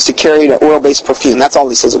been used to carry the oil-based perfume. That's all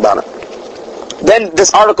he says about it. Then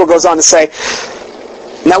this article goes on to say,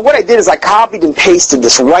 now what I did is I copied and pasted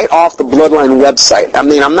this right off the Bloodline website. I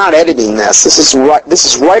mean, I'm not editing this. This is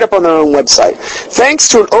right up on their own website. Thanks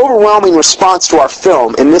to an overwhelming response to our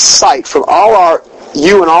film and this site from all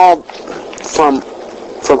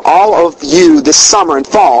of you this summer and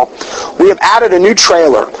fall, we have added a new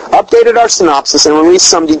trailer, updated our synopsis, and released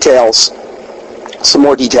some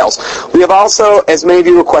more details. We have also, as many of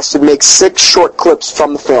you requested, make 6 short clips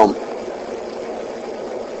from the film.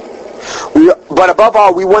 But above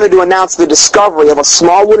all, we wanted to announce the discovery of a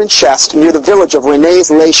small wooden chest near the village of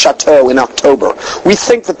Rennes-le-Château in October. We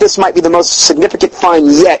think that this might be the most significant find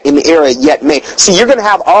yet in the area yet made. So you're going to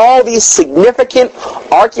have all these significant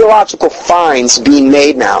archaeological finds being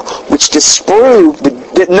made now, which disprove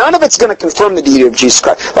that none of it's going to confirm the deity of Jesus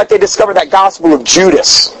Christ. Like they discovered that Gospel of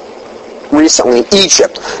Judas recently in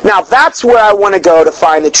Egypt. Now that's where I want to go to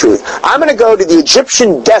find the truth. I'm going to go to the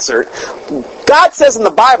Egyptian desert. God says in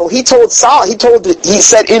the Bible, He said to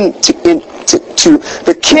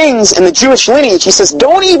the kings in the Jewish lineage, He says,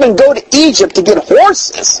 don't even go to Egypt to get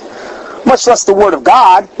horses, much less the Word of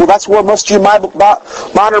God. Well, that's where most of your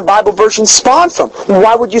modern Bible versions spawn from.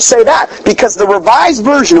 Why would you say that? Because the Revised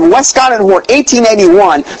Version of Westcott and Hort,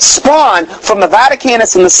 1881, spawned from the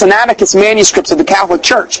Vaticanus and the Sinaiticus manuscripts of the Catholic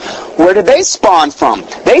Church. Where did they spawn from?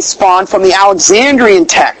 They spawned from the Alexandrian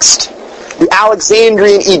text, the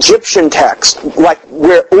Alexandrian Egyptian text, like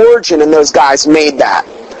where Origen and those guys made that.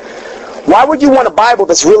 Why would you want a Bible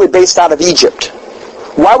that's really based out of Egypt?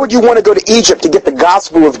 Why would you want to go to Egypt to get the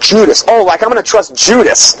Gospel of Judas? Oh, like I'm going to trust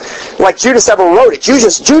Judas. Like Judas ever wrote it.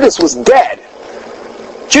 Judas was dead.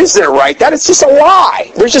 Judas didn't write that. It's just a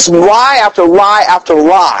lie. There's just lie after lie after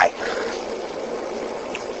lie.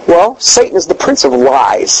 Well, Satan is the prince of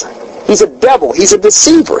lies. He's a devil. He's a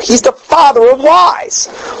deceiver. He's the father of lies.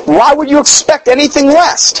 Why would you expect anything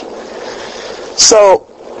less? So,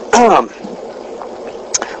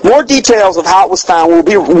 more details of how it was found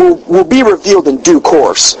will be revealed in due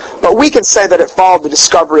course. But we can say that it followed the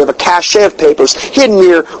discovery of a cache of papers hidden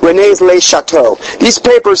near Rennes-le-Château. These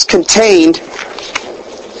papers contained...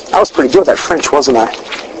 I was pretty good with that French, wasn't I?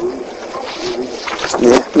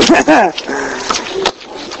 Yeah.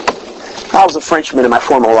 I was a Frenchman in my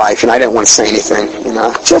former life, and I didn't want to say anything. You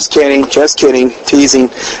know, just kidding, teasing.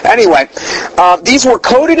 Anyway, these were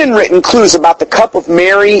coded and written clues about the cup of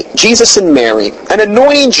Mary, Jesus and Mary, an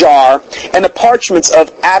anointing jar, and the parchments of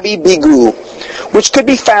Abbe Bigou, which could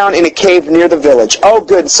be found in a cave near the village. Oh,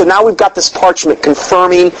 good. So now we've got this parchment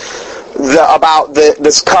confirming about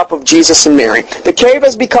this cup of Jesus and Mary. The cave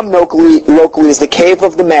has become locally as the Cave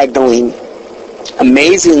of the Magdalene.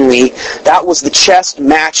 Amazingly, the chest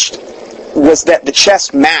matched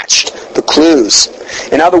the clues.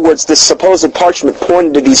 In other words, this supposed parchment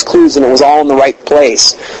pointed to these clues and it was all in the right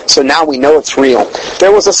place. So now we know it's real.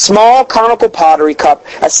 There was a small conical pottery cup,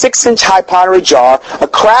 a 6-inch high pottery jar, a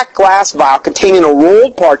cracked glass vial containing a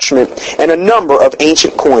rolled parchment, and a number of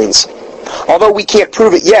ancient coins. Although we can't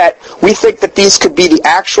prove it yet, we think that these could be the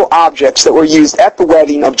actual objects that were used at the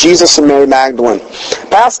wedding of Jesus and Mary Magdalene,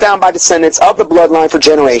 passed down by descendants of the bloodline for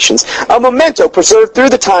generations, a memento preserved through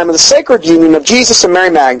the time of the sacred union of Jesus and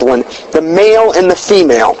Mary Magdalene, the male and the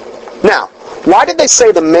female. Now, why did they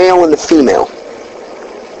say the male and the female?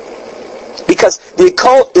 Because the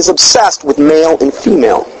occult is obsessed with male and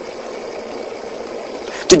female.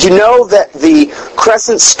 Did you know that the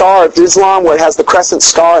crescent star of Islam, where it has the crescent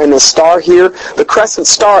star and the star here, the crescent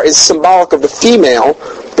star is symbolic of the female,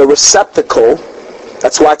 the receptacle.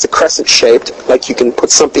 That's why it's a crescent shaped, like you can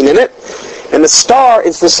put something in it. And the star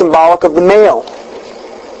is the symbolic of the male.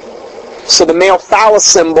 So the male phallus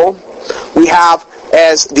symbol, we have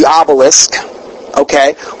as the obelisk.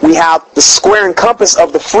 Okay, we have the square and compass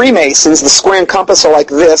of the Freemasons. The square and compass are like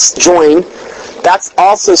this, join. That's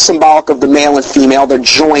also symbolic of the male and female. They're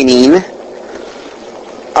joining.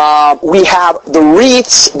 We have the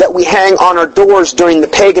wreaths that we hang on our doors during the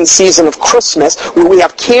pagan season of Christmas, where we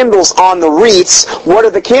have candles on the wreaths. What are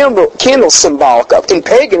the candles symbolic of? In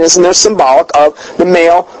paganism, they're symbolic of the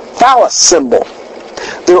male phallus symbol.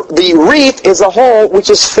 The wreath is a hole which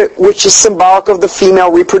is symbolic of the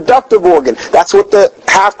female reproductive organ. That's what the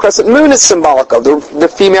half-crescent moon is symbolic of, the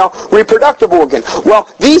female reproductive organ. Well,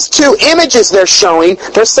 these two images they're showing,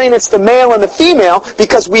 they're saying it's the male and the female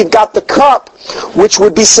because we've got the cup, which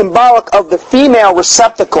would be symbolic of the female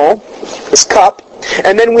receptacle, this cup,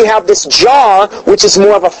 and then we have this jar, which is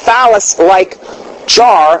more of a phallus-like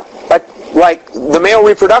jar, like the male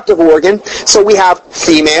reproductive organ. So we have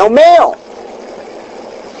female-male.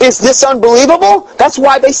 Is this unbelievable? That's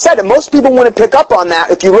why they said it. Most people wouldn't pick up on that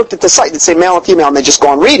if you looked at the site. They'd say male and female, and they just go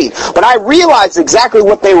on reading. But I realized exactly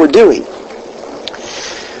what they were doing.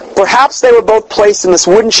 Perhaps they were both placed in this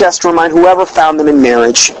wooden chest to remind whoever found them in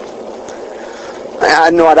marriage. I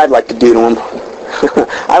know what I'd like to do to them.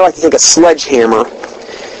 I'd like to take a sledgehammer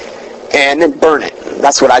and then burn it.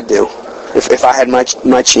 That's what I'd do. If I had my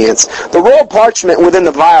chance. The rolled parchment within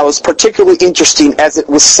the vial is particularly interesting, as it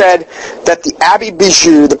was said that the Abbé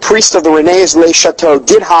Bijou, the priest of the Rennes-le-Château,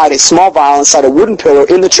 did hide a small vial inside a wooden pillar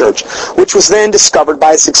in the church, which was then discovered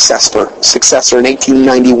by a successor in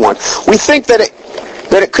 1891. We think that it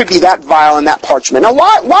could be that vial and that parchment. Now,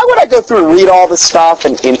 why would I go through and read all this stuff?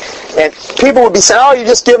 And people would be saying, "Oh, you're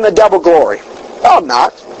just giving the devil glory." No, I'm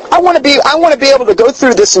not. I want to be able to go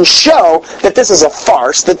through this and show that this is a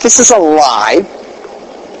farce, that this is a lie,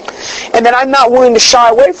 and that I'm not willing to shy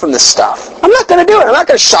away from this stuff. I'm not going to do it. I'm not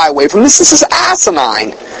going to shy away from this. This is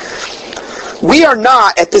asinine. We are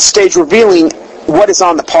not, at this stage, revealing what is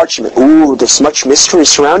on the parchment. Ooh, there's much mystery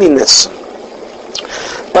surrounding this.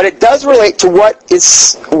 But it does relate to what it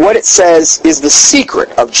says is the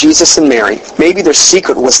secret of Jesus and Mary. Maybe their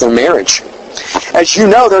secret was their marriage. As you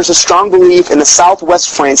know, there's a strong belief in the southwest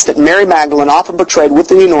France that Mary Magdalene, often portrayed with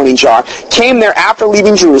the anointing jar, came there after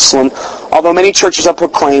leaving Jerusalem. Although many churches have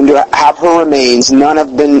proclaimed to have her remains, none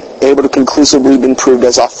have been able to conclusively been proved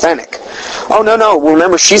as authentic. Oh, no.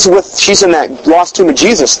 Remember, she's in that lost tomb of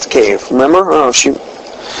Jesus cave. Remember? A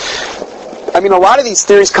lot of these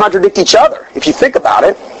theories contradict each other, if you think about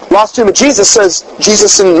it. Lost tomb of Jesus says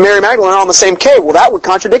Jesus and Mary Magdalene are all in the same cave. Well, that would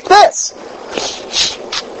contradict this.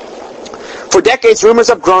 For decades, rumors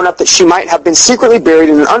have grown up that she might have been secretly buried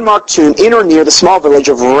in an unmarked tomb in or near the small village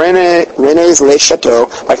of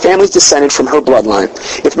Rennes-le-Château by families descended from her bloodline.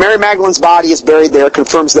 If Mary Magdalene's body is buried there, it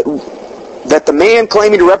confirms that the man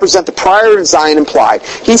claiming to represent the prior in Zion implied.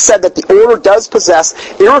 He said that the order does possess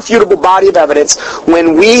irrefutable body of evidence.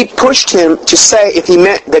 When we pushed him to say if he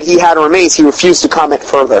meant that he had remains, he refused to comment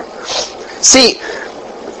further. See,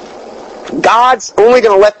 God's only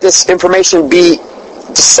going to let this information be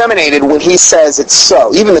disseminated when he says it's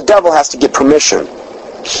so. Even the devil has to get permission.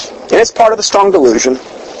 And it's part of the strong delusion.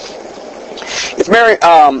 If Mary,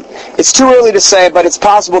 it's too early to say, but it's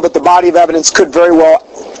possible that the body of evidence could very well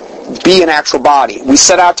be an actual body. We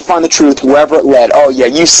set out to find the truth wherever it led. Oh yeah,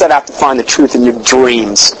 you set out to find the truth in your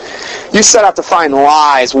dreams. You set out to find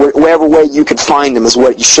lies wherever way you could find them is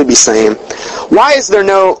what you should be saying. Why is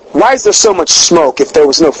there so much smoke if there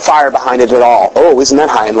was no fire behind it at all? Oh, isn't that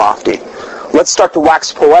high and lofty? Let's start to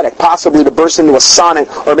wax poetic, possibly to burst into a sonnet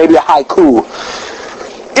or maybe a haiku.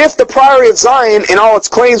 If the Priory of Zion and all its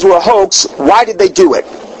claims were a hoax, why did they do it?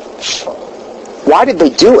 Why did they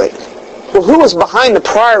do it? Well, who was behind the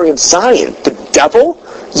Priory of Zion? The devil?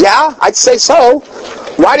 Yeah, I'd say so.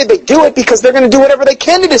 Why did they do it? Because they're going to do whatever they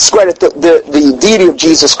can to discredit the deity of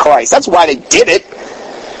Jesus Christ. That's why they did it.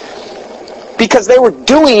 Because they were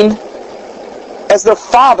doing as their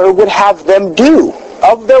Father would have them do.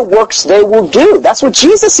 Of their works they will do. That's what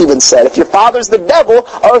Jesus even said. If your father's the devil,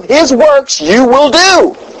 of his works you will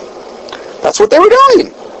do. That's what they were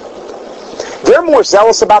doing. They're more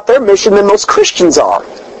zealous about their mission than most Christians are.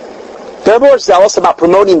 They're more zealous about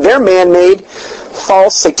promoting their man-made,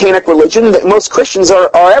 false, satanic religion than most Christians are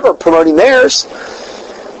ever promoting theirs.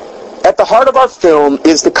 At the heart of our film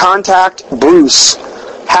is the contact Bruce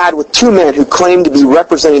had with two men who claim to be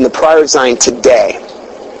representing the Priory of Zion today.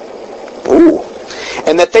 Ooh.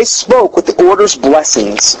 And that they spoke with the order's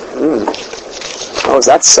blessings. Oh, is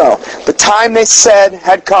that so? The time, they said,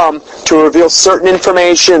 had come to reveal certain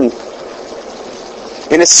information.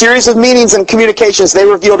 In a series of meetings and communications, they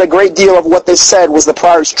revealed a great deal of what they said was the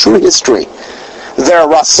Priory's true history. Their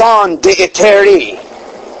raison d'être.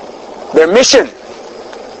 Their mission.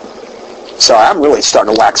 So I'm really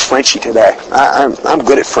starting to wax Frenchy today. I'm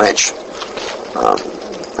good at French.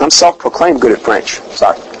 I'm self-proclaimed good at French.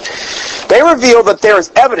 Sorry. They reveal that there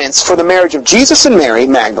is evidence for the marriage of Jesus and Mary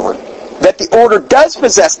Magdalene, that the order does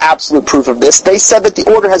possess absolute proof of this. They said that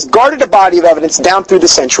the order has guarded a body of evidence down through the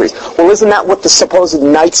centuries. Well, isn't that what the supposed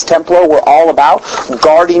Knights Templar were all about?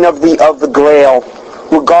 Guarding of the Grail.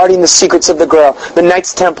 We're guarding the secrets of the Grail. The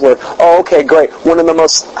Knights Templar. Oh, okay, great. One of the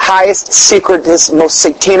most highest, secretest, most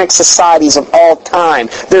satanic societies of all time.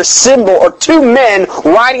 Their symbol are two men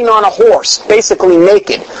riding on a horse, basically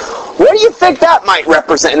naked. What do you think that might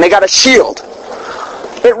represent? And they got a shield.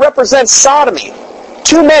 It represents sodomy.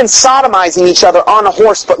 Two men sodomizing each other on a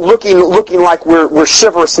horse, but looking like we're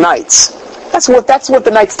chivalrous knights. That's what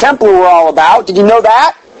the Knights Templar were all about. Did you know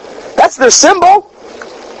that? That's their symbol.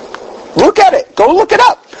 Look at it. Go look it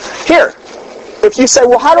up. Here. If you say,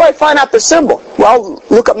 well, how do I find out their symbol? Well,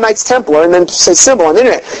 look up Knights Templar and then say symbol on the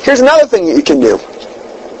internet. Here's another thing that you can do.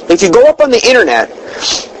 If you go up on the internet,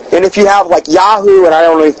 and if you have like Yahoo, and I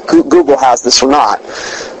don't know if Google has this or not,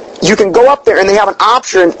 you can go up there and they have an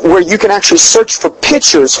option where you can actually search for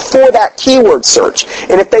pictures for that keyword search.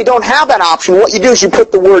 And if they don't have that option, what you do is you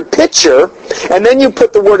put the word picture, and then you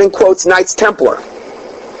put the word in quotes, Knights Templar.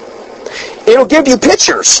 It'll give you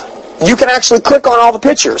pictures. You can actually click on all the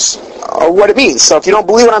pictures, or what it means. So if you don't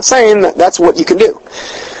believe what I'm saying, that's what you can do.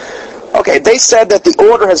 Okay, they said that the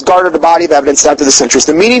order has guarded a body of evidence down through the centuries.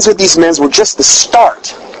 The meetings with these men were just the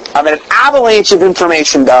start of an avalanche of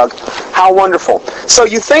information, Doug. How wonderful. So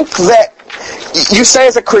you think that, you say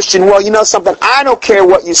as a Christian, well, you know something, I don't care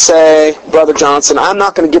what you say, Brother Johnson. I'm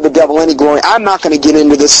not going to give the devil any glory. I'm not going to get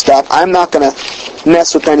into this stuff. I'm not going to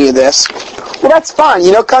mess with any of this. Well, that's fine,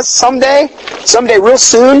 because someday real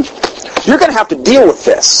soon, you're going to have to deal with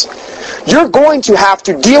this. You're going to have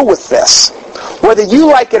to deal with this, whether you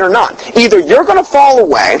like it or not. Either you're going to fall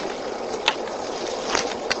away,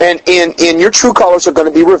 and your true colors are going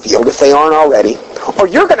to be revealed if they aren't already, or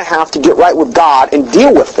you're going to have to get right with God and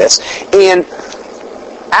deal with this and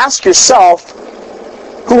ask yourself,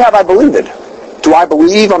 who have I believed? Do I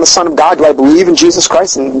believe on the Son of God? Do I believe in Jesus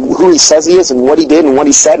Christ and who He says He is and what He did and what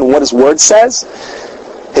He said and what His Word says?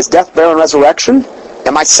 His death, burial, and resurrection?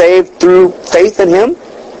 Am I saved through faith in Him?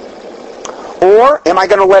 Or am I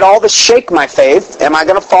going to let all this shake my faith? Am I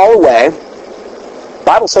going to fall away? The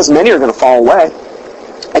Bible says many are going to fall away.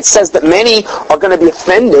 It says that many are going to be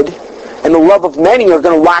offended, and the love of many are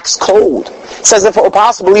going to wax cold. It says if it were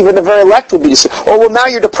possible, even the very elect would be deceived. Oh, well, now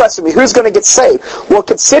you're depressing me. Who's going to get saved? Well,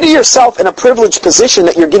 consider yourself in a privileged position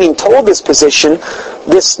that you're getting told this position,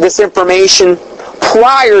 this information,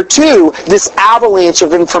 prior to this avalanche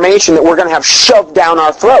of information that we're going to have shoved down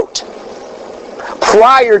our throat.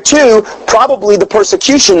 Prior to probably the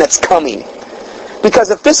persecution that's coming. Because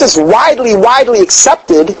if this is widely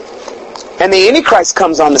accepted, and the Antichrist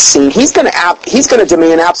comes on the scene, he's going to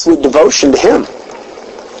demand absolute devotion to him.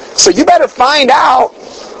 So you better find out,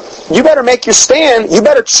 you better make your stand, you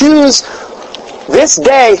better choose this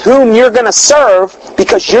day whom you're going to serve,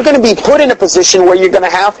 because you're going to be put in a position where you're going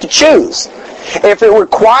to have to choose. If it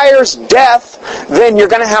requires death, then you're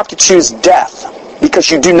going to have to choose death,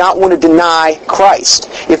 because you do not want to deny Christ.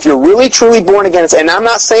 If you're really truly born again, and I'm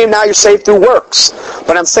not saying now you're saved through works,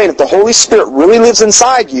 but I'm saying if the Holy Spirit really lives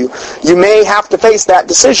inside you, you may have to face that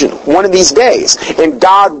decision one of these days. And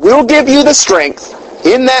God will give you the strength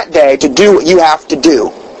in that day to do what you have to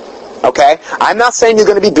do. Okay? I'm not saying you're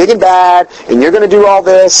going to be big and bad, and you're going to do all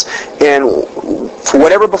this, and for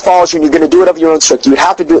whatever befalls you, and you're going to do it of your own strength. You would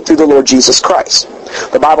have to do it through the Lord Jesus Christ.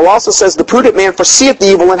 The Bible also says, the prudent man foreseeth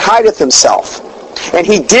the evil and hideth himself. And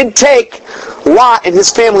he did take Lot and his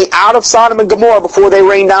family out of Sodom and Gomorrah before they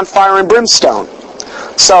rained down fire and brimstone.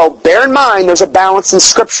 So bear in mind there's a balance in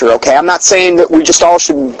Scripture, okay? I'm not saying that we just all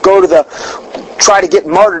should go to try to get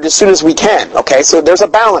martyred as soon as we can, okay? So there's a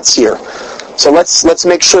balance here. So let's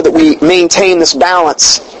make sure that we maintain this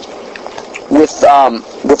balance with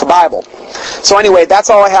the Bible. So anyway,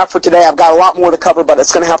 that's all I have for today. I've got a lot more to cover, but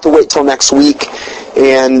it's going to have to wait till next week.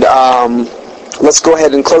 And let's go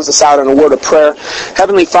ahead and close this out in a word of prayer.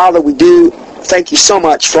 Heavenly Father, we do thank you so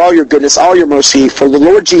much for all your goodness, all your mercy, for the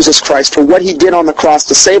Lord Jesus Christ, for what He did on the cross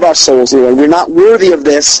to save our souls, Lord. We're not worthy of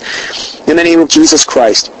this in the name of Jesus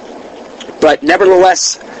Christ. But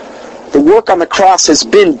nevertheless, the work on the cross has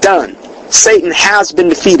been done. Satan has been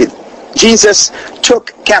defeated. Jesus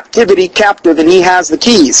took captivity captive, and He has the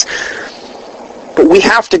keys. But we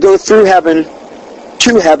have to go through heaven,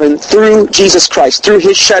 to heaven, through Jesus Christ, through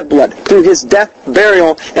His shed blood, through His death,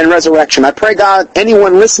 burial, and resurrection. I pray, God,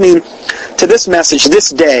 anyone listening to this message this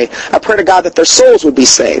day, I pray to God that their souls would be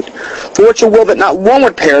saved. For it's your will that not one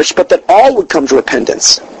would perish, but that all would come to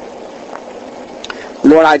repentance.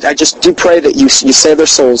 Lord, I just do pray that you save their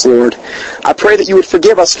souls, Lord. I pray that you would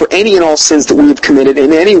forgive us for any and all sins that we have committed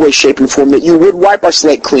in any way, shape, and form, that you would wipe our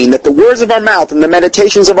slate clean, that the words of our mouth and the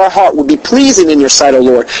meditations of our heart would be pleasing in your sight, O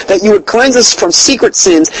Lord, that you would cleanse us from secret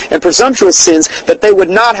sins and presumptuous sins, that they would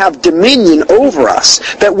not have dominion over us,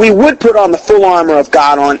 that we would put on the full armor of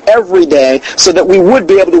God on every day, so that we would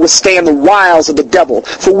be able to withstand the wiles of the devil.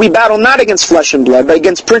 For we battle not against flesh and blood, but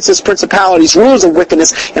against princes, principalities, rulers of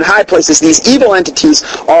wickedness in high places. These evil entities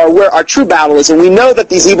are where our true battle is, and we know that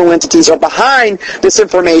these evil entities are behind this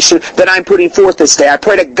information that I'm putting forth this day. I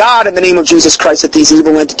pray to God in the name of Jesus Christ that these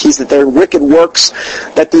evil entities, that their wicked works,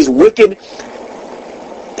 that these wicked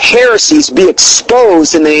heresies be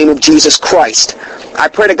exposed in the name of Jesus Christ. I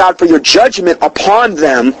pray to God for your judgment upon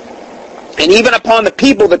them, and even upon the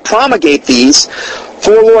people that promulgate these.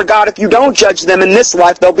 For, Lord God, if you don't judge them in this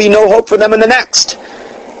life, there'll be no hope for them in the next.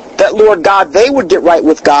 That, Lord God, they would get right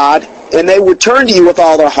with God, and they would turn to you with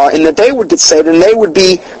all their heart, and that they would get saved, and they would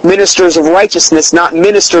be ministers of righteousness, not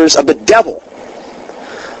ministers of the devil.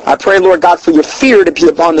 I pray, Lord God, for your fear to be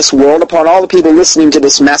upon this world, upon all the people listening to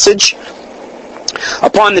this message,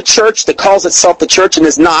 upon the church that calls itself the church and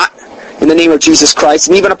is not, in the name of Jesus Christ,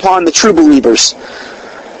 and even upon the true believers.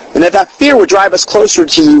 And that fear would drive us closer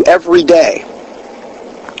to you every day.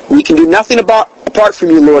 We can do nothing apart from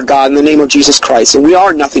you, Lord God, in the name of Jesus Christ. And we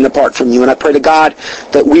are nothing apart from you. And I pray to God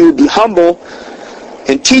that we would be humble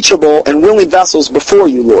and teachable and willing vessels before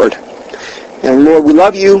you, Lord. And Lord, we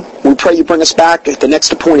love you. We pray you bring us back at the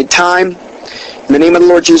next appointed time. In the name of the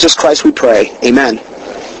Lord Jesus Christ we pray. Amen.